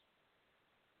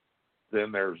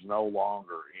 then there's no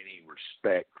longer any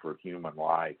respect for human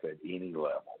life at any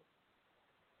level.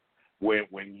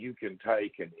 When you can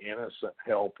take an innocent,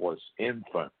 helpless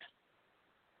infant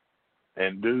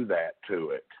and do that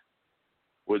to it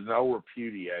with no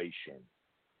repudiation,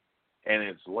 and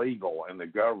it's legal, and the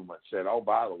government said, oh,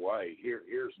 by the way,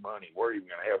 here's money, we're even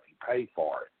going to help you pay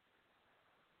for it,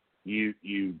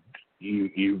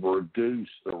 you've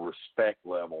reduced the respect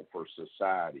level for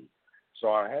society.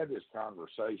 So I had this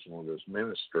conversation with this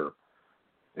minister,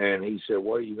 and he said,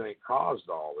 what do you think caused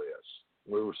all this?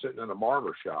 We were sitting in a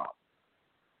barber shop,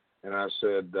 and I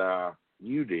said,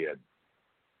 you did.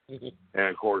 And,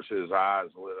 of course, his eyes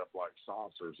lit up like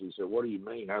saucers. He said, what do you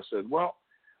mean? I said, well,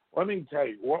 let me tell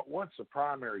you, what's the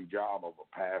primary job of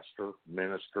a pastor,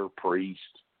 minister, priest,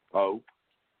 pope,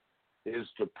 is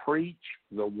to preach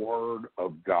the word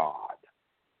of God.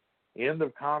 End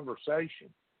of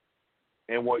conversation.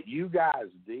 And what you guys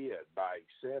did by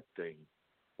accepting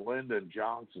Lyndon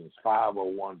Johnson's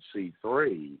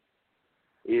 501c3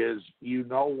 is you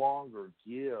no longer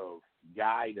give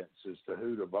guidance as to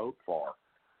who to vote for.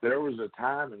 There was a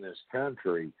time in this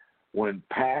country when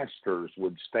pastors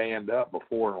would stand up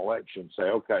before an election and say,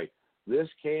 okay, this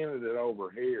candidate over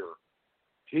here,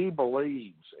 he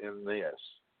believes in this,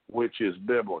 which is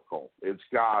biblical. It's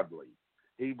godly.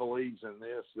 He believes in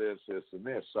this, and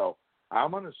this. So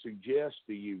I'm going to suggest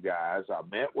to you guys, I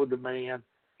met with the man.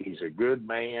 He's a good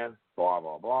man, blah,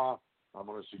 blah, blah. I'm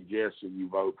going to suggest that you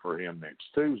vote for him next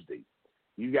Tuesday.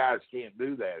 You guys can't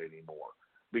do that anymore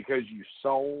because you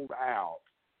sold out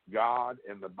God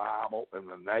and the Bible and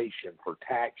the nation for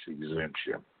tax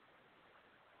exemption.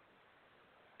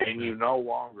 And you no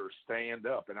longer stand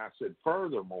up. And I said,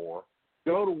 furthermore,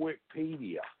 go to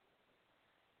Wikipedia.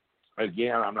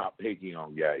 Again, I'm not picking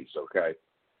on gays, okay?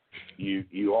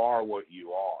 You are what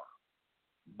you are.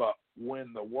 But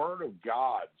when the Word of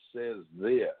God says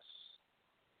this,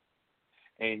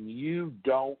 and you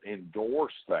don't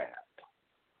endorse that,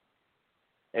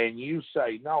 and you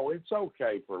say, no, it's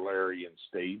okay for Larry and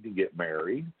Steve to get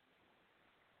married,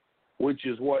 which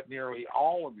is what nearly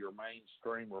all of your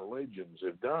mainstream religions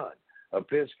have done.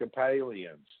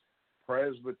 Episcopalians,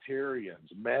 Presbyterians,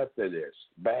 Methodists,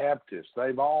 Baptists,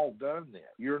 they've all done this.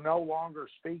 You're no longer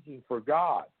speaking for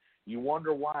God. You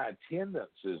wonder why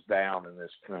attendance is down in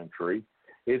this country.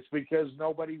 It's because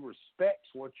nobody respects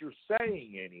what you're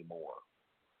saying anymore.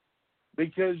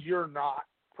 Because you're not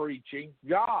preaching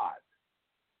God.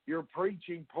 You're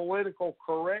preaching political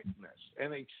correctness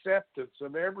and acceptance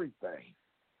of everything.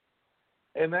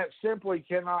 And that simply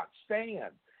cannot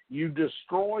stand. You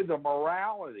destroy the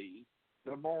morality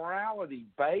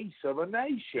base of a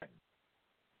nation.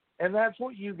 And that's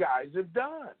what you guys have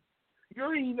done.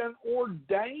 You're even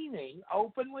ordaining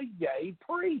openly gay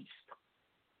priests.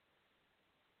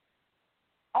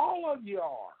 All of you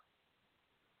are.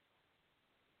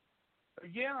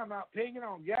 Again, I'm not picking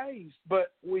on gays,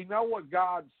 but we know what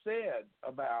God said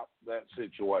about that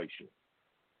situation.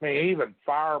 I mean, he even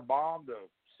firebombed a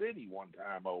city one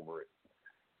time over it.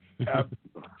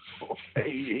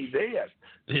 He did.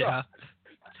 Yeah.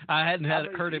 I hadn't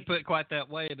heard it put quite that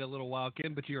way in a little while,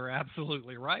 Ken, but you're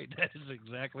absolutely right. That is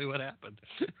exactly what happened.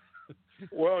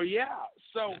 Well, yeah.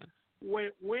 So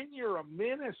when you're a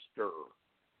minister,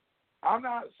 I'm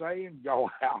not saying go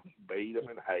out and beat them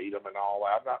and hate them and all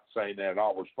that. I'm not saying that at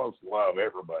all. We're supposed to love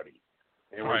everybody,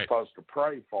 and we're supposed to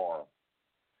pray for them.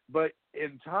 But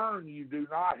in turn, you do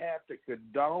not have to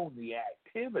condone the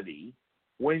activity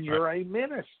when you're a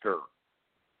minister.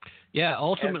 Yeah,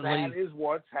 ultimately. And that is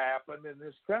what's happened in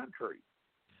this country.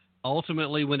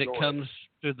 Ultimately, when it comes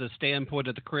to the standpoint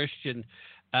of the Christian,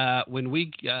 when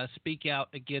we speak out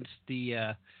against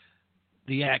the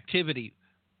activity,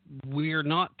 we're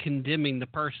not condemning the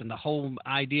person. The whole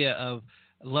idea of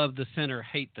love the sinner,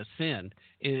 hate the sin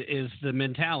is the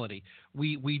mentality.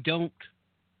 We don't,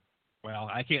 well,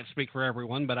 I can't speak for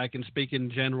everyone, but I can speak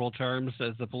in general terms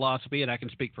as the philosophy, and I can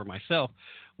speak for myself.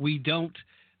 We don't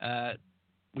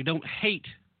hate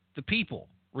the people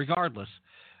regardless,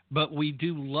 but we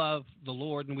do love the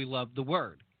Lord and we love the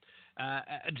Word.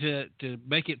 To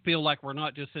make it feel like we're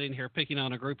not just sitting here picking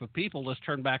on a group of people, let's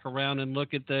turn back around and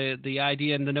look at the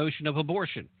idea and the notion of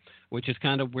abortion, which is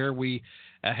kind of where we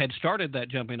had started that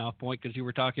jumping off point, because you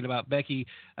were talking about Becky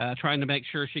trying to make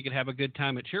sure she could have a good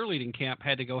time at cheerleading camp,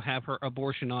 had to go have her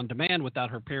abortion on demand without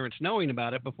her parents knowing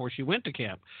about it before she went to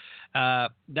camp.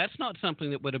 That's not something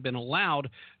that would have been allowed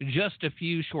just a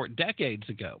few short decades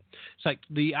ago. It's like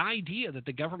the idea that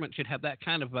the government should have that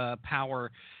kind of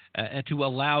power to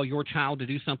allow your child to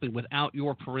do something without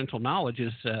your parental knowledge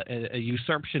is a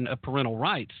usurpation of parental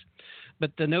rights.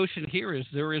 But the notion here is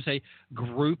there is a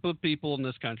group of people in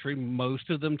this country, most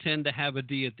of them tend to have a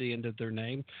D at the end of their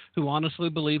name, who honestly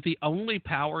believe the only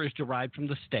power is derived from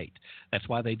the state. That's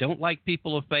why they don't like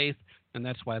people of faith, and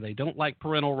that's why they don't like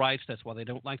parental rights. That's why they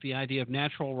don't like the idea of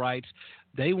natural rights.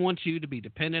 They want you to be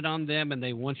dependent on them, and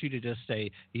they want you to just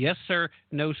say, yes, sir,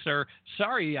 no, sir.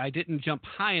 Sorry, I didn't jump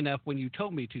high enough when you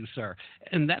told me to, sir.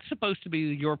 And that's supposed to be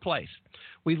your place.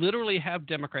 We literally have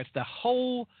Democrats, the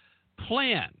whole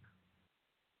plan,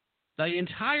 the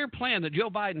entire plan that Joe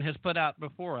Biden has put out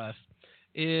before us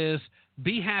is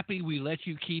be happy we let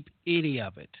you keep any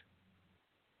of it.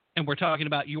 And we're talking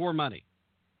about your money.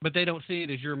 But they don't see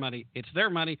it as your money. It's their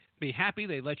money. Be happy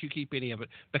they let you keep any of it.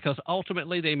 Because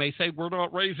ultimately they may say, we're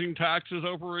not raising taxes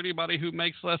over anybody who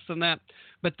makes less than that.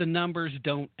 But the numbers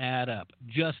don't add up.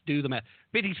 Just do the math.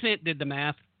 50 Cent did the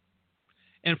math.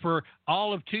 And for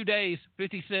all of 2 days,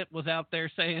 50 Cent was out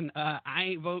there saying, I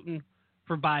ain't voting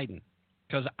for Biden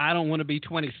because I don't want to be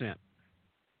 20 Cent.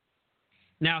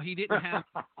 Now he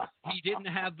didn't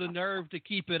have the nerve to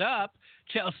keep it up.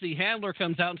 Chelsea Handler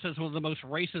comes out and says one of the most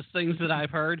racist things that I've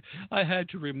heard. I had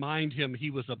to remind him he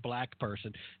was a black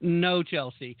person. No,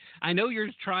 Chelsea. I know you're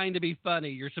trying to be funny.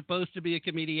 You're supposed to be a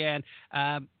comedian.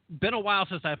 Been a while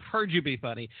since I've heard you be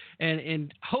funny,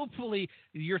 and hopefully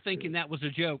you're thinking that was a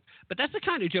joke. But that's the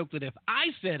kind of joke that if I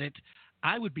said it,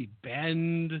 I would be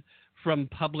banned from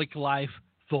public life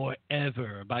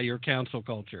forever by your council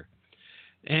culture.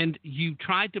 And you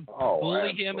tried to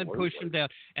bully him and push him down.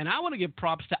 And I want to give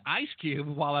props to Ice Cube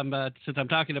while since I'm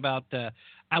talking about,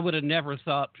 I would have never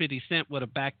thought 50 Cent would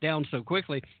have backed down so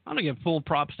quickly. I want to give full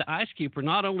props to Ice Cube for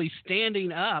not only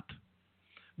standing up,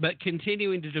 but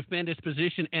continuing to defend his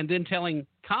position and then telling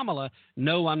Kamala,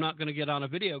 no, I'm not going to get on a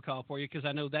video call for you because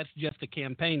I know that's just a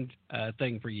campaign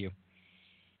thing for you.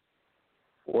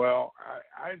 Well,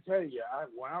 I tell you,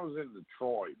 when I was in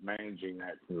Detroit managing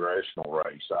that congressional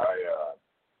race, I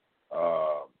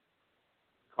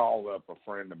called up a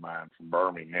friend of mine from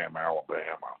Birmingham,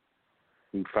 Alabama,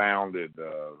 who founded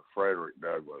Frederick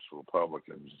Douglass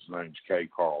Republicans. His name's K.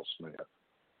 Carl Smith.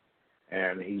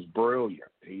 And he's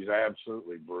brilliant. He's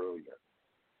absolutely brilliant.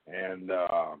 And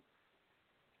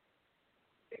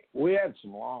we had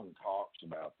some long talks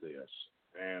about this.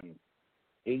 And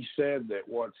he said that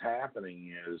what's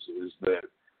happening is that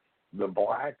the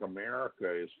black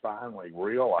America is finally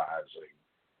realizing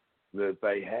that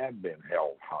they have been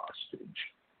held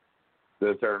hostage,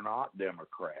 that they're not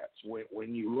Democrats.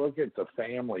 When you look at the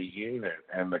family unit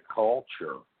and the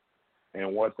culture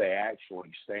and what they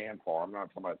actually stand for, I'm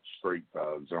not talking about the street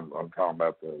thugs. I'm talking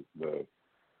about the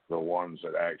ones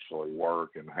that actually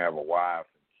work and have a wife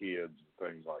and kids and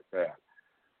things like that.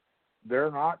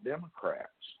 They're not Democrats.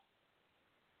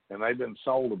 And they've been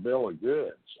sold a bill of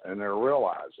goods, and they're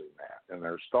realizing that, and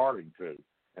they're starting to.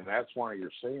 And that's why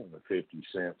you're seeing the 50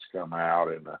 Cents come out,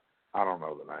 and I don't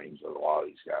know the names of a lot of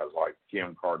these guys, like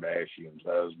Kim Kardashian's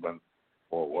husband,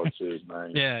 or what's his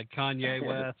name? Yeah, Kanye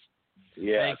West.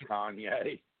 Yeah,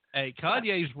 Kanye. Hey,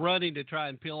 Kanye's running to try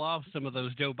and peel off some of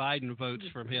those Joe Biden votes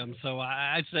from him, so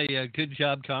I'd say good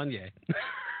job, Kanye.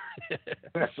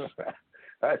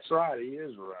 That's right, he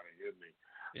is running, isn't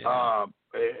he? Yeah.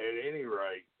 At any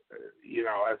rate,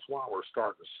 that's why we're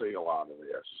starting to see a lot of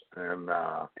this, and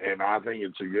I think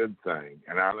it's a good thing.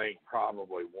 And I think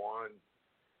probably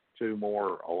 1-2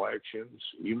 more elections,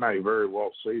 you may very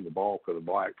well see the bulk of the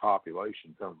black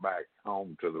population come back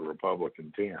home to the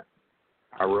Republican tent.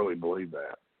 I really believe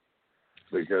that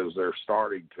because they're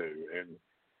starting to, and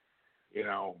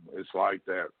it's like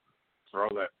that. Throw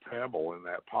that pebble in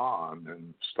that pond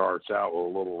and starts out with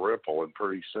a little ripple, and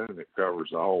pretty soon it covers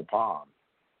the whole pond.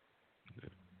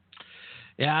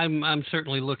 Yeah, I'm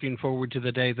certainly looking forward to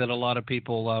the day that a lot of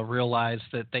people realize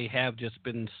that they have just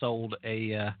been sold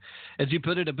as you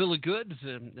put it, a bill of goods,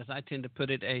 as I tend to put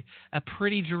it, a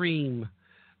pretty dream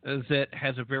that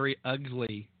has a very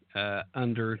ugly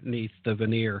underneath the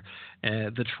veneer.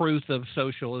 The truth of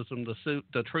socialism,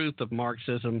 the truth of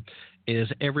Marxism is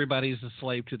everybody's a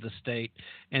slave to the state.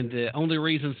 And the only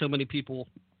reason so many people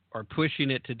are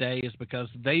pushing it today is because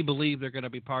they believe they're going to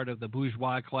be part of the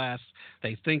bourgeois class.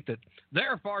 They think that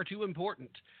they're far too important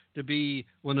to be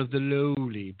one of the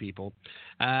lowly people.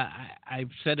 I've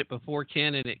said it before,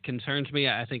 Ken, and it concerns me.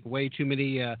 I think way too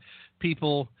many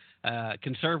people,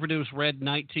 conservatives read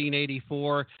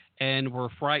 1984 and were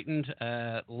frightened.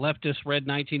 Leftists read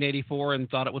 1984 and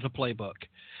thought it was a playbook.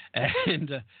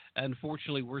 And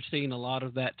unfortunately, we're seeing a lot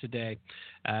of that today.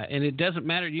 And it doesn't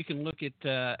matter. You can look at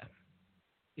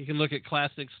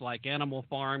classics like Animal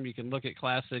Farm. You can look at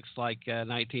classics like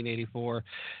 1984.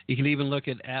 You can even look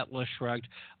at Atlas Shrugged.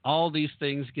 All these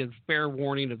things give fair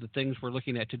warning of the things we're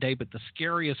looking at today. But the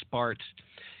scariest part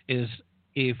is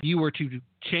if you were to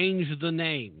change the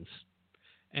names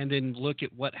and then look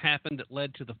at what happened that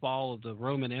led to the fall of the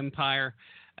Roman Empire,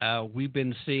 we've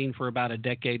been seeing for about a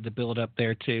decade the build up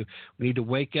there too. We need to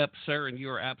wake up, sir, and you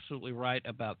are absolutely right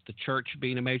about the church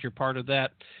being a major part of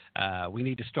that. We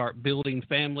need to start building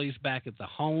families back at the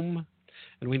home,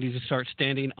 and we need to start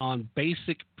standing on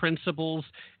basic principles,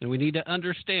 and we need to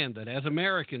understand that as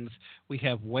Americans, we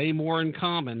have way more in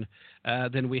common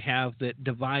than we have that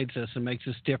divides us and makes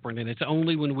us different. And it's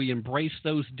only when we embrace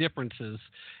those differences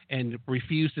and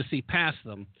refuse to see past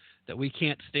them that we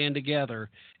can't stand together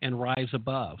and rise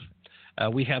above.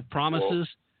 We have promises.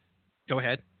 Go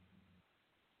ahead.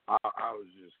 I was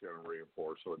just going to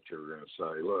reinforce what you were going to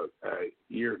say. Look,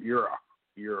 you're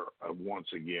once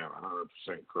again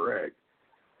 100% correct.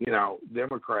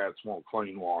 Democrats want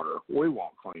clean water. We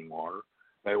want clean water.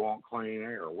 They want clean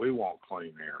air. We want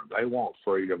clean air. They want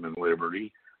freedom and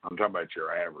liberty. I'm talking about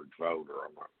your average voter.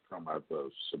 I'm not talking about the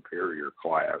superior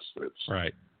class that's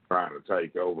right. trying to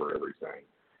take over everything.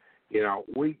 You know,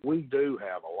 we do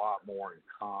have a lot more in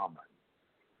common,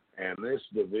 and this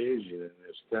division in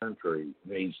this country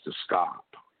needs to stop.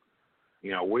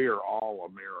 You know, we are all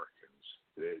Americans.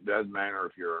 It doesn't matter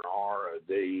if you're an R, a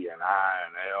D, an I,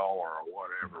 an L, or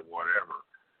whatever.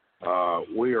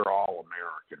 We are all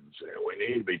Americans, and we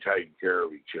need to be taking care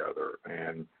of each other.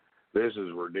 And this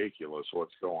is ridiculous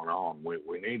what's going on.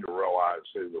 We need to realize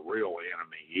who the real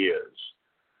enemy is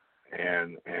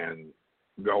and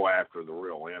go after the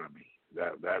real enemy.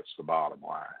 That's the bottom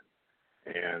line.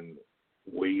 And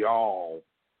we all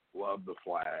love the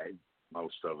flag.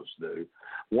 Most of us do.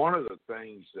 One of the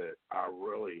things that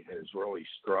has really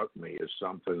struck me is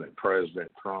something that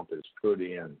President Trump has put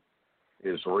in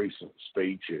his recent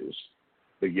speeches,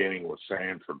 beginning with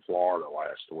Sanford, Florida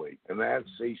last week. And that's,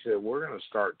 he said, we're going to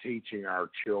start teaching our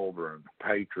children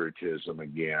patriotism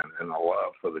again and a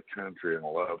love for the country and a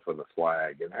love for the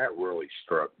flag. And that really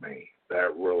struck me.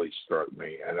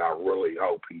 And I really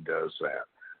hope he does that.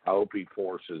 I hope he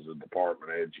forces the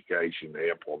Department of Education to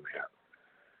implement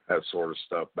that sort of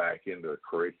stuff back into the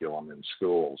curriculum in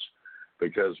schools.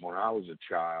 Because when I was a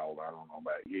child, I don't know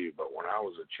about you, but when I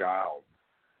was a child,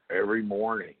 every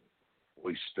morning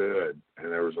we stood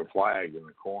and there was a flag in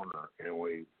the corner and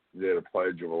we did a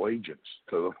Pledge of Allegiance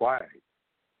to the flag.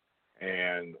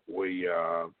 And we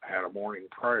had a morning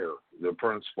prayer. The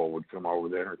principal would come over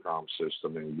the intercom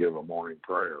system and give a morning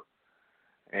prayer.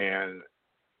 And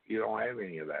you don't have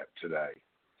any of that today.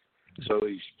 So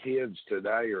these kids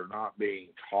today are not being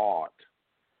taught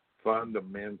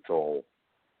fundamental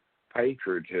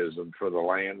patriotism for the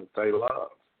land that they love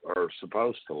or are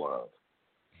supposed to love.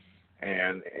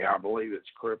 And I believe it's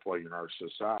crippling in our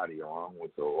society along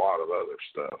with a lot of other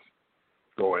stuff.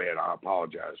 Go ahead. I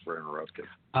apologize for interrupting.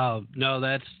 Oh, no,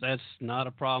 that's not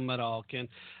a problem at all, Ken.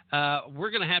 We're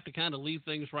going to have to kind of leave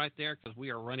things right there because we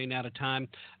are running out of time.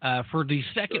 For the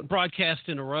second broadcast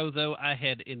in a row, though, I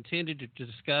had intended to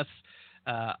discuss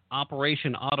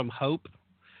Operation Autumn Hope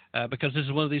because this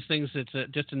is one of these things that's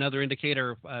just another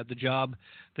indicator of the job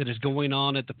that is going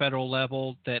on at the federal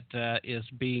level that is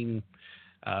being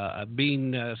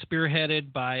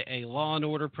spearheaded by a law and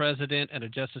order president and a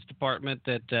Justice Department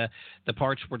that the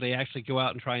parts where they actually go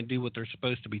out and try and do what they're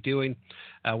supposed to be doing.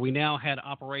 We now had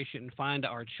Operation Find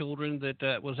Our Children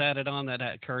that was added on that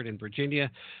occurred in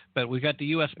Virginia, but we've got the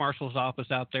U.S. Marshal's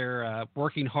Office out there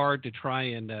working hard to try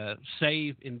and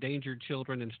save endangered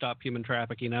children and stop human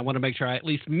trafficking. I want to make sure I at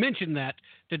least mention that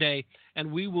today,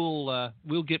 and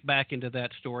we'll get back into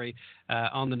that story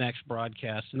on the next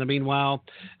broadcast. In the meanwhile,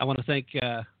 I want to thank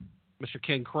Mr.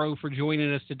 Ken Crow for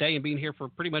joining us today and being here for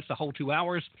pretty much the whole 2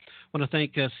 hours. I want to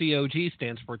thank COG,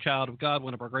 stands for Child of God,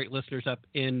 one of our great listeners up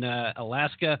in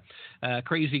Alaska.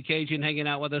 Crazy Cajun hanging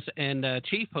out with us. And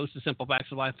Chief, host of Simple Facts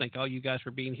of Life, thank all you guys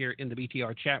for being here in the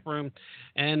BTR chat room.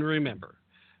 And remember,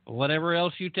 whatever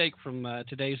else you take from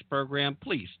today's program,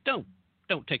 please don't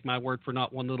take my word for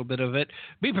not one little bit of it.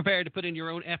 Be prepared to put in your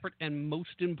own effort and,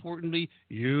 most importantly,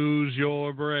 use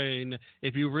your brain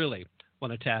if you really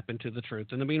want to tap into the truth.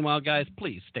 In the meanwhile, guys,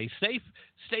 please stay safe,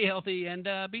 stay healthy, and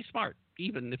be smart,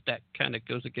 even if that kind of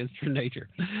goes against your nature.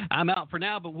 I'm out for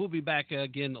now, but we'll be back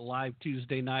again live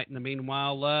Tuesday night. In the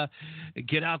meanwhile,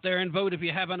 get out there and vote if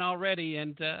you haven't already.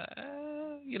 And,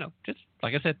 just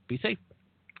like I said, be safe.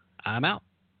 I'm out.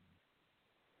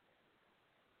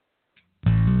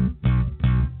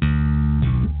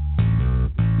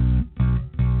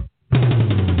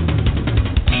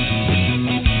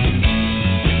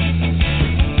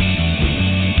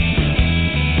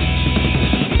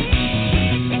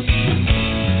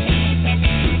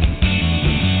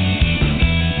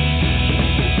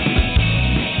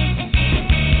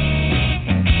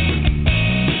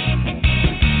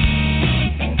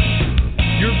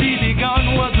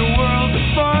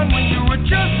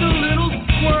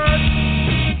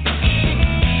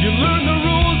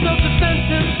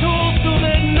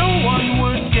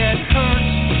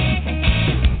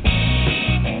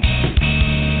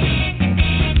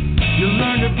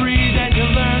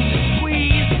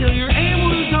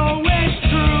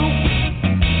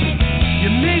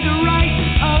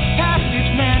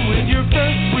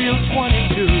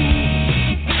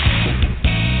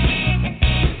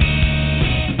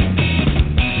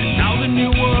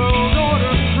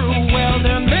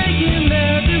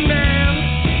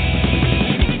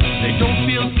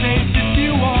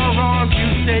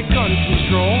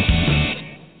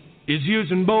 Is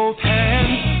using both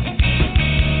hands.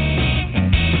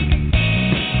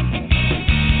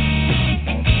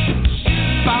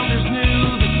 Founders knew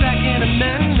the Second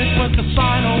Amendment was the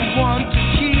final one to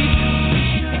keep.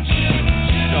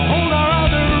 Don't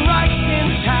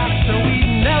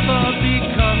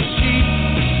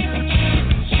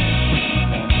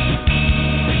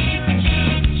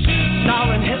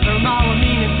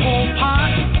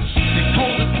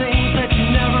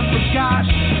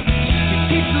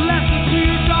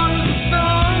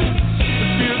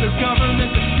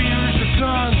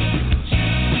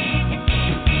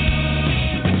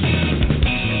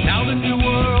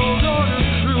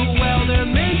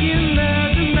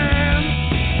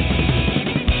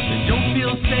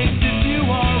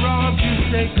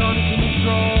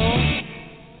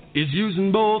is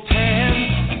using both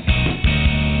hands.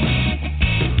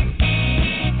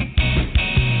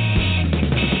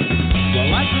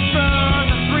 Well, I prefer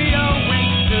the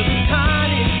 308 to the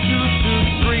tiny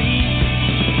 223.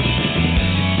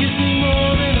 It gives me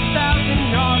more than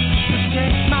 1,000 yards to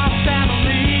protect my family.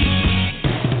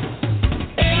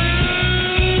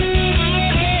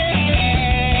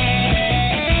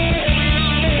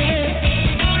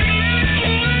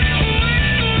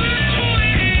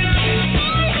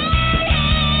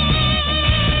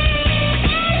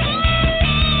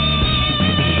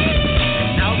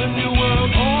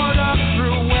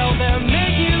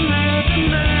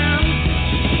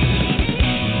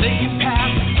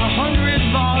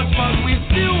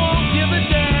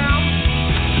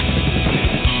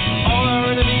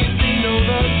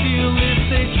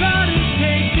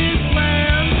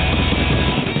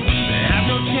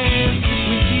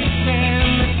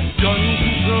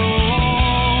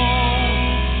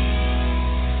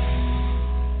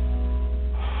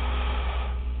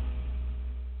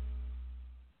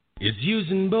 Is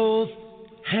using both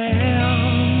hands.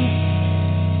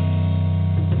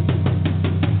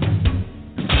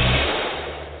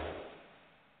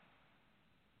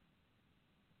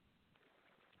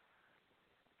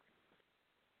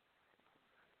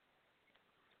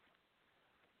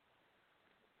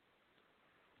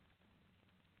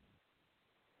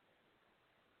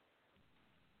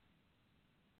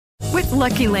 With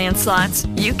Lucky Land Slots,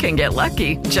 you can get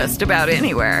lucky just about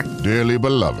anywhere. Dearly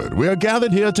beloved, we are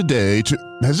gathered here today to...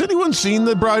 Has anyone seen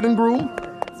the bride and groom?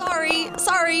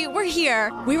 Sorry, we're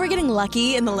here. We were getting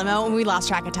lucky in the limo and we lost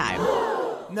track of time.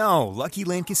 No, Lucky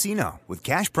Land Casino, with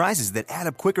cash prizes that add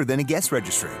up quicker than a guest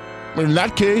registry. In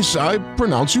that case, I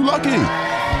pronounce you lucky.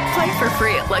 Play for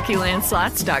free at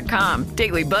LuckyLandSlots.com.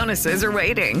 Daily bonuses are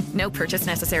waiting. No purchase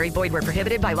necessary. Void where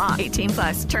prohibited by law.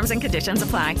 18+. Terms and conditions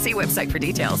apply. See website for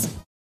details.